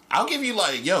 I'll give you,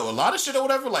 like, yo, a lot of shit or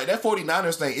whatever, like that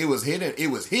 49ers thing, it was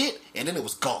hit, and then it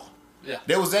was gone. Yeah.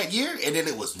 There was that year, and then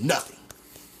it was nothing.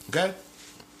 Okay?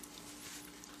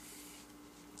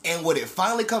 And when it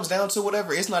finally comes down to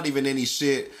whatever, it's not even any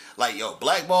shit like, yo,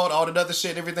 blackballed, all that other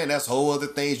shit, everything. That's whole other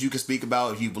things you can speak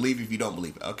about if you believe it, if you don't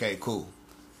believe it. Okay, cool.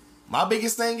 My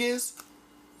biggest thing is,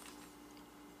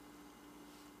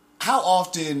 how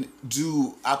often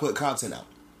do I put content out?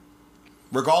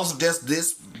 Regardless of just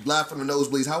this live from the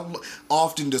nosebleeds, how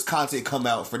often does content come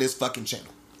out for this fucking channel?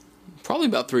 Probably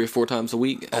about 3 or 4 times a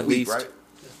week at least. Right?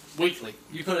 Weekly.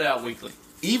 You put it out weekly.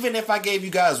 Even if I gave you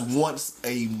guys once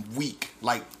a week,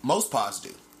 like most pods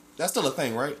do, that's still a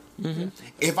thing, right? Mm-hmm.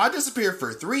 If I disappear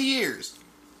for 3 years,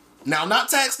 now not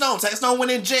Tax Stone. Tax Stone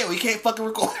went in jail. He can't fucking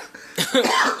record.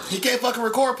 He can't fucking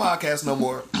record podcasts no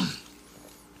more.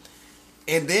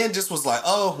 And then just was like,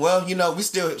 oh, well, you know, we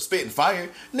still spitting fire.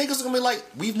 Niggas are gonna be like,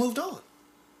 we've moved on.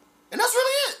 And that's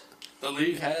really it. The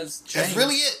league has changed. That's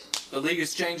really it. The league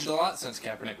has changed a lot since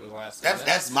Kaepernick was last. time.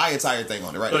 That's my entire thing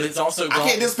on it, right? But it's also I gone-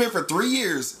 can't disappear for 3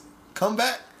 years, come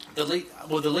back. The league.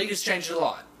 Well, the league has changed a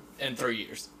lot in 3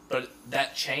 years, but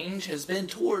that change has been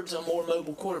towards a more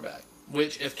mobile quarterback.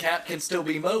 Which, if Cap can still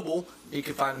be mobile, he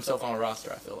could find himself on a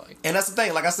roster. I feel like. And that's the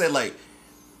thing. Like I said, like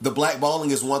the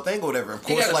blackballing is one thing or whatever. Of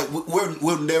course, like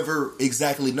we'll never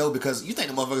exactly know because you think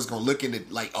the motherfuckers gonna look into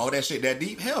like all that shit that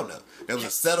deep? Hell no. There was a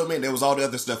settlement. There was all the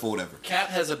other stuff or whatever. Cap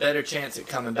has a better chance at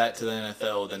coming back to the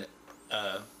NFL than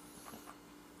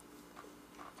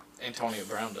Antonio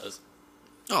Brown does.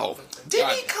 Oh, Didn't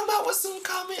he come out with some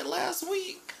comment last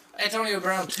week? Antonio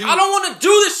Brown too. I don't want to do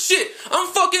this shit. I'm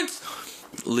fucking.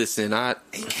 Listen,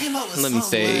 He came out with let me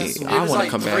say, last week. I It was want to like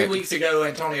come 3 back. weeks ago,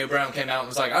 Antonio Brown came out and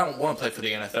was like, I don't want to play for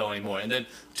the NFL anymore. And then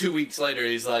 2 weeks later,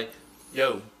 he's like,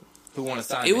 yo, who want to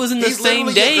sign It me? was in the He's same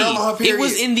literally a day. girl on her It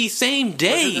was period. in the same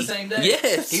day. Was it the same day?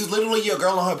 Yes. He was literally your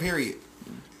girl on her period.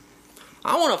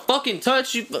 I want to fucking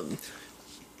touch you. But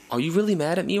are you really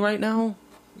mad at me right now?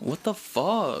 What the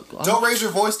fuck? Don't raise your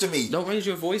voice to me. Don't raise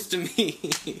your voice to me.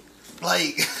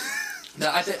 Like, No,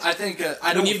 I think I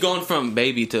When don't. you've gone from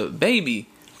baby to baby,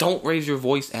 don't raise your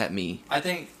voice at me. I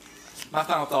think my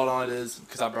final thought on it is,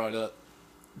 because I brought it up,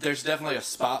 there's definitely a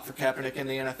spot for Kaepernick in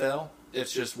the NFL.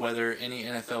 It's just whether any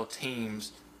NFL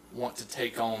teams want to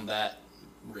take on that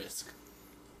risk.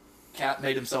 Cap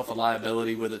made himself a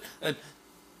liability with it. And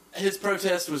his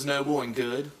protest was noble and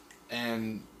good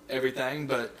and everything,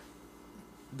 but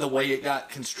the way it got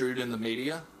construed in the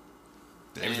media,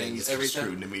 everything is everything-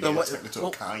 construed in the media. the It's turned into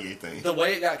a Kanye thing. the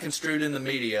way it got construed in the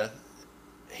media,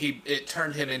 it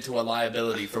turned him into a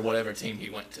liability for whatever team he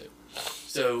went to.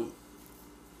 So,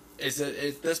 at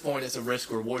this point, it's a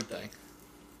risk reward thing.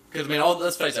 Because I mean,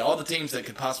 let's face it, all the teams that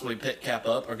could possibly pick Cap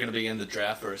up are going to be in the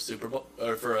draft for a Super Bowl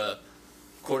or for a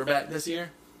quarterback this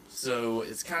year. So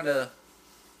it's kind of.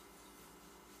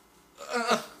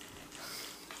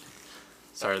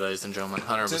 Sorry, ladies and gentlemen.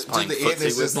 Hunter was To playing the end, footsie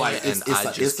it's with just me, like, and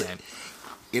I just came.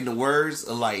 In the words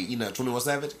of 21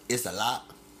 Savage, it's a lot.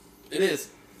 It is.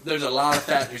 There's a lot of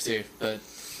factors here. But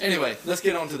anyway, let's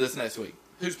get on to this next week.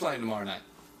 Who's playing tomorrow night?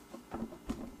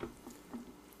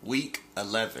 Week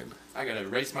 11. I gotta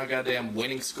erase my goddamn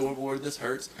winning scoreboard. This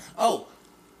hurts. Oh,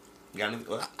 You got any,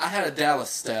 what? I had a Dallas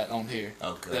stat on here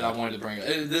Okay. that I wanted to bring up.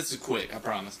 This is quick, I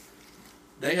promise.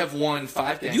 They have won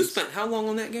 5 games. You spent how long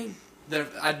on that game?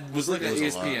 I was looking at It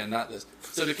was a ESPN, lot. not this.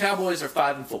 So the Cowboys are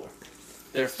 5-4.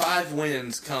 Their 5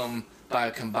 wins come by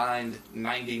a combined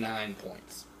 99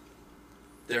 points.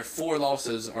 Their 4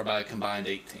 losses are by a combined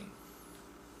 18.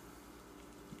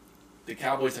 The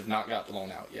Cowboys have not got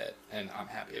blown out yet, and I'm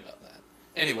happy about that.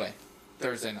 Anyway,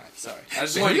 Thursday night. Sorry, I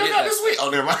just wanted to Y'all get got that. this week? Oh,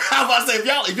 never mind. I was about to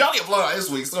say, if y'all get blown out this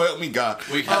week, so help me God.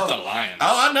 We got the Lions.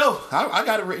 Oh, I know. I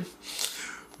got it written.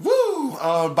 Woo!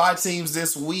 Bye teams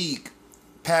this week.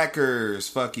 Packers,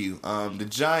 fuck you. The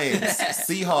Giants,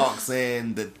 Seahawks,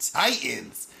 and the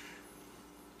Titans.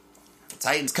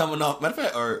 Titans coming off. Matter of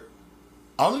fact, or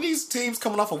all of these teams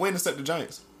coming off a win except the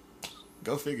Giants.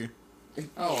 Go figure.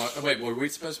 Oh, wait, were we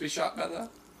supposed to be shocked by that?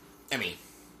 I mean,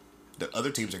 the other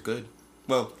teams are good.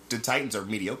 Well, the Titans are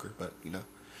mediocre, but you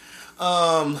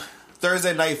know.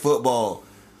 Thursday night football.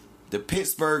 The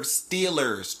Pittsburgh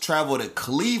Steelers travel to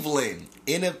Cleveland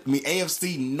in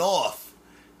AFC North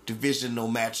divisional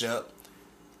matchup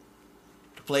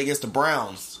to play against the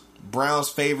Browns. Browns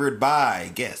favored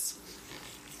by, guess,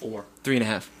 4.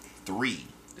 3.5. 3.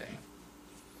 Dang.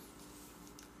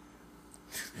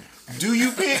 Do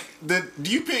you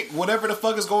pick whatever the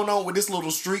fuck is going on with this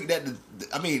little streak that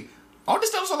all this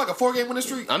stuff sound like a 4-game winning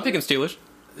streak? I'm picking Steelers.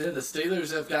 Yeah, the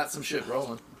Steelers have got some shit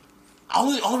rolling.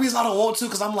 Only reason I don't want to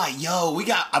because I'm like, yo, we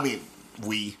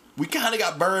kind of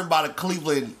got burned by the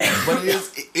Cleveland, but it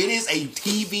is a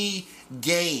TV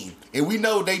game, and we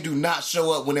know they do not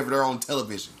show up whenever they're on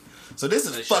television. So this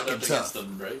is They showed fucking up tough.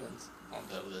 against the Ravens on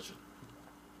television.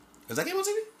 Is that game on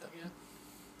TV?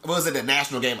 Yeah. Was it a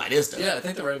national game like this though? Yeah, I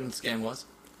think the Ravens game was.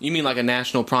 You mean like a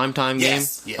national primetime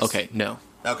Yes, game? yes. Okay, no.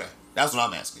 Okay, that's what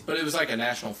I'm asking. But it was like a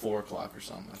national 4 o'clock or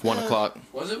something. 1 o'clock.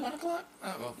 Was it 1 o'clock?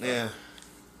 Oh, well, Yeah,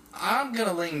 I'm going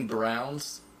to lean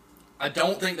Browns. I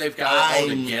don't think they've got it all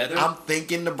together. I'm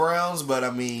thinking the Browns, but I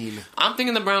mean, I'm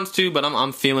thinking the Browns too, but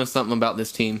I'm feeling something about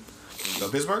this team. go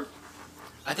Pittsburgh.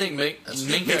 I think Minka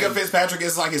Minka Fitzpatrick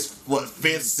is like his 5th,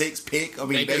 6th pick. I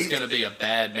mean, Minka's going to be a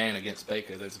bad man against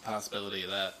Baker. There's a possibility of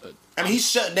that. But he's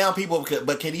shut down people,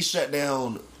 but can he shut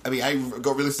down? I mean, I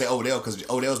go really say Odell because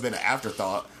Odell's been an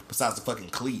afterthought besides the fucking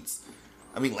cleats.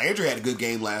 I mean, Landry had a good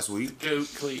game last week. goat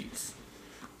cleats.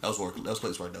 Those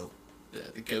cleats were dope. Yeah,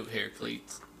 the goat hair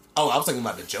cleats. Oh, I was thinking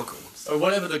about the Joker ones. Or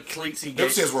whatever the cleats he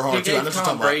Those gave. shits were hard, he too. I know gave what you're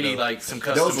Tom talking about, Brady though. like some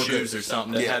Those custom were shoes good. or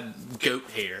something that Yeah. had goat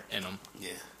hair in them. Yeah,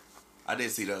 I did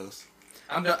see those.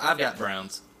 I've got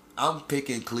Browns. I'm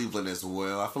picking Cleveland as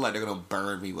well. I feel like they're gonna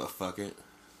burn me, but fuck it.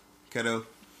 Kiddo.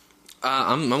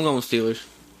 I'm going with Steelers.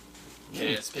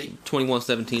 KSP.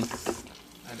 21-17.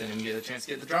 I didn't even get a chance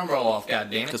to get the drum roll off. God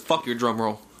damn it! Because fuck your drum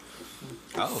roll.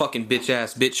 Fucking bitch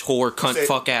ass, bitch whore, cunt, said-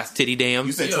 fuck ass, titty damn.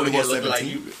 You said You over here look 21-17. like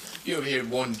you over here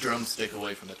one drumstick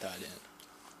away from the tight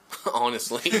end.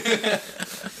 Honestly.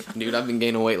 Dude, I've been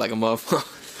gaining weight like a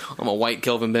motherfucker. I'm a white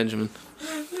Kelvin Benjamin.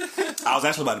 I was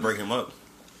actually about to bring him up.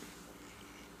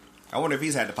 I wonder if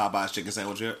he's had the Popeye's chicken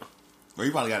sandwich yet. Or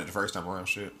he probably got it the first time around.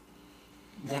 Shit.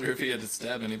 Wonder if he had to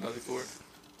stab anybody for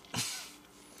it.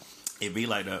 It be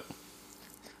like that.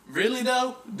 Really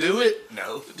though? Do it?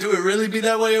 No. Do it really be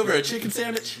that way over a chicken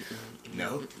sandwich?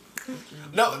 No.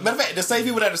 No, matter of fact, the same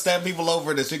people that are stabbing people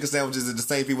over the chicken sandwiches are the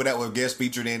same people that were guest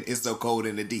featured in It's So Cold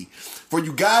in the D. For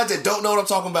you guys that don't know what I'm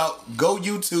talking about, go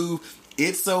YouTube,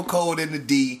 It's So Cold in the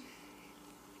D.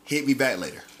 Hit me back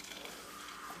later.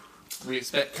 We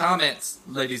expect comments,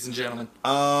 ladies and gentlemen.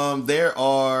 There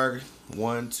are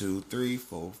 1, 2, 3,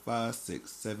 4, 5,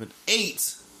 6, 7,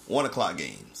 8 1 o'clock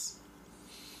games.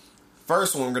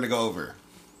 First one we're gonna go over.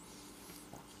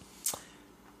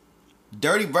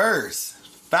 Dirty Birds,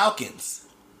 Falcons,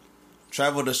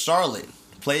 travel to Charlotte,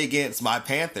 play against my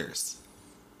Panthers.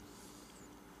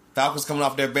 Falcons coming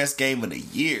off their best game of the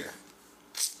year.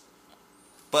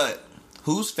 But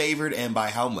who's favored and by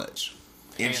how much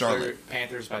in Charlotte?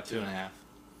 Panthers by 2.5.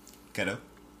 Keto.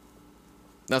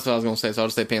 That's what I was going to say, so I'll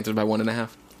just say Panthers by 1.5.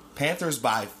 Panthers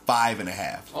by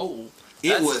 5.5. Oh,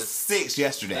 It was 6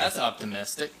 yesterday. That's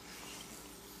optimistic.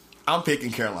 I'm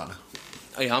picking Carolina.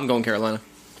 Oh, yeah, I'm going Carolina.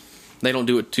 They don't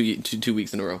do it two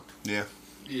weeks in a row. Yeah.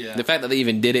 Yeah. The fact that they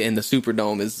even did it in the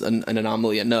Superdome is an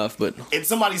anomaly enough, but And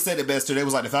somebody said it best too. They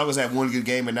was like the Falcons had one good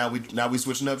game and now we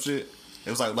switching up shit. It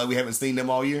was like we haven't seen them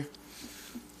all year.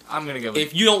 I'm gonna go with.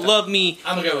 if you don't love me,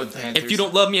 I'm gonna go with Panthers. if you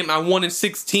don't love me at my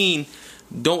 1-16,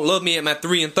 don't love me at my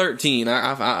 3-13.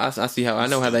 I see how I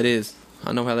know how that is.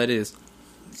 I know how that is.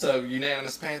 So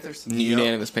unanimous Panthers.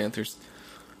 Unanimous Panthers.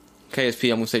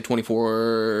 KSP, I'm gonna say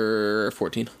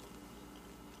 24-14.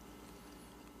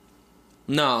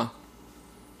 Nah.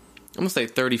 I'm gonna say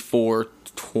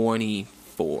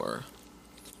 34-24.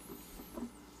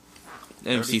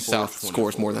 NFC South 34-24.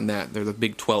 scores more than that. They're the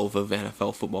Big 12 of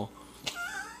NFL football.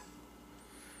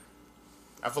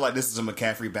 I feel like this is a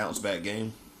McCaffrey bounce back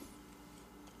game.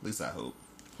 At least I hope.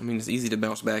 I mean, it's easy to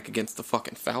bounce back against the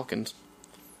fucking Falcons.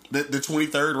 The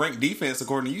 23rd ranked defense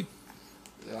according to you.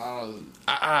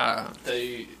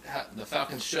 The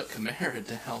Falcons shut Kamara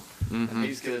down, Mm-hmm. and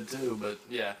he's good too. But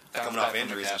yeah, bounce back from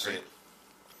McCaffrey.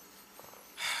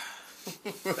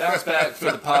 Bounce back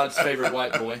for the pod's favorite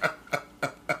white boy.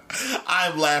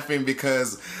 I'm laughing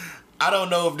because I don't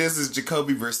know if this is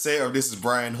Jacoby Brissett or if this is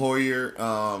Brian Hoyer.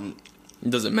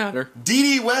 Doesn't matter.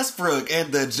 D.D. Westbrook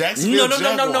and the Jacksonville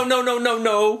Jaguars.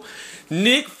 No.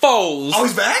 Nick Foles. Oh,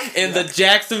 he's back? And the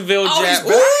Jacksonville Oh, he's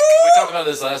Jaguars. back? We talked about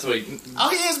this last week. Oh,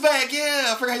 he is back. Yeah,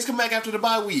 I forgot he's coming back after the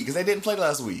bye week because they didn't play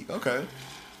last week. Okay.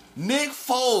 Nick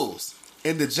Foles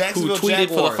and the Who Jacksonville tweeted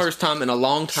Jaguars for the first time in a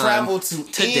long time travel to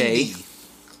today. Indy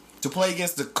to play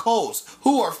against the Colts,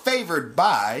 who are favored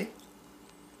by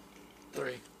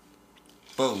 3.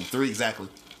 boom 3 exactly.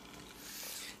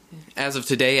 As of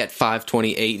today at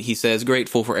 5:28, he says,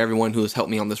 "Grateful for everyone who has helped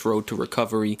me on this road to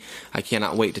recovery. I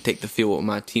cannot wait to take the field with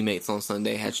my teammates on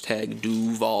Sunday.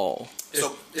 #Duval."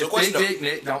 So If question Big Dick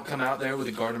Nick don't come out there with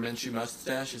a Gardner Minshew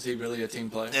mustache, is he really a team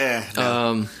player? yeah, no.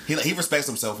 Um, he respects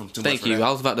himself too much. Thank for you. that.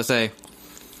 I was about to say,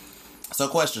 So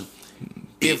question: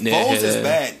 if Beating Foles that is head.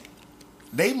 back,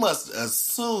 they must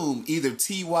assume either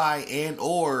Ty and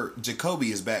or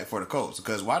Jacoby is back for the Colts.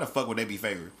 Because why the fuck would they be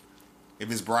favored if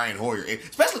it's Brian Hoyer?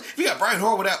 Especially if you got Brian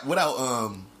Hoyer without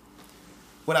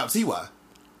Ty.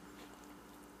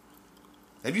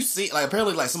 Have you seen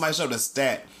apparently somebody showed a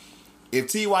stat?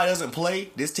 If Ty doesn't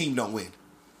play, this team don't win.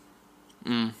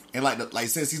 And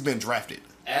since he's been drafted.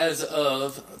 As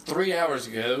of 3 hours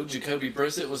ago, Jacoby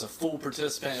Brissett was a full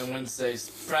participant in Wednesday's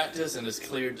practice and is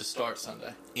cleared to start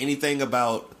Sunday. Anything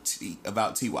about Ty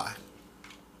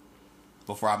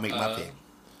before I make my pick?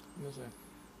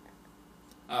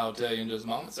 I'll tell you in just a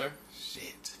moment, sir.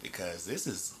 Shit, because this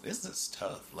is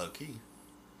tough, low key.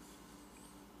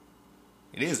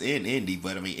 It is in Indy,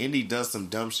 but I mean, Indy does some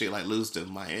dumb shit like lose to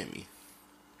Miami.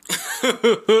 Who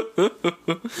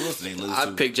else did they lose I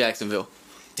to? picked Jacksonville.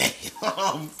 Damn,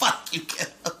 fuck you.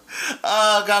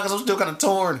 Oh god, because I'm still kind of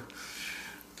torn.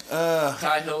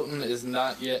 Ty Hilton is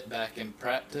not yet back in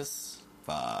practice,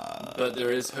 Fuck. but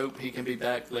there is hope he can be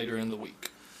back later in the week.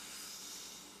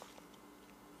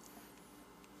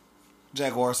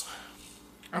 Jaguars.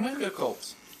 I'm going to go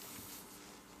Colts.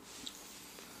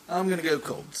 I'm going to go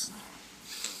Colts.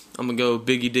 I'm gonna go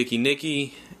Biggie Dicky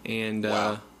Nicky, and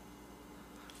Wow.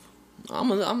 I'm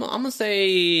gonna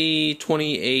say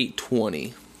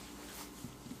 28-20.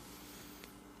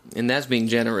 And that's being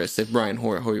generous if Brian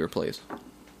Hoyer plays.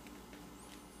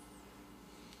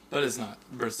 But it's not.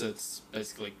 Brissett's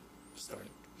basically starting.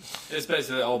 It's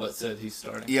basically all but said he's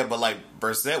starting. Yeah, but like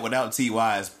Brissett without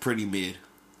T.Y. is pretty mid.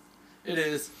 It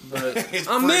is, but It's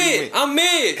I'm pretty mid. I'm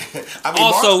mid. I mean,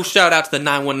 Also, Mark shout out to the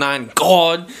 919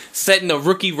 God setting a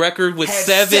rookie record with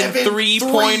Had 7 7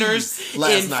 3-pointers threes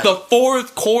last in night. the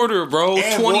fourth quarter, bro.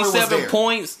 And Roy was 27 there.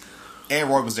 points. and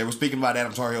Roy was there. We're speaking about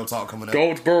Adam Tar Heel talk coming up.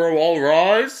 Goldsboro, all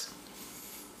rise.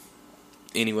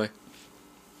 Anyway,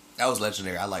 That was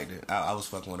legendary. I liked it. I was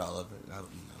fucking with all of it.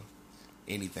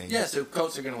 Anything. yeah. So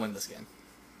Colts are going to win this game.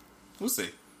 We'll see.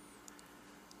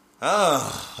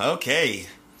 Oh, okay.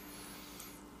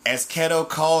 As Keto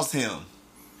calls him,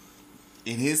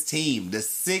 in his team, the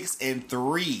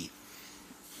 6-3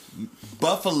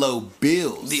 Buffalo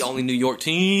Bills, the only New York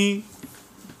team.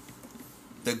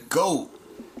 the GOAT,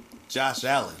 Josh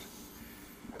Allen.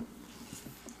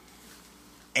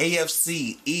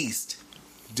 AFC East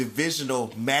divisional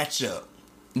matchup.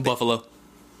 Buffalo.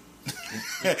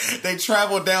 They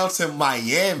travel down to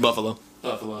Miami. Buffalo.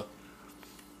 Buffalo.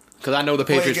 Because I know the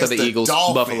Play Patriots are against the Eagles.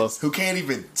 Dolphins, Buffalo. who can't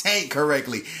even tank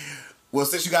correctly. Well,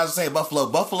 since you guys are saying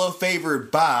Buffalo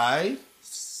favored by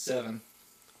 7.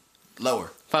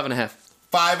 lower. 5.5.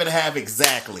 5.5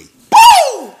 exactly.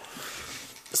 Woo!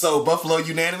 So Buffalo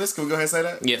unanimous? Can we go ahead and say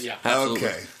that? Yes. Yeah. Absolutely.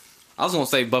 Okay. I was going to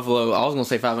say Buffalo. I was going to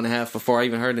say 5.5 before I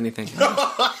even heard anything.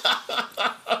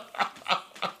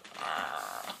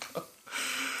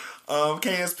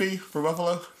 KSP for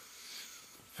Buffalo?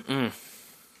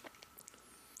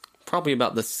 Probably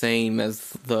about the same as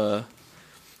the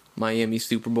Miami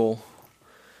Super Bowl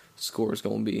score is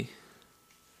going to be.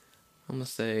 I'm going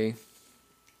to say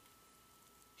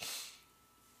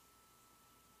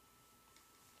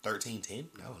 13-10?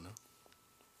 I don't know.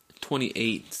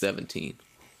 28-17.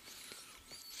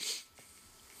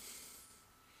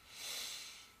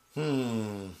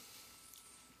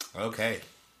 Okay.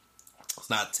 Let's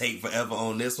not take forever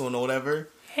on this one or whatever.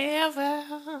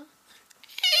 I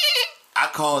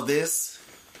call this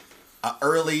a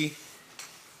early.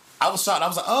 I was shocked. I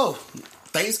was like, oh,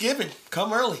 Thanksgiving,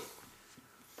 come early.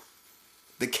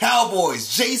 The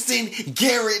Cowboys, Jason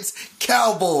Garrett's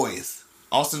Cowboys.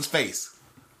 Austin's face.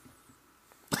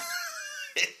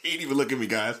 He didn't even look at me,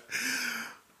 guys.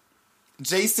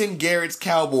 Jason Garrett's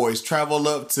Cowboys travel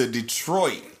up to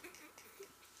Detroit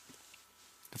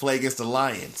to play against the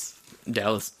Lions.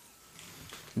 Dallas.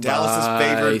 Dallas is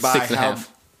favored by 6.5.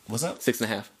 What's up?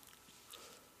 6.5.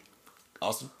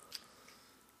 Austin?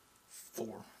 4.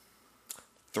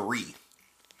 3.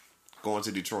 Going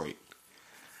to Detroit.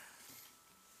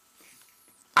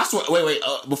 I swear. Wait.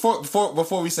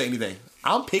 Before we say anything,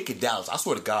 I'm picking Dallas. I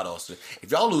swear to God, Austin. If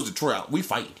y'all lose Detroit, we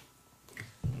fighting.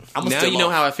 Now you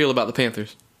know how I feel about the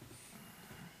Panthers.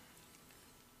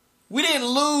 We didn't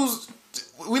lose.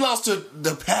 We lost to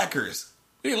the Packers.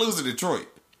 We didn't lose to Detroit.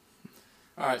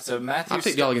 All right, so Matthew. I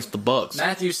picked y'all against the Bucks.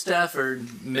 Matthew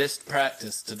Stafford missed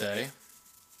practice today.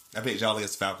 I picked y'all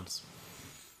against the Falcons.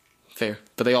 Fair.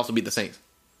 But they also beat the Saints.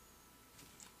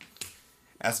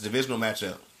 That's a divisional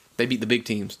matchup. They beat the big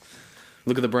teams.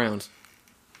 Look at the Browns.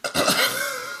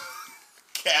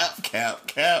 Cap.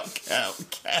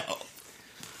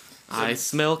 I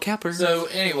smell capper. So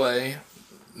anyway,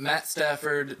 Matt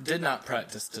Stafford did not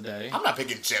practice today. I'm not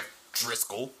picking Jeff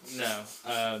Driscoll. No,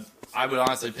 I would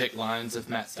honestly pick Lions if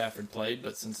Matt Stafford played,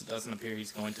 but since it doesn't appear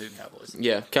he's going to, Cowboys.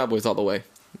 Yeah, Cowboys all the way.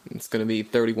 It's going to be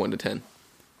 31-10.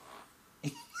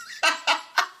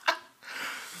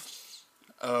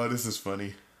 Oh, this is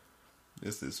funny.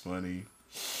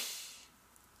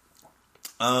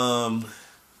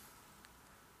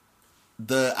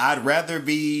 I'd rather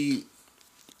be.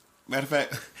 Matter of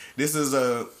fact, this is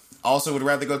also would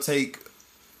rather go take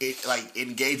it like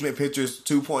engagement pictures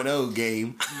 2.0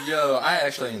 game. Yo, I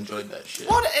actually enjoyed that shit.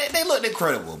 Well, they looked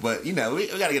incredible, but we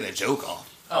gotta get a joke off.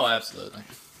 Oh, absolutely.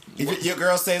 If your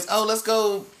girl says, "Oh, let's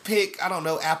go pick," I don't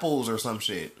know, apples or some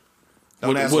shit.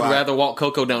 Would rather walk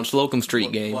Coco down Slocum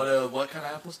Street game. What kind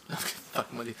of apples?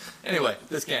 Fucking with you. Anyway,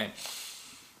 this game.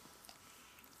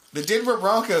 The Denver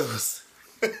Broncos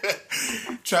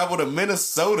travel to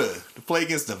Minnesota to play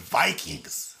against the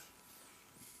Vikings.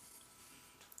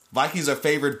 Vikings are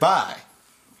favored by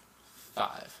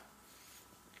 5.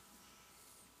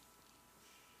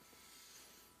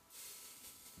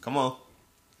 Come on,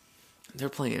 They're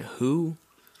playing who?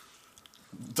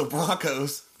 the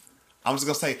Broncos. I'm just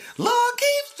gonna say, Lord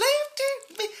keeps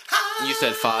lifting me high. You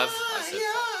said 5. I said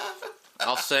 5.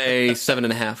 I'll say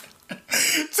 7.5.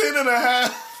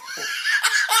 10.5.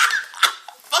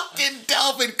 Fucking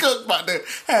Dalvin Cook about to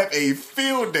have a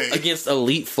field day. Against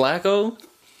Elite Flacco?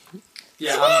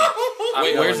 Yeah,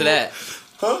 Wait, where's it at?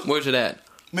 Huh? Where's it at?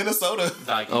 Minnesota.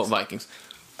 Vikings. Oh, Vikings.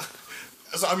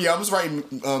 So I'm just writing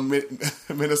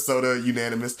Minnesota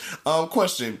unanimous.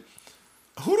 Question: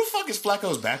 who the fuck is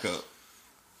Flacco's backup?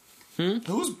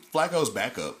 Who's Flacco's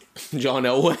backup? John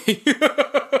Elway.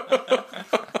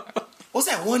 What's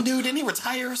that one dude? Didn't he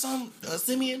retire or something?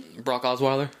 Simeon? Brock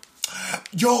Osweiler.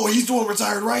 Yo, he's doing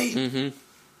retired, right?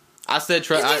 I said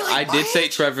Isn't he like I did say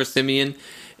Mike? Trevor Simeon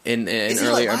in an he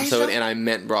earlier like Mike episode, Jones? and I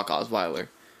meant Brock Osweiler.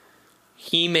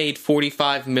 He made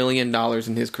 $45 million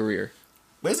in his career.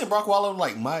 But isn't Brock Waller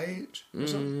like my age? Or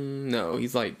something? No,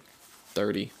 he's like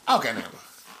 30. Okay, never mind.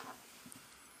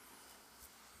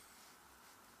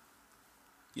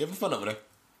 You having fun over there?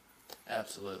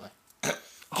 Absolutely. Oh,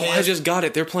 I just got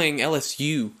it. They're playing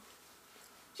LSU,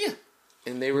 Yeah.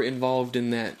 and they were involved in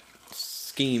that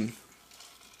scheme.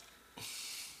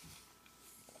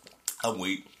 I'm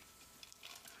weak.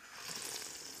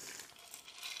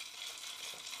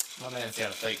 My man's got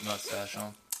a fake mustache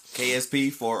on.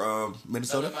 KSP for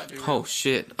Minnesota. That might be real. Oh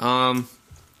shit. I'm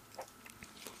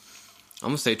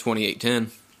gonna say 28-10.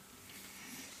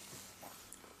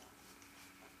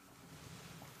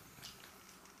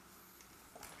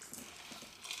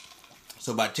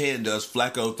 So by 10, does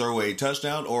Flacco throw a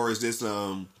touchdown, or is this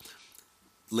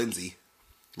Lindsey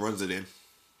runs it in?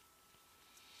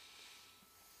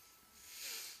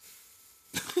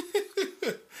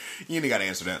 You ain't got to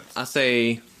answer that. I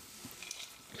say.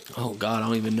 Oh God, I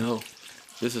don't even know.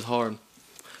 This is hard.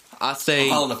 I say. I'm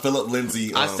calling a Philip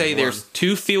Lindsay. I say there's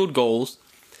 2 field goals,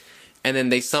 and then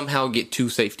they somehow get 2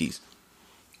 safeties.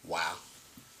 Wow.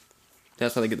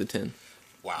 That's how they get the 10.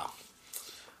 Wow.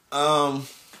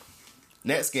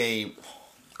 Next game.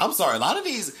 I'm sorry. A lot of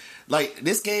these, like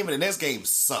this game and the next game,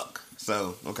 suck.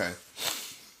 So okay.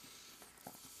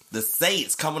 The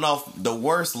Saints coming off the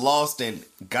worst loss in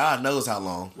God knows how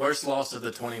long. Worst loss of the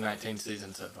 2019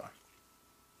 season so far.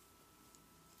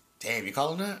 Damn, you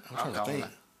calling that? I'm trying to calling think.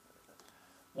 that.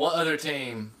 What other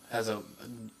team has a?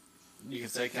 You can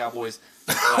say Cowboys.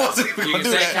 wasn't even You gonna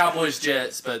can do say that. Cowboys,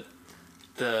 Jets, but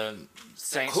the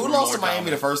Saints. Who were lost more to Miami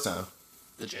the dominant. first time?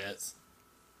 The Jets.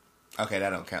 Okay, that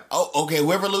don't count. Oh, okay.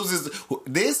 Whoever loses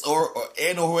this, or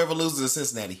whoever loses to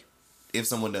Cincinnati, if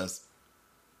someone does.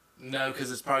 No, because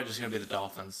it's probably just going to be the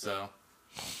Dolphins. So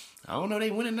I don't know.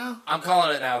 They winning now. I'm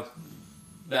calling it now.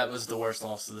 That was the worst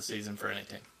loss of the season for any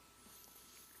team.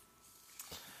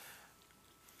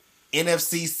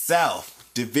 NFC South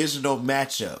divisional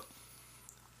matchup.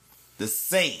 The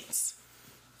Saints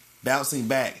bouncing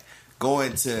back,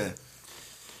 going to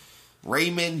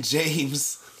Raymond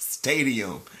James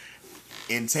Stadium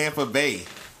in Tampa Bay,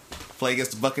 play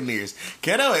against the Buccaneers.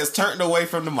 Keno has turned away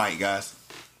from the mic, guys.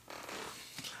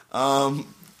 I'm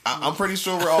pretty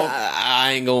sure we're all.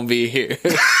 I ain't gonna be here.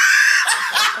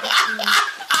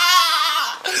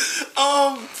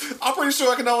 I'm pretty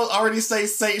sure I can already say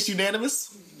Saints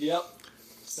unanimous. Yep.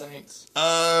 Saints.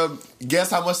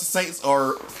 Guess how much the Saints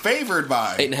are favored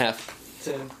by? 8.5.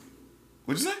 10.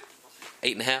 What'd you say?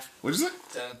 8.5. What'd you say?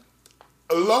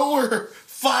 10. Lower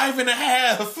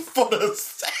 5.5 for the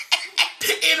Saints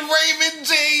in Raymond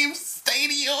James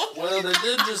Stadium. Well, they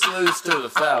did just lose to the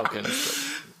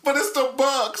Falcons. But it's the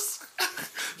Bucks.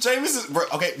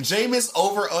 Jameis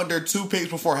over under 2 picks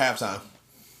before halftime.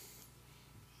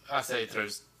 I say he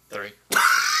throws 3.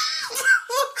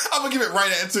 I'm gonna give it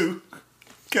right at 2.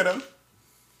 Kiddo.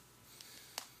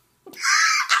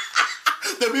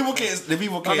 The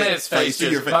people My man's can't face see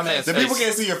your just- face. my man's The people face-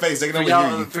 can't see your face. They can For only hear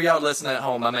y'all, you. for y'all listening at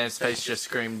home, my man's face just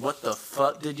screamed, "What the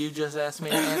fuck did you just ask me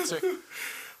to answer?"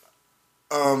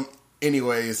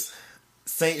 Anyways,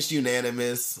 Saints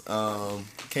unanimous.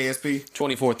 KSP.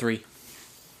 24-3.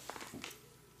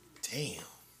 Damn.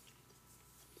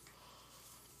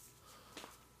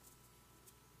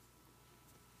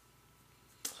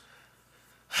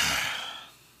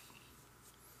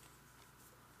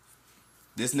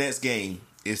 This next game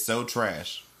is so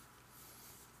trash.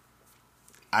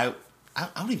 I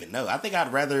don't even know. I think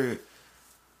I'd rather.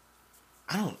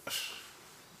 I don't.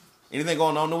 Anything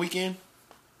going on the weekend?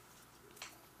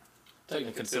 Taking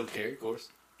a concealed carry course.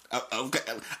 Okay.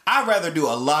 I'd rather do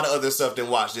a lot of other stuff than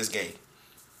watch this game.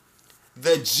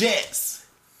 The Jets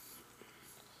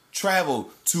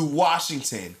travel to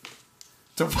Washington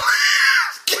to.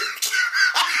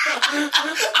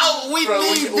 We Bro,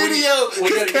 need we video gotta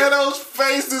because get- Keno's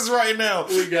faces right now.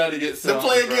 We gotta get To something,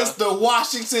 play bro. against the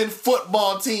Washington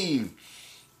football team.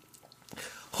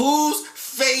 Who's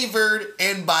favored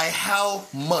and by how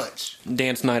much?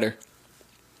 Dan Snyder.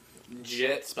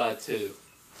 Jets by 2.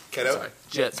 Keno? Sorry,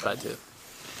 Jets by 2.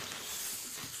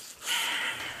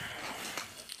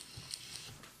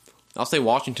 I'll say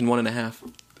Washington 1.5.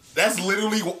 That's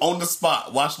literally on the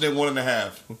spot. Washington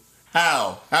 1.5.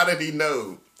 How? How did he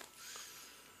know?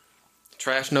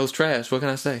 Trash knows trash. What can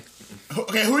I say?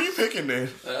 Okay, who are you picking then?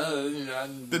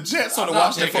 The Jets or the I'm not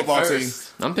Washington picking football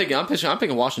first. team? I'm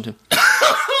picking Washington.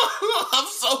 I'm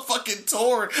so fucking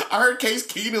torn. I heard Case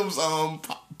Keenum's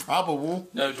probable.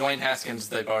 No, Dwayne Haskins,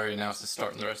 they've already announced is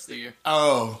starting the rest of the year.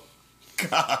 Oh,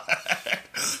 God.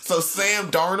 So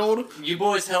Sam Darnold. You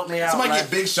boys help me out. Somebody get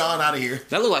Big Sean out of here.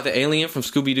 That looked like the alien from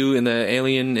Scooby-Doo in the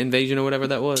Alien Invasion or whatever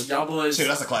that was. Y'all boys, Shit,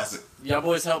 that's a classic.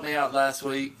 helped me out last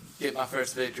week. Get my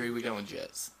first victory. We going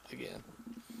Jets again.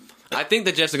 I think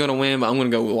the Jets are going to win, but I'm going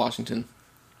to go with Washington.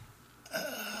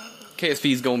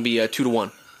 KSP is going to be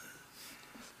 2-1.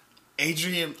 Didn't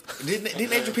Adrian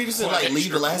Peterson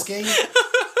leave the last game?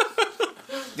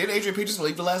 Didn't Adrian Peterson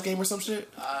leave the last game or some shit?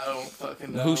 I don't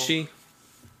fucking know. Who's she?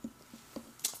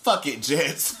 Fuck it,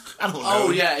 Jets. I don't know.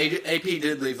 Oh, yeah, AP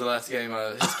did leave the last game.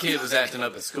 His kid was acting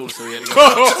up at school, so he had to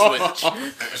go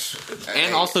switch.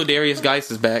 And also Darius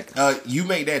Geis is back. You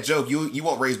make that joke. You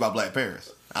weren't raised by black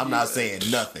parents. I'm not saying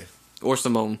nothing. Or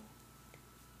Simone.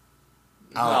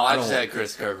 I just had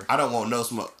Chris Kerber. I don't want no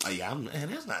smoke. Oh, yeah,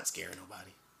 that's not scaring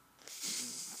nobody.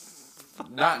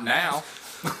 Not now.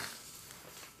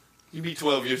 You be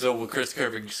 12 years old with Chris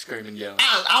Kerber screaming, yelling.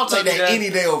 I'll take Love you, that Dad. any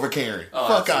day over Karen. Oh,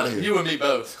 Fuck out of absolutely. here. You and me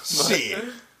both. Shit.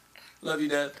 Love you,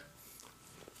 Dad.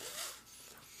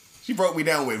 She broke me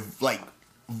down with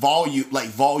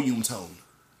volume tone.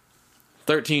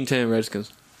 13-10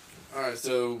 Redskins. All right,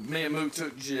 so me and Mook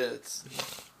took Jets.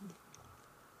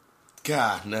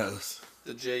 God knows.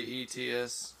 The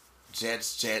Jets.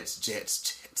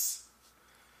 Jets.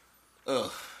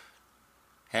 Ugh.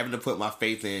 Having to put my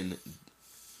faith in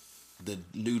the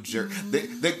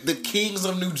the Kings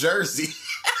of New Jersey.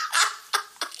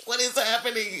 What is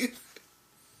happening?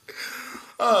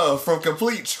 From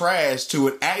complete trash to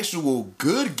an actual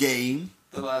good game.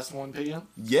 The last 1 p.m.?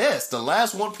 Yes, the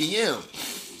last 1 p.m.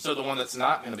 So the one that's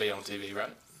not going to be on TV,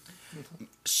 right?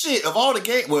 Shit, of all the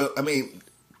games, well, I mean,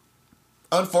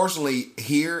 unfortunately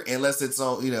here, unless it's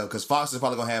on, because Fox is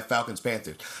probably going to have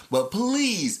Falcons-Panthers. But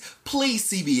please,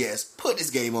 CBS, put this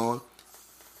game on.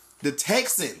 The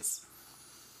Texans,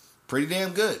 pretty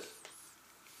damn good.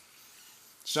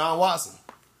 Sean Watson,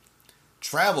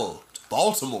 travel to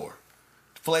Baltimore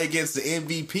to play against the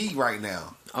MVP right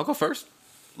now. I'll go first.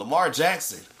 Lamar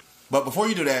Jackson. But before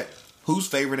you do that, who's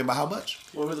favoring and by how much?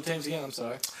 What were the teams again? I'm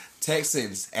sorry.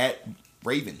 Texans at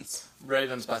Ravens.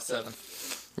 Ravens by 7.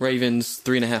 Ravens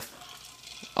 3.5.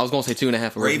 I was going to say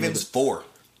 2.5. Ravens 4.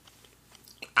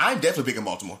 I'm definitely picking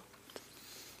Baltimore.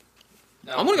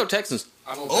 No, I'm going to go Texans.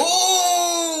 I'm gonna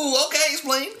Oh, okay.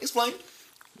 Explain.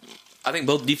 I think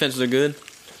both defenses are good.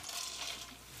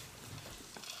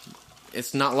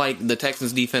 It's not like the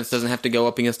Texans defense doesn't have to go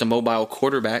up against a mobile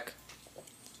quarterback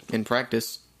in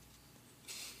practice.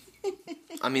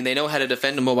 I mean, they know how to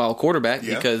defend a mobile quarterback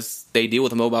because they deal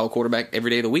with a mobile quarterback every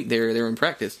day of the week. They're in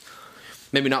practice.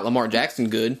 Maybe not Lamar Jackson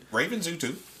good. Ravens do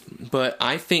too. But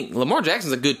I think Lamar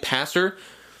Jackson's a good passer.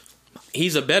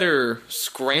 He's a better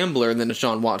scrambler than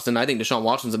Deshaun Watson. I think Deshaun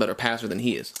Watson's a better passer than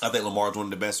he is. I think Lamar's one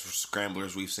of the best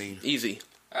scramblers we've seen. Easy.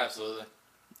 Absolutely.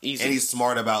 Easy. And he's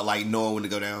smart about knowing when to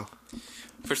go down.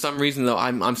 For some reason, though,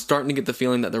 I'm starting to get the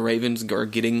feeling that the Ravens are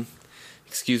getting,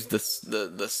 excuse the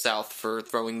South for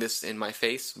throwing this in my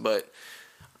face, but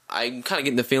I'm kind of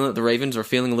getting the feeling that the Ravens are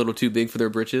feeling a little too big for their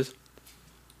britches.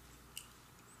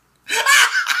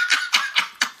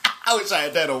 I wish I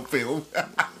had that on film.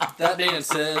 That being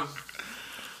said,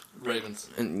 Ravens.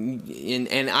 And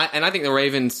I think the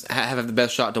Ravens have the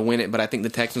best shot to win it, but I think the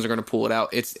Texans are going to pull it out.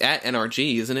 It's at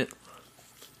NRG, isn't it?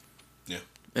 Yeah.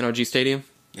 NRG Stadium?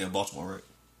 Yeah, Baltimore, right?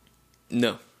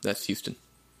 No, that's Houston.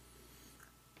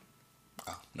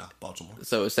 Oh, no, Baltimore.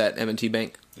 So it's at M&T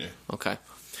Bank? Yeah. Okay.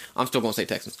 I'm still going to say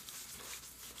Texans.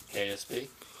 KSP.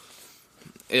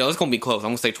 Yeah, it's going to be close. I'm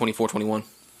going to say 24-21.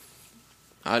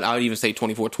 I would even say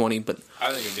 24-20, but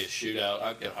I think it'd be a shootout.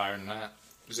 I'd go higher than that.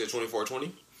 You said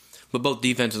 24-20? but both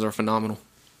defenses are phenomenal.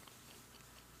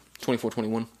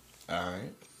 24-21. All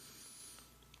right.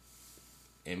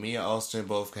 And me and Austin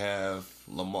both have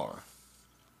Lamar.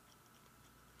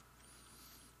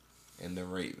 And the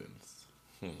Ravens.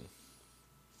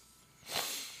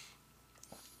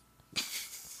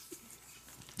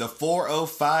 The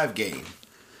 4:05 game.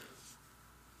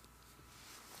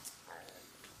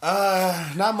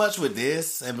 Not much with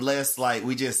this, unless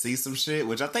we just see some shit,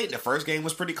 which I think the first game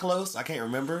was pretty close. I can't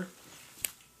remember.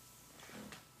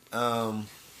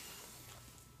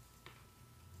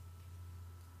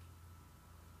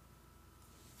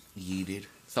 Yeeted.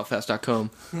 Southfast.com.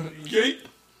 Yeet.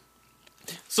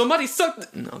 Somebody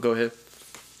sucked. No, go ahead.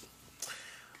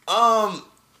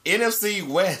 NFC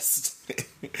West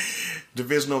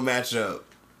divisional matchup.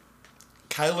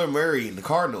 Kyler Murray and the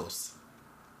Cardinals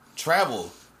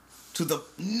travel to the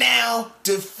now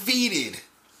defeated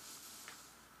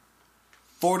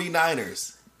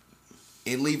 49ers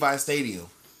in Levi Stadium.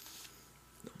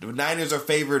 The Niners are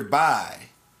favored by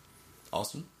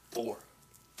Austin, 4.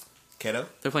 Keto,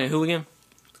 They're playing who again?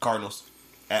 Cardinals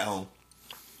at home.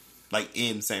 Like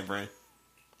in San Fran.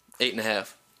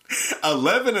 8.5.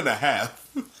 11.5.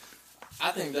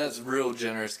 I think that's real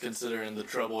generous considering the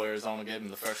trouble Arizona gave him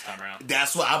the first time around.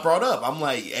 That's what I brought up. I'm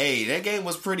like, hey, that game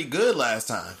was pretty good last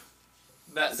time.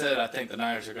 That said, I think the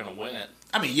Niners are going to win it.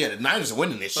 I mean, yeah, the Niners are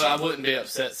winning this But shit. I wouldn't be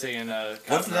upset seeing What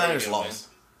if the Niners lost?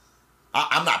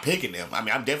 I'm not picking them. I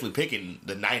mean, I'm definitely picking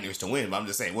the Niners to win, but I'm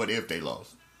just saying, what if they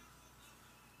lost?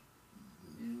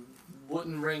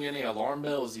 Wouldn't ring any alarm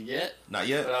bells yet, Not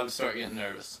yet. but I would start getting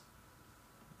nervous.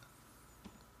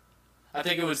 I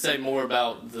think it would say more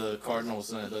about the Cardinals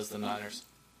than it does the Niners.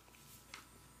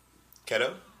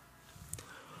 Keto?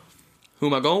 Who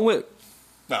am I going with?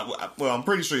 No, well, I'm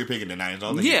pretty sure you're picking the Niners. I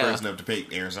don't think Yeah. you're crazy enough to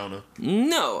pick Arizona.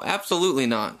 No, absolutely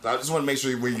not. So I just want to make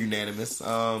sure we're unanimous.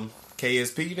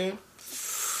 KSP then?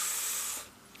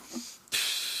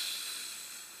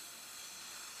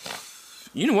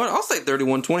 You know what? I'll say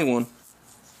 31-21.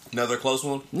 Another close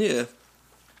one? Yeah.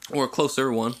 Or a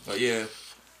closer one. Oh, yeah.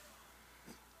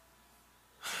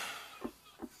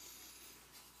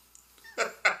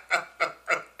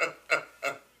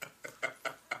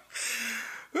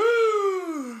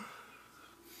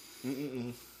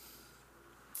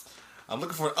 I'm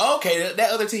looking for... Okay,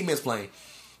 that other team is playing.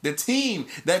 The team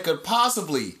that could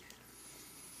possibly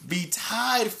be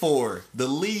tied for the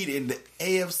lead in the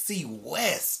AFC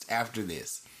West after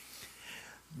this.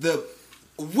 The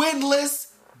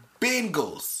winless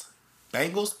Bengals.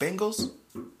 Bengals?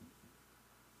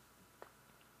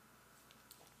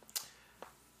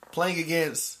 Playing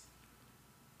against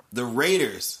the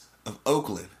Raiders of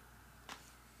Oakland.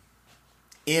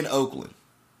 In Oakland.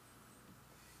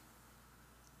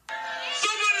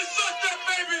 Somebody suck that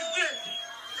baby's dick!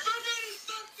 Somebody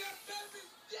suck that baby's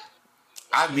dick!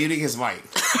 I'm muting his mic.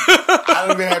 I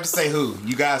don't even have to say who.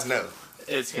 You guys know.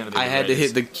 It's going to be I the had to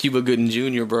Raiders. hit the Cuba Gooden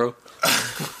Jr., bro.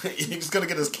 He's gonna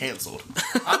get us canceled.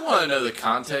 I want to know the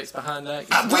context behind that.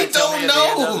 We Somebody tell don't me at the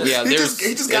end know. of it. Yeah, He there's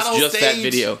just got on it's just that stage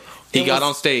video. He and got was-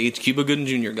 on stage. Cuba Gooden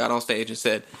Jr. got on stage and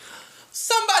said,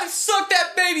 "Somebody suck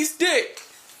that baby's dick."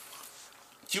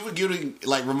 Cuba Gooding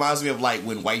like reminds me of like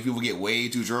when white people get way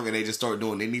too drunk and they just start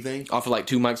doing anything. Off of like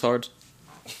 2 Mike's Hards.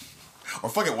 Or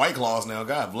fucking White Claws now.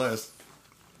 God bless.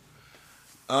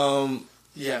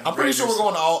 Yeah, I'm pretty sure Raiders. we're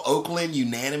going to all Oakland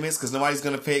unanimous because nobody's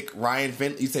gonna pick Ryan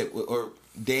Finn. You said or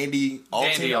Dandy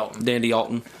Alton. Dandy Alton. Dandy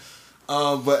Alton.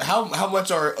 But how much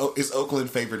is Oakland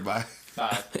favored by?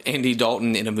 5. Andy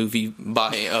Dalton in a movie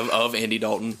of Andy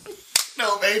Dalton.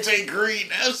 No, AJ Green.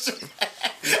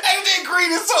 AJ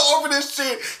Green is so over this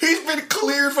shit. He's been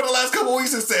cleared for the last couple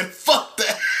weeks and said, "Fuck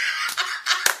that."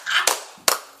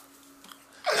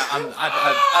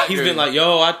 He's been like,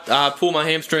 "Yo, I pulled my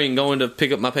hamstring going to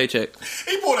pick up my paycheck."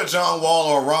 He pulled a John Wall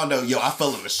or a Rondo. Yo, I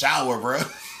fell in the shower, bro. All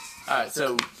right,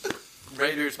 so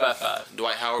Raiders by 5.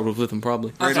 Dwight Howard was with him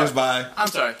probably. Raiders by I'm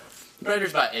sorry.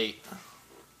 Raiders by 8.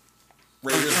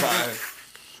 Raiders by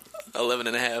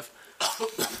 11.5.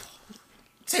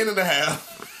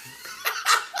 10.5.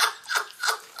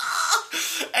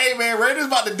 Hey man, Raiders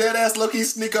about to dead ass low-key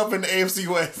sneak up in the AFC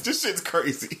West. This shit's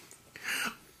crazy.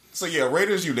 So yeah,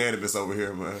 Raiders unanimous over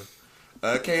here, man.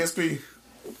 KSP.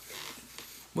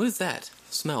 What is that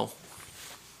smell?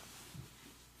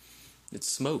 It's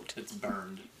smoked. It's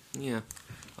burned. Yeah.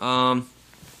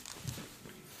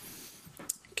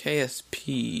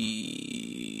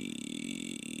 KSP.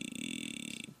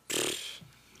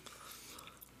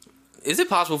 Is it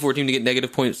possible for a team to get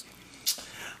negative points?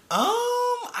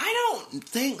 I don't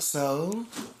think so.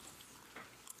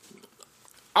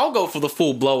 I'll go for the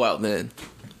full blowout then.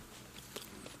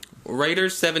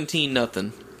 Raiders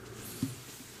 17-0.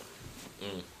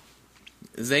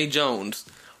 Zay Jones,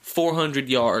 400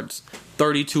 yards,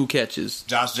 32 catches.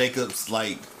 Josh Jacobs,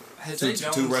 like, Has two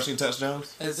Zay Jones, rushing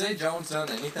touchdowns. Has Zay Jones done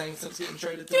anything since getting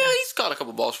traded to Yeah, them? he's got a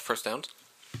couple balls for first downs.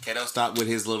 Kato stopped with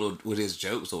his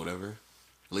jokes or whatever.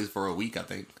 At least for a week, I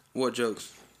think. What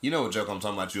jokes? You know what joke I'm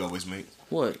talking about you always make.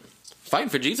 What? Fighting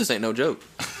for Jesus ain't no joke.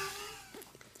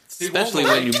 He won't Especially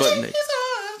go when you make button it.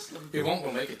 He won't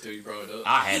go make it till you brought it up.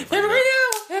 I had it. Every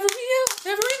hour, every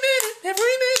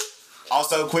minute.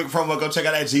 Also, quick promo, go check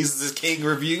out that Jesus is King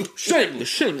review.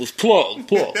 Shameless plug.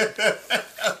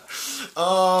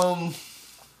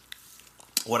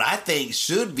 What I think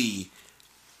should be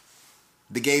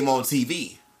the game on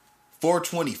TV.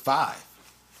 425.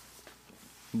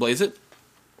 Blaze it.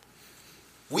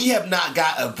 We have not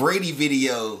got a Brady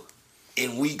video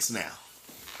in weeks now.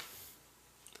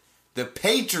 The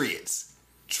Patriots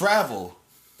travel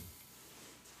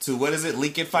to, what is it,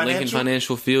 Lincoln Financial? Lincoln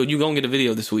Financial Field. You gonna get a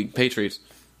video this week. Patriots.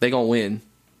 They gonna win.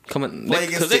 Play Because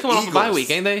against they the coming off a bye Eagles.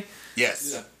 week, ain't they?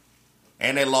 Yes. Yeah.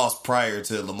 And they lost prior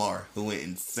to Lamar, who went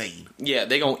insane. Yeah,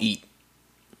 they gonna eat.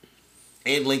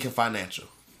 And Lincoln Financial.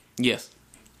 Yes.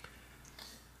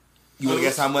 You want to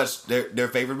guess how much they're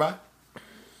favored by?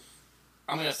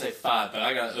 I'm gonna say 5, but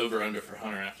I got over under for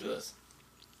Hunter after this.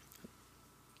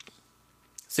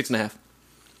 6.5.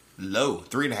 Low,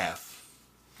 3.5.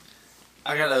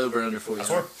 I got over under for you.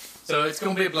 swear. So it's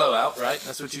gonna be a blowout, right?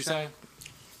 That's what you're saying?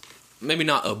 Maybe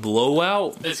not a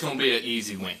blowout. It's gonna be an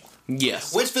easy win.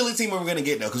 Yes. Which Philly team are we going to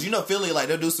get, though? Because you know Philly, like,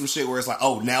 they'll do some shit where it's like,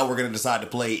 oh, now we're going to decide to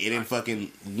play and then fucking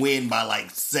win by, like,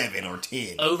 7 or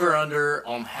 10. Over under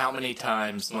on how many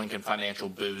times Lincoln Financial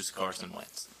boos Carson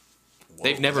Wentz.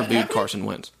 They've never Does that booed happen? Carson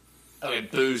Wentz. Okay,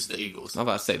 boos the Eagles. I'm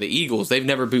about to say the Eagles. They've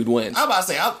never booed Wentz. I'm about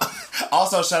to say,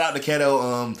 also shout out to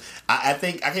Keto. I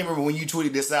think, I can't remember when you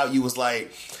tweeted this out, you was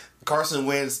like, Carson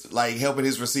Wentz, like, helping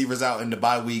his receivers out in the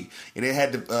bye week, and it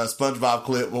had the SpongeBob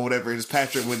clip or whatever, and it's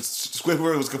Patrick when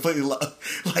Squidward was completely,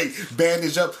 like,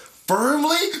 bandaged up,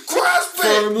 firmly grasp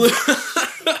it!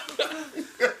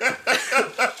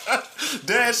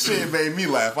 That shit made me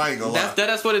laugh, I ain't gonna lie.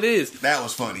 That's what it is. That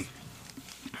was funny.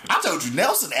 I told you,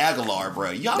 Nelson Aguilar,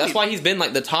 bro. That's why he's been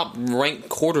like the top ranked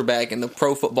quarterback in the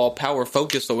Pro Football Power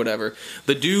Focus or whatever.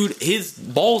 The dude, his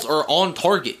balls are on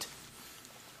target.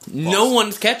 No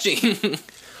one's catching.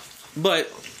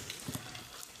 But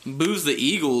boos the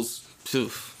Eagles.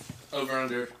 Oof. Over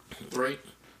under 3.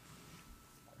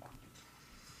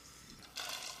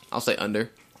 I'll say under.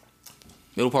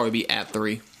 It'll probably be at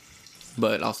 3,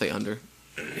 but I'll say under.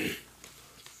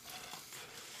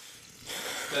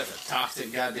 That's a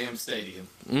toxic goddamn stadium.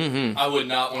 Mm-hmm. I would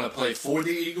not want to play for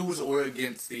the Eagles or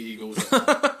against the Eagles.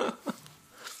 What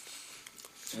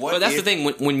But that's the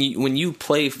thing. When you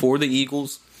play for the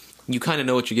Eagles, you kind of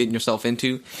know what you're getting yourself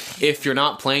into. If you're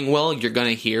not playing well, you're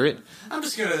gonna hear it. I'm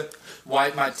just gonna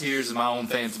wipe my tears and my own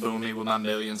fans boo me with my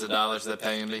millions of dollars they're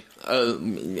paying me.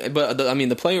 But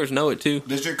the players know it too.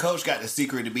 Does your coach got the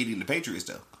secret to beating the Patriots,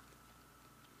 though?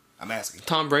 I'm asking.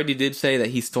 Tom Brady did say that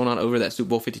he's still not over that Super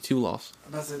Bowl 52 loss.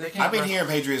 I've been hearing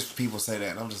Patriots people say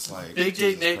that, and I'm just like, Big Dick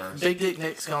Jesus Nick, Christ. Big Dick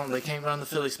Nick's gone. They can't run the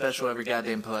Philly special every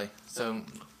goddamn play. So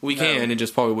We no, can, it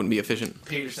just probably wouldn't be efficient.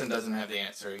 Peterson doesn't have the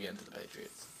answer again to the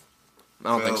Patriots. I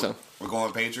don't think so. We're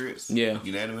going Patriots? Yeah.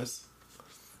 Unanimous?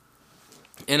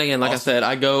 And again, like Awesome. I said,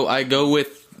 I go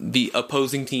with the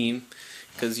opposing team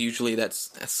because usually that's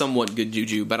somewhat good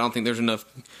juju, but I don't think there's enough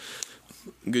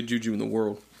good juju in the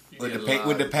world.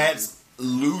 With the Pats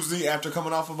losing after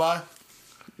coming off a bye?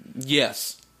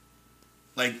 Yes.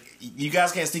 Like, you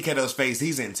guys can't see Keto's face.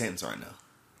 He's intense right now.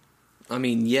 I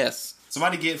mean, yes.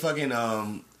 Somebody get fucking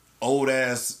old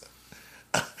ass.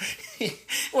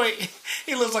 Wait,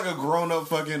 he looks like a grown up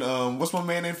fucking what's my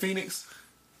man in Phoenix?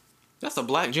 That's a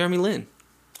black Jeremy Lin.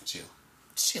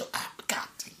 Chill out, God.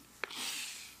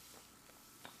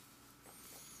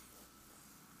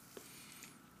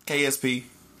 KSP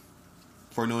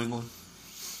for New England.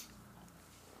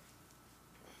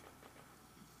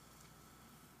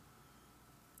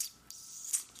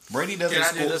 Brady doesn't Can I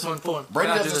score. do this one for him? Brady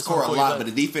Can I do doesn't this score one a for you, lot, bud?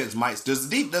 but the defense might. Does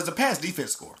the pass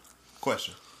defense score?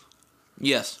 Question.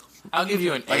 Yes. I'll give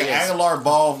you an Like an AS. Aguilar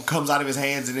ball comes out of his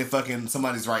hands and then fucking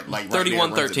somebody's right there and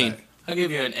runs it 31-13. back. I'll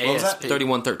give you an What was that? ASP.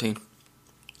 31-13.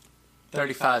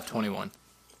 35-21.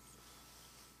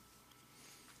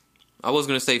 I was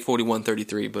going to say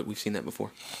 41-33, but we've seen that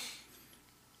before.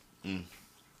 I'm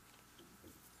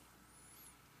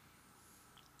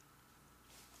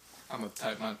gonna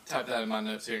type that in my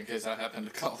notes here in case I happen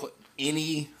to call it.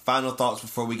 Any final thoughts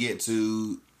before we get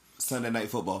to Sunday Night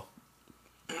Football?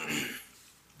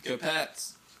 Go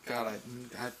Pats. God,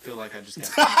 I feel like I just got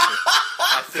cancer.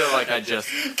 I feel like I just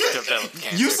developed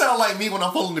cancer. You sound like me when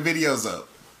I'm pulling the videos up.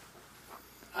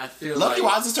 I feel Lucky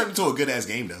like wise, this turned into a good ass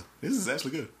game though. This is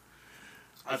actually good.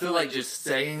 I feel like just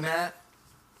saying that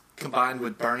combined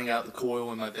with burning out the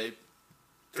coil in my vape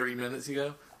 3 minutes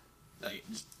ago. Like,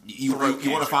 You throat want to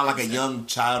cancer find like a instant. young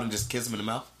child and just kiss him in the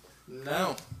mouth?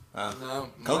 No. No.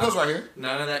 Coco's right here.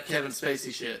 None of that Kevin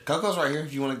Spacey shit. Coco's right here.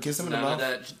 If you want to kiss him in the None of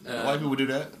mouth, that white people do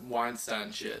that.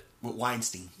 Weinstein shit. With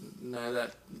Weinstein, None of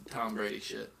that Tom Brady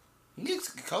shit.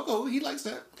 Coco, he likes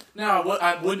that. No,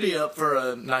 I would be up for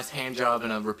a nice hand job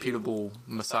in a reputable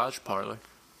massage parlor.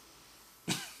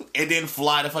 and then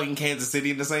fly to fucking Kansas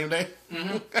City in the same day?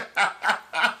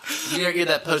 You gotta get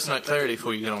that post-nut clarity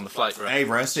before you get on the flight, right? Hey,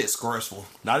 bro, that shit's stressful.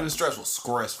 Not even stressful,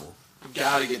 stressful. You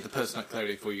gotta get the post-nut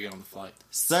clarity before you get on the flight.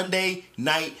 Sunday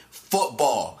night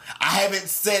football. I haven't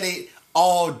said it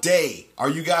all day. Are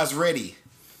you guys ready?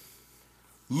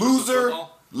 Loser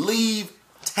Football? leave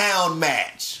town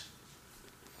match.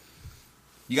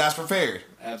 You guys prepared?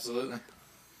 Absolutely.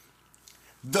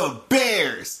 The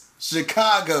Bears,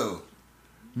 Chicago,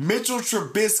 Mitchell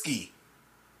Trubisky.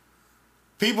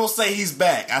 People say he's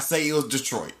back. I say it was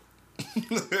Detroit.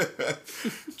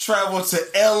 Travel to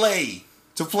LA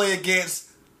to play against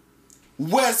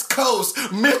West Coast,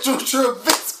 Mitchell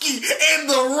Trubisky and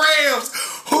the Rams.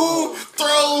 Who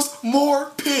throws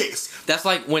more picks? That's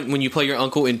like when you play your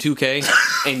uncle in 2K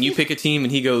and you pick a team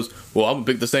and he goes, "Well, I'm gonna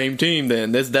pick the same team."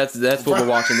 Then that's what we're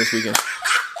watching this weekend.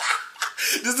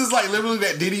 This is like literally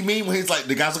that Diddy meme when he's like,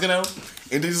 the guy's looking at him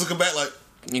and then he's looking back like,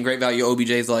 In Great Value,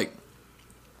 OBJ's like,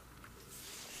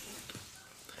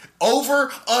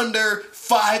 over, under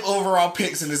 5 overall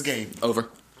picks in this game. over.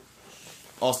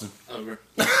 Austin. Over.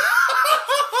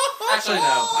 Actually,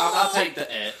 no. I'll take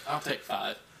the et. I'll take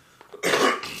 5.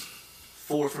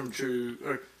 4 from Drew.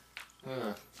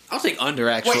 I'll take under,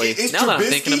 actually. Wait, it's now that I'm Trubisky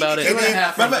thinking about it. and then-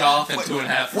 2.5 from wait, Goff and wait,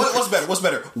 2.5 from What's better? What's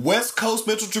better? West Coast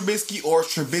Mitchell Trubisky or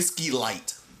Trubisky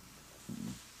Light?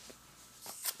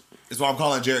 Is what I'm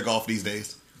calling Jared Goff these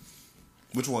days.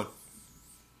 Which one?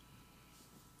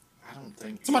 I don't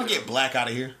think. Somebody either- get Black out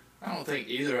of here. I don't think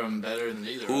either of them better than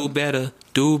either. Do of them. better.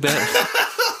 Do better.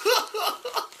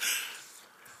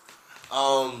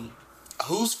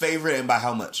 Who's favorite and by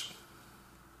how much?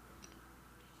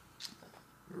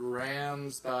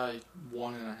 Rams by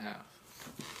 1.5.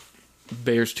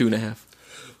 Bears 2.5.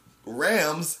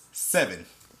 Rams 7.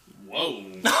 Whoa!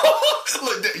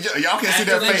 Look, y'all can't see After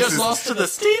their they faces. just lost to the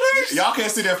Steelers. Y'all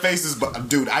can't see their faces, but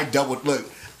dude, I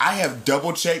have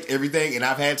double checked everything, and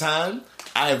I've had time.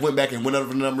 I have went back and went over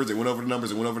the numbers and went over the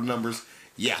numbers and went over the numbers.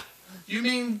 Yeah, You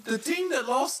mean the team that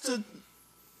lost to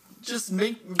just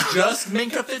Minka Fitzpatrick? just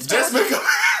Minka,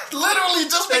 literally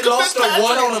just They Minka lost to Fitzpatrick.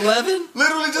 1 on 11.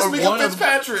 Literally just Or Minka one of-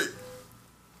 Fitzpatrick.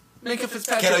 Minka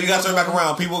Fitzpatrick. Kato, you gotta turn back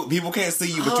around. People can't see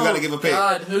you, but you gotta give a pick.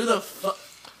 God, who the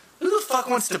fuck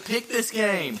wants to pick this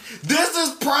game? This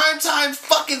is primetime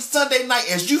fucking Sunday night.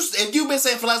 As you've been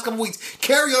saying for the last couple weeks,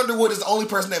 Carrie Underwood is the only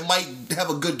person that might have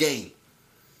a good game.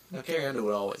 No, Carrie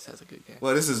Underwood always has a good game.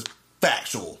 Well, this is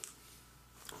factual.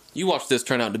 You watch this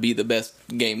turn out to be the best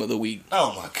game of the week.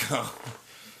 Oh my god.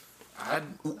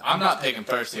 I'm not picking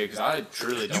first here because I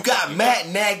truly don't. You got think Matt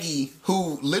Nagy,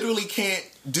 who literally can't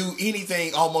do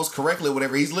anything almost correctly or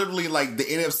whatever. He's literally like the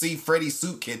NFC Freddy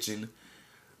Soup Kitchen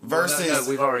versus No,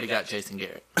 we've already got Jason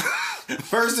Garrett.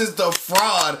 versus the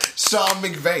fraud Sean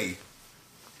McVay.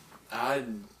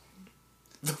 I'm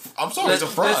sorry, he's a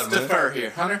fraud, let's man. defer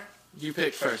here. Hunter, you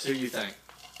pick first. Who you think?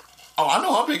 Oh, I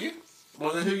know I'm picking.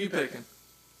 Well, then who you picking?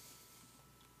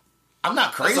 I'm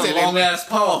not crazy. That's a long ass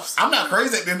pause. I'm not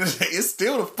crazy at the end of the day. It's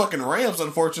still the fucking Rams,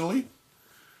 unfortunately.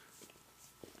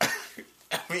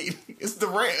 I mean, it's the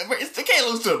Rams. They can't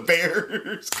lose to the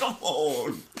Bears. Come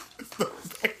on. It's the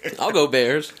Bears. I'll go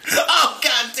Bears. Oh,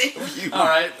 god damn you. All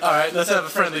right. Let's have a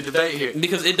friendly debate here.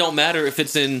 Because it don't matter if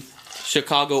it's in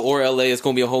Chicago or LA. It's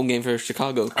going to be a home game for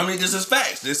Chicago. I mean, this is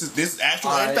facts. This is actual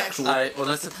All and right. factual. All right. Well,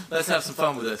 let's have some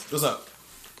fun with this. What's up?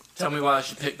 Tell me why I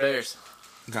should pick Bears.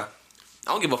 Okay.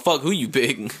 I don't give a fuck who you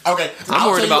pick. Okay. I'm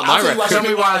worried about my record. Tell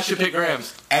me why I should pick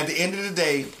Rams. At the end of the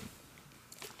day,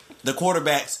 the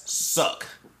quarterbacks suck.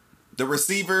 The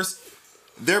receivers,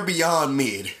 they're beyond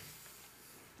mid.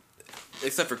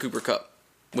 Except for Cooper Kupp.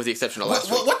 With the exception of What,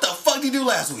 last week. what the fuck did he do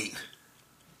last week?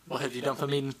 What have you done for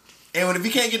me? And if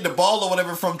you can't get the ball or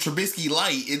whatever from Trubisky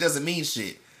Light, it doesn't mean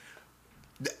shit.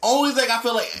 The only thing I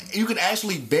feel like you can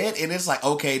actually bet, and it's like,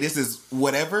 okay, this is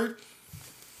whatever.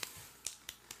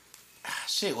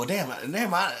 Shit, well, damn.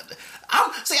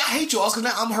 See, I hate you all because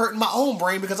now I'm hurting my own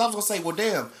brain because I was going to say, well,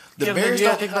 damn. The Yeah, Bears but you don't.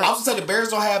 gotta think about- I was going to say the Bears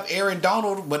don't have Aaron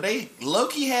Donald, but they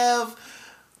low-key have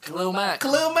Khalil Mack.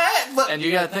 Khalil Mack. But And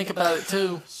you got to think about it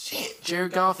too. shit,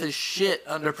 Jared Goff is shit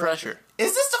under pressure.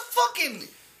 is this the fucking...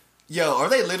 Yo, are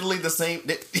they literally the same?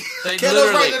 They Kendall's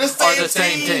literally right, they're are the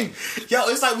same team. Yo,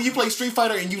 it's like when you play Street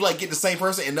Fighter and you like get the same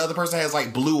person and the other person has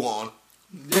like blue on.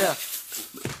 Yeah.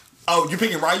 Oh, you're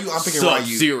picking Ryu? I'm picking Ryu.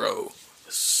 Sub-Zero.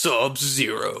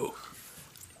 Sub-Zero.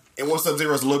 And one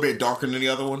Sub-Zero is a little bit darker than the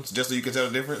other ones, just so you can tell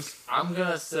the difference. I'm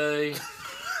gonna say. Yo,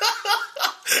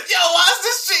 why is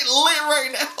this shit lit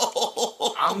right now?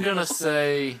 I'm gonna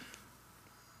say.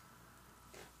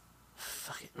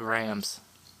 Fuck it, Rams.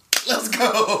 Let's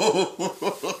go.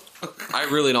 I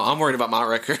really don't. I'm worried about my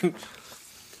record.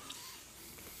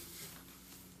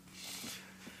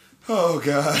 Oh,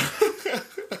 God.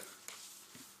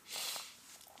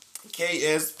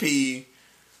 KSP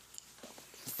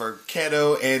for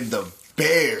Keto and the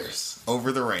Bears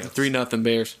over the Rams. 3-0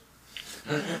 Bears.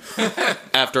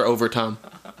 After overtime.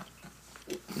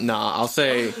 Nah, I'll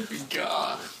say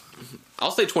God.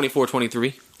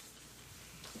 24-23.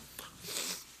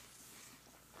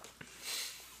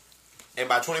 And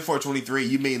by 24-23,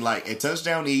 you mean like a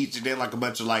touchdown each and then like a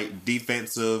bunch of like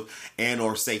defensive and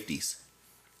or safeties.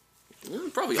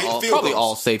 Probably Field all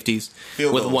goals. safeties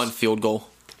Field with goals. one field goal.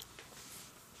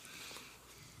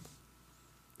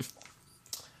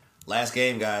 Last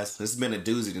game, guys. This has been a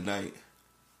doozy tonight.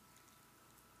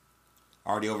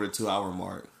 Already over the 2-hour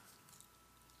mark.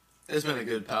 It's been a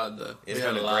good pod, though. It's We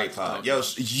had been a lot great to pod. talk Yo,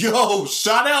 about. yo,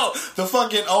 shout out the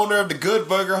fucking owner of the Good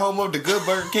Burger, home of the Good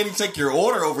Burger. Can he take your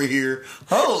order over here?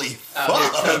 Holy Out here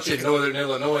fuck. coaching Northern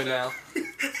Illinois now.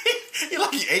 He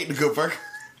like he ate the Good Burger.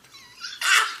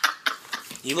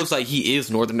 He looks like he is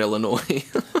Northern Illinois.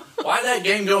 Why that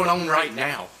game going on right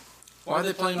now? Why are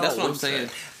they playing That's on what I'm Wednesday? saying.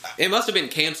 It must have been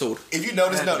canceled. If you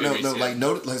notice, Had no, to be no,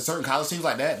 rescheduled. like certain college teams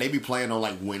like that, they be playing on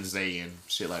like Wednesday and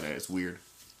shit like that. It's weird.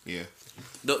 Yeah.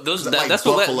 Those, Like that's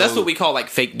Buffalo. what we call like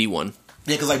fake D1. Yeah,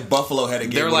 because like Buffalo had a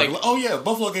game. They're where like- oh yeah,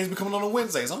 Buffalo games be coming on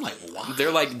Wednesdays. I'm like, why?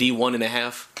 They're like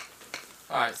D1.5.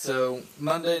 All right, so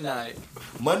Monday night.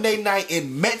 Monday night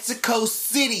in Mexico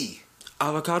City.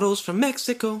 Avocados from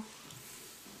Mexico.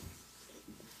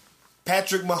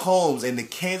 Patrick Mahomes and the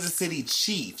Kansas City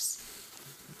Chiefs.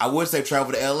 I would say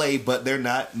travel to LA, but they're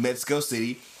not. Mexico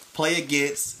City. Play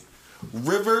against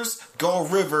Rivers, Go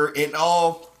River, and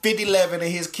all 50-11 of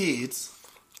his kids.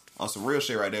 On some real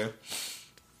shit right there.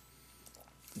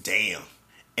 Damn.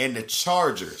 And the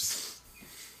Chargers.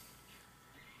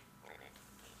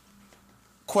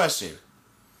 Question.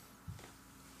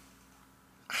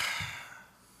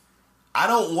 I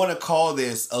don't want to call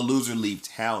this a loser leave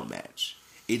town match.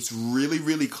 It's really,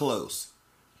 really close.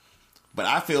 But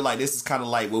I feel like this is kind of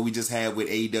like what we just had with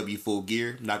AEW Full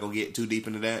Gear. I'm not going to get too deep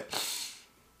into that.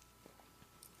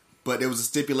 But there was a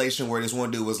stipulation where this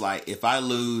one dude was like, if I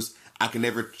lose, I can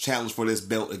never challenge for this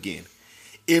belt again.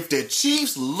 If the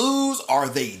Chiefs lose, are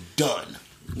they done?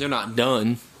 They're not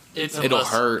done. It'll It'll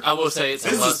hurt. I will say it's a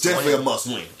This is must definitely win. a must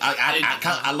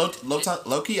win.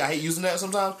 Low key, I hate using that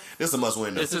sometimes. This is a must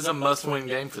win. This is a must win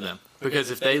game for them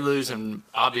because if they lose, and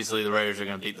obviously the Raiders are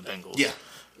going to beat the Bengals. Yeah.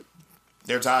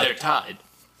 They're tied. They're tied.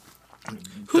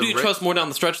 Who The do you Ra- trust more down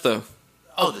the stretch, though?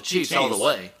 Oh, the Chiefs all the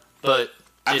way. But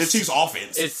The it's, Chiefs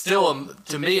offense. it's still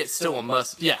to me, it's still a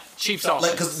must. Yeah, Chiefs offense.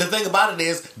 Because the thing about it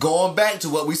is, going back to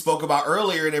what we spoke about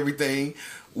earlier and everything,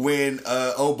 when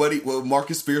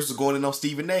Marcus Spears was going in on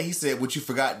Stephen A, he said what you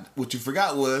forgot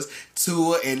was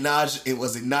Tua and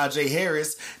Najee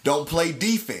Harris don't play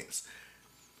defense.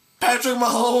 Patrick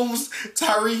Mahomes,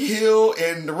 Tyreek Hill,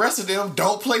 and the rest of them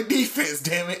don't play defense,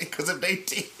 damn it, because if they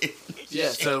did, Yeah,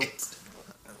 so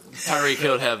Tyreek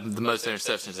Hill would have the most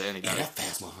interceptions of Man, anybody. that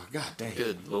fast motherfucker, god damn.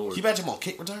 Good Can lord. you imagine him on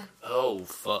kick return? Oh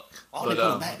fuck. Oh, they But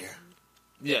put him back there.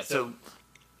 yeah, so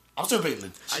I'm still picking the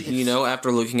Chiefs. You know,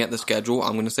 after looking at the schedule,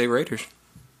 I'm going to say Raiders.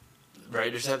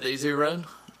 Raiders have the easier road.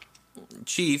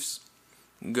 Chiefs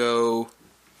go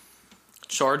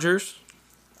Chargers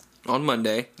on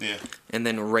Monday, Yeah. and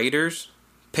then Raiders,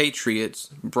 Patriots,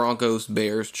 Broncos,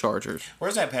 Bears, Chargers.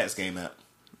 Where's that Pats game at?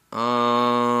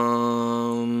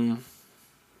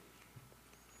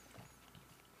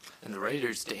 And the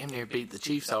Raiders damn near beat the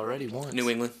Chiefs already once. New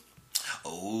England.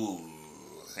 Oh,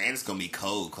 and it's gonna be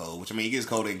cold. Which I mean, it gets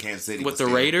colder in Kansas City. With but the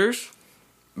still. Raiders,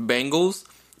 Bengals,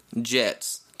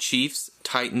 Jets, Chiefs,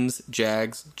 Titans,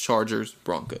 Jags, Chargers,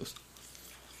 Broncos.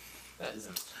 That is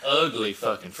an ugly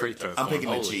fucking free throw. I'm for picking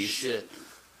the him. Holy Chiefs. Shit.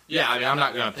 Yeah, I mean, I'm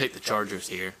not going to pick the Chargers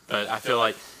here, but I feel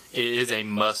like it is a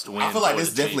must-win. I feel like for this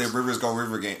is the definitely Chiefs. a Rivers go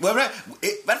River game. Well,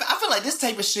 but I feel like this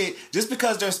type of shit, just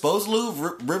because they're supposed to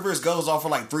lose, Rivers goes off for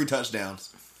like 3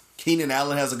 touchdowns. Keenan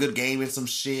Allen has a good game and some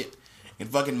shit, and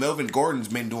fucking Melvin Gordon's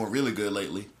been doing really good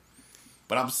lately.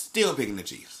 But I'm still picking the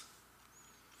Chiefs.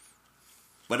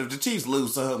 But if the Chiefs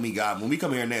lose, so help me God, when we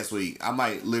come here next week, I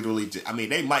might literally,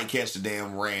 they might catch the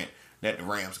damn rant that the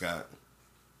Rams got.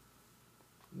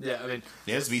 Yeah, I mean,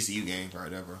 Yeah, it's VCU game right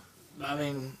there, bro.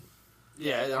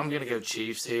 yeah, I'm going to go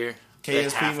Chiefs here. They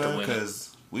KSP, have to man, win it.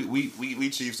 because we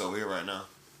Chiefs over here right now.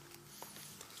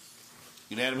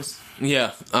 Unanimous?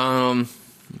 Yeah.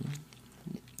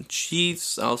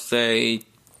 Chiefs, I'll say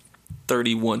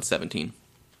 31-17.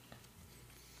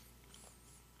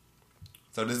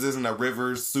 So this isn't a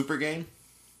Rivers super game?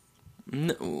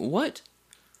 No, what?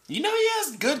 You know he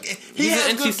has good. He's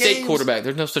has an NC good State games. quarterback.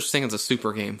 There's no such thing as a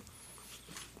super game.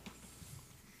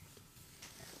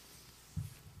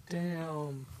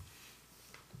 Damn.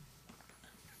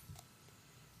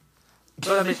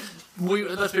 But I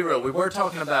mean, let's be real. We were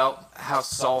talking about how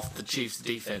soft the Chiefs'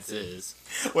 defense is.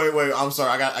 Wait. I'm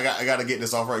sorry. I got to get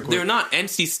this off right quick. They're not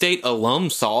NC State alum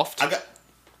soft. I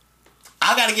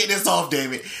got to get this off.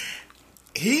 Damn it.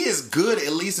 He is good,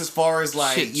 at least as far as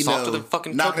like Shit, you softer know, than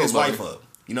fucking knocking his Cocoa wife Butter. up.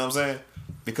 You know what I'm saying?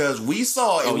 Because we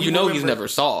saw. Oh, and you know he's never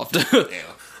soft. Damn.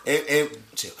 And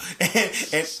chill.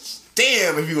 And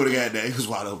damn, if you would have got that, he was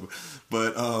wide open.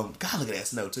 But God, look at that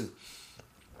snow too.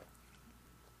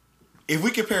 If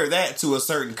we compare that to a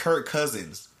certain Kirk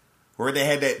Cousins, where they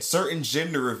had that certain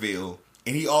gender reveal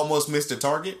and he almost missed a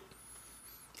target,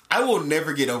 I will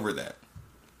never get over that.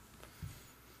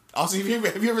 Also, have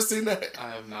you ever seen that? I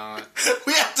have not.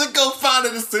 We have to go find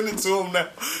it and send it to him now.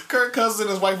 Kirk Cousins and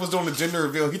his wife was doing the gender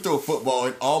reveal. He threw a football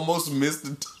and almost missed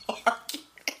the target.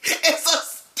 It's a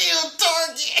steal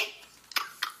target.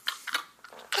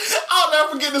 I'll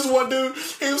never forget this one dude.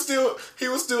 He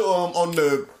was still on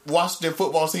the Washington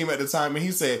football team at the time, and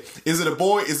he said, "Is it a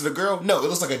boy? Is it a girl? No, it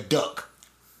looks like a duck.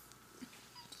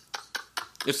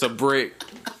 It's a brick.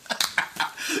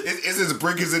 It's as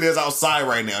brick as it is outside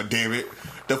right now. Damn it."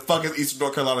 The fuck is Eastern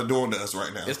North Carolina doing to us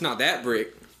right now? It's not that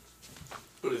brick.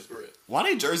 What is Britt? Why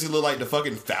did Jersey look like the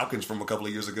fucking Falcons from a couple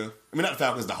of years ago? I mean, not the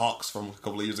Falcons, the Hawks from a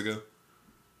couple of years ago.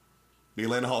 The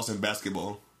Atlanta Hawks in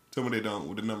basketball. Tell me they don't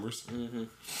with the numbers. Mm-hmm.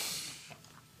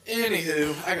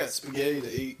 Anywho, I got spaghetti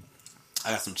to eat.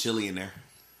 I got some chili in there.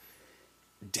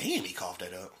 Damn, he coughed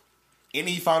that up.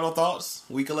 Any final thoughts?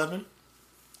 Week 11,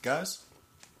 guys?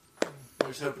 We're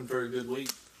just hoping for a good week.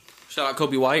 Shout out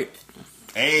Kobe White.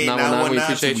 Hey, 919, we 919,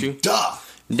 appreciate you. Duh.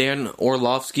 Dan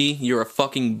Orlovsky, you're a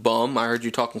fucking bum. I heard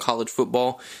you talking college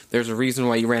football. There's a reason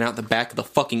why you ran out the back of the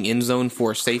fucking end zone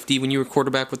for safety when you were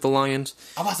quarterback with the Lions.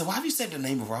 I'm about to say, why have you said the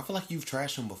name before? I feel like you've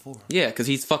trashed him before. Yeah, because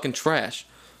he's fucking trash.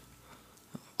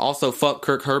 Also, fuck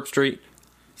Kirk Herbstreit.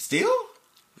 Still?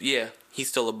 Yeah, he's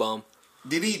still a bum.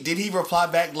 Did he reply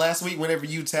back last week whenever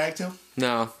you tagged him?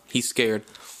 No, he's scared.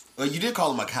 Well, you did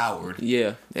call him a coward.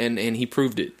 Yeah, and he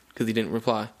proved it because he didn't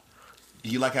reply.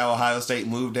 You like how Ohio State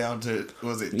moved down to,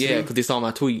 was it 2? Yeah, because he saw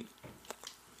my tweet.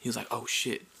 He was like, oh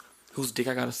shit, whose dick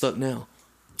I gotta suck now?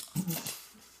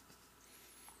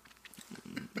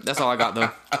 That's all I got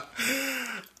though.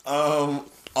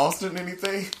 Austin,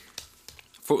 anything?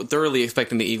 Thoroughly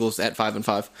expecting the Eagles at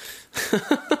 5-5.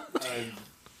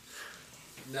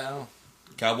 No.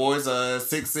 Cowboys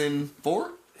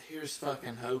 6-4? Here's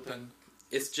fucking hoping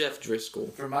It's Jeff Driscoll.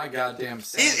 for my goddamn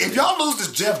sanity. If y'all lose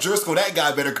to Jeff Driscoll, that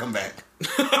guy better come back.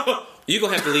 You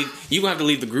gonna have to leave. You gonna have to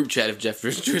leave the group chat if Jeff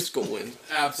Driscoll wins.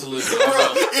 Absolutely.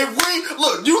 Bro, if we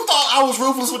look, you thought I was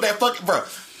ruthless with that fucking bro.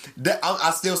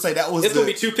 I still say that was It's gonna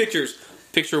be 2 pictures.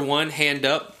 Picture 1, hand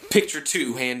up. Picture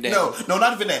 2, hand down. No,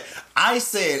 not even that. I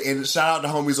said, and shout out to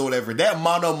homies or whatever, that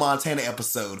Mono Montana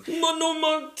episode. Mono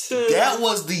Montana. That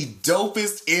was the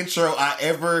dopest intro I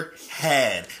ever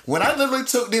had. When I literally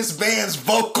took this band's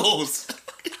vocals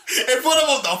and put them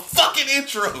on the fucking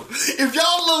intro. If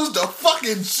y'all lose to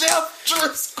fucking Jeff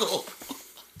Driscoll,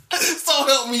 so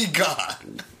help me God,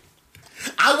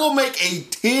 I will make a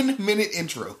 10-minute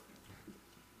intro.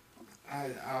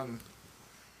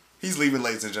 He's leaving,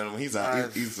 ladies and gentlemen. He's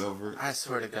out. He's over. I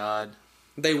swear to God.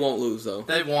 They won't lose though.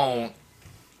 They won't,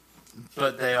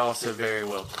 but they also very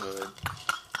well could.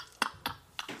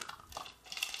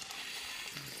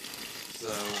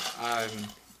 So,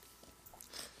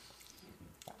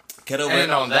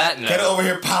 And on that note... Ken over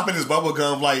here popping his bubble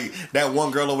gum like that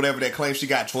one girl or whatever that claims she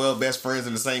got 12 best friends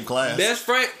in the same class. Best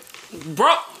friend,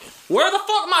 bro. Where the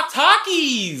fuck my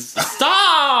Takis?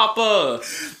 Stop!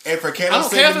 And for Ken, I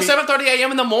don't care if it's 7:30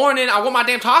 a.m. in the morning. I want my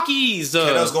damn Takis.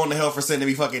 Ken's going to hell for sending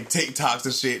me fucking TikToks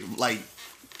and shit like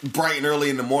bright and early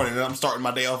in the morning, and I'm starting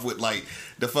my day off with like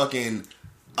the fucking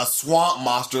a swamp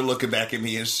monster looking back at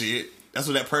me and shit. That's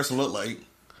what that person looked like.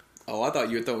 Oh, I thought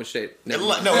you were throwing shade. It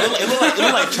looked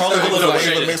like Charlie the Little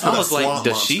Raven mixed with I a was swamp like,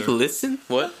 does monster. she listen?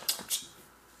 What?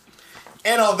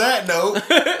 And on that note,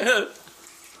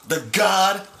 the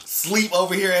God sleep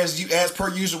over here as per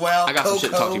usual. I got some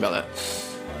shit to talk to you about that.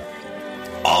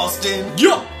 Austin,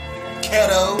 Yo,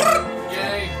 Keto,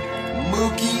 Yay.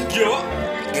 Mookie, yo,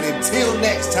 and until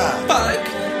next time, fuck,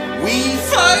 we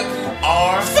fuck,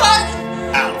 are fuck.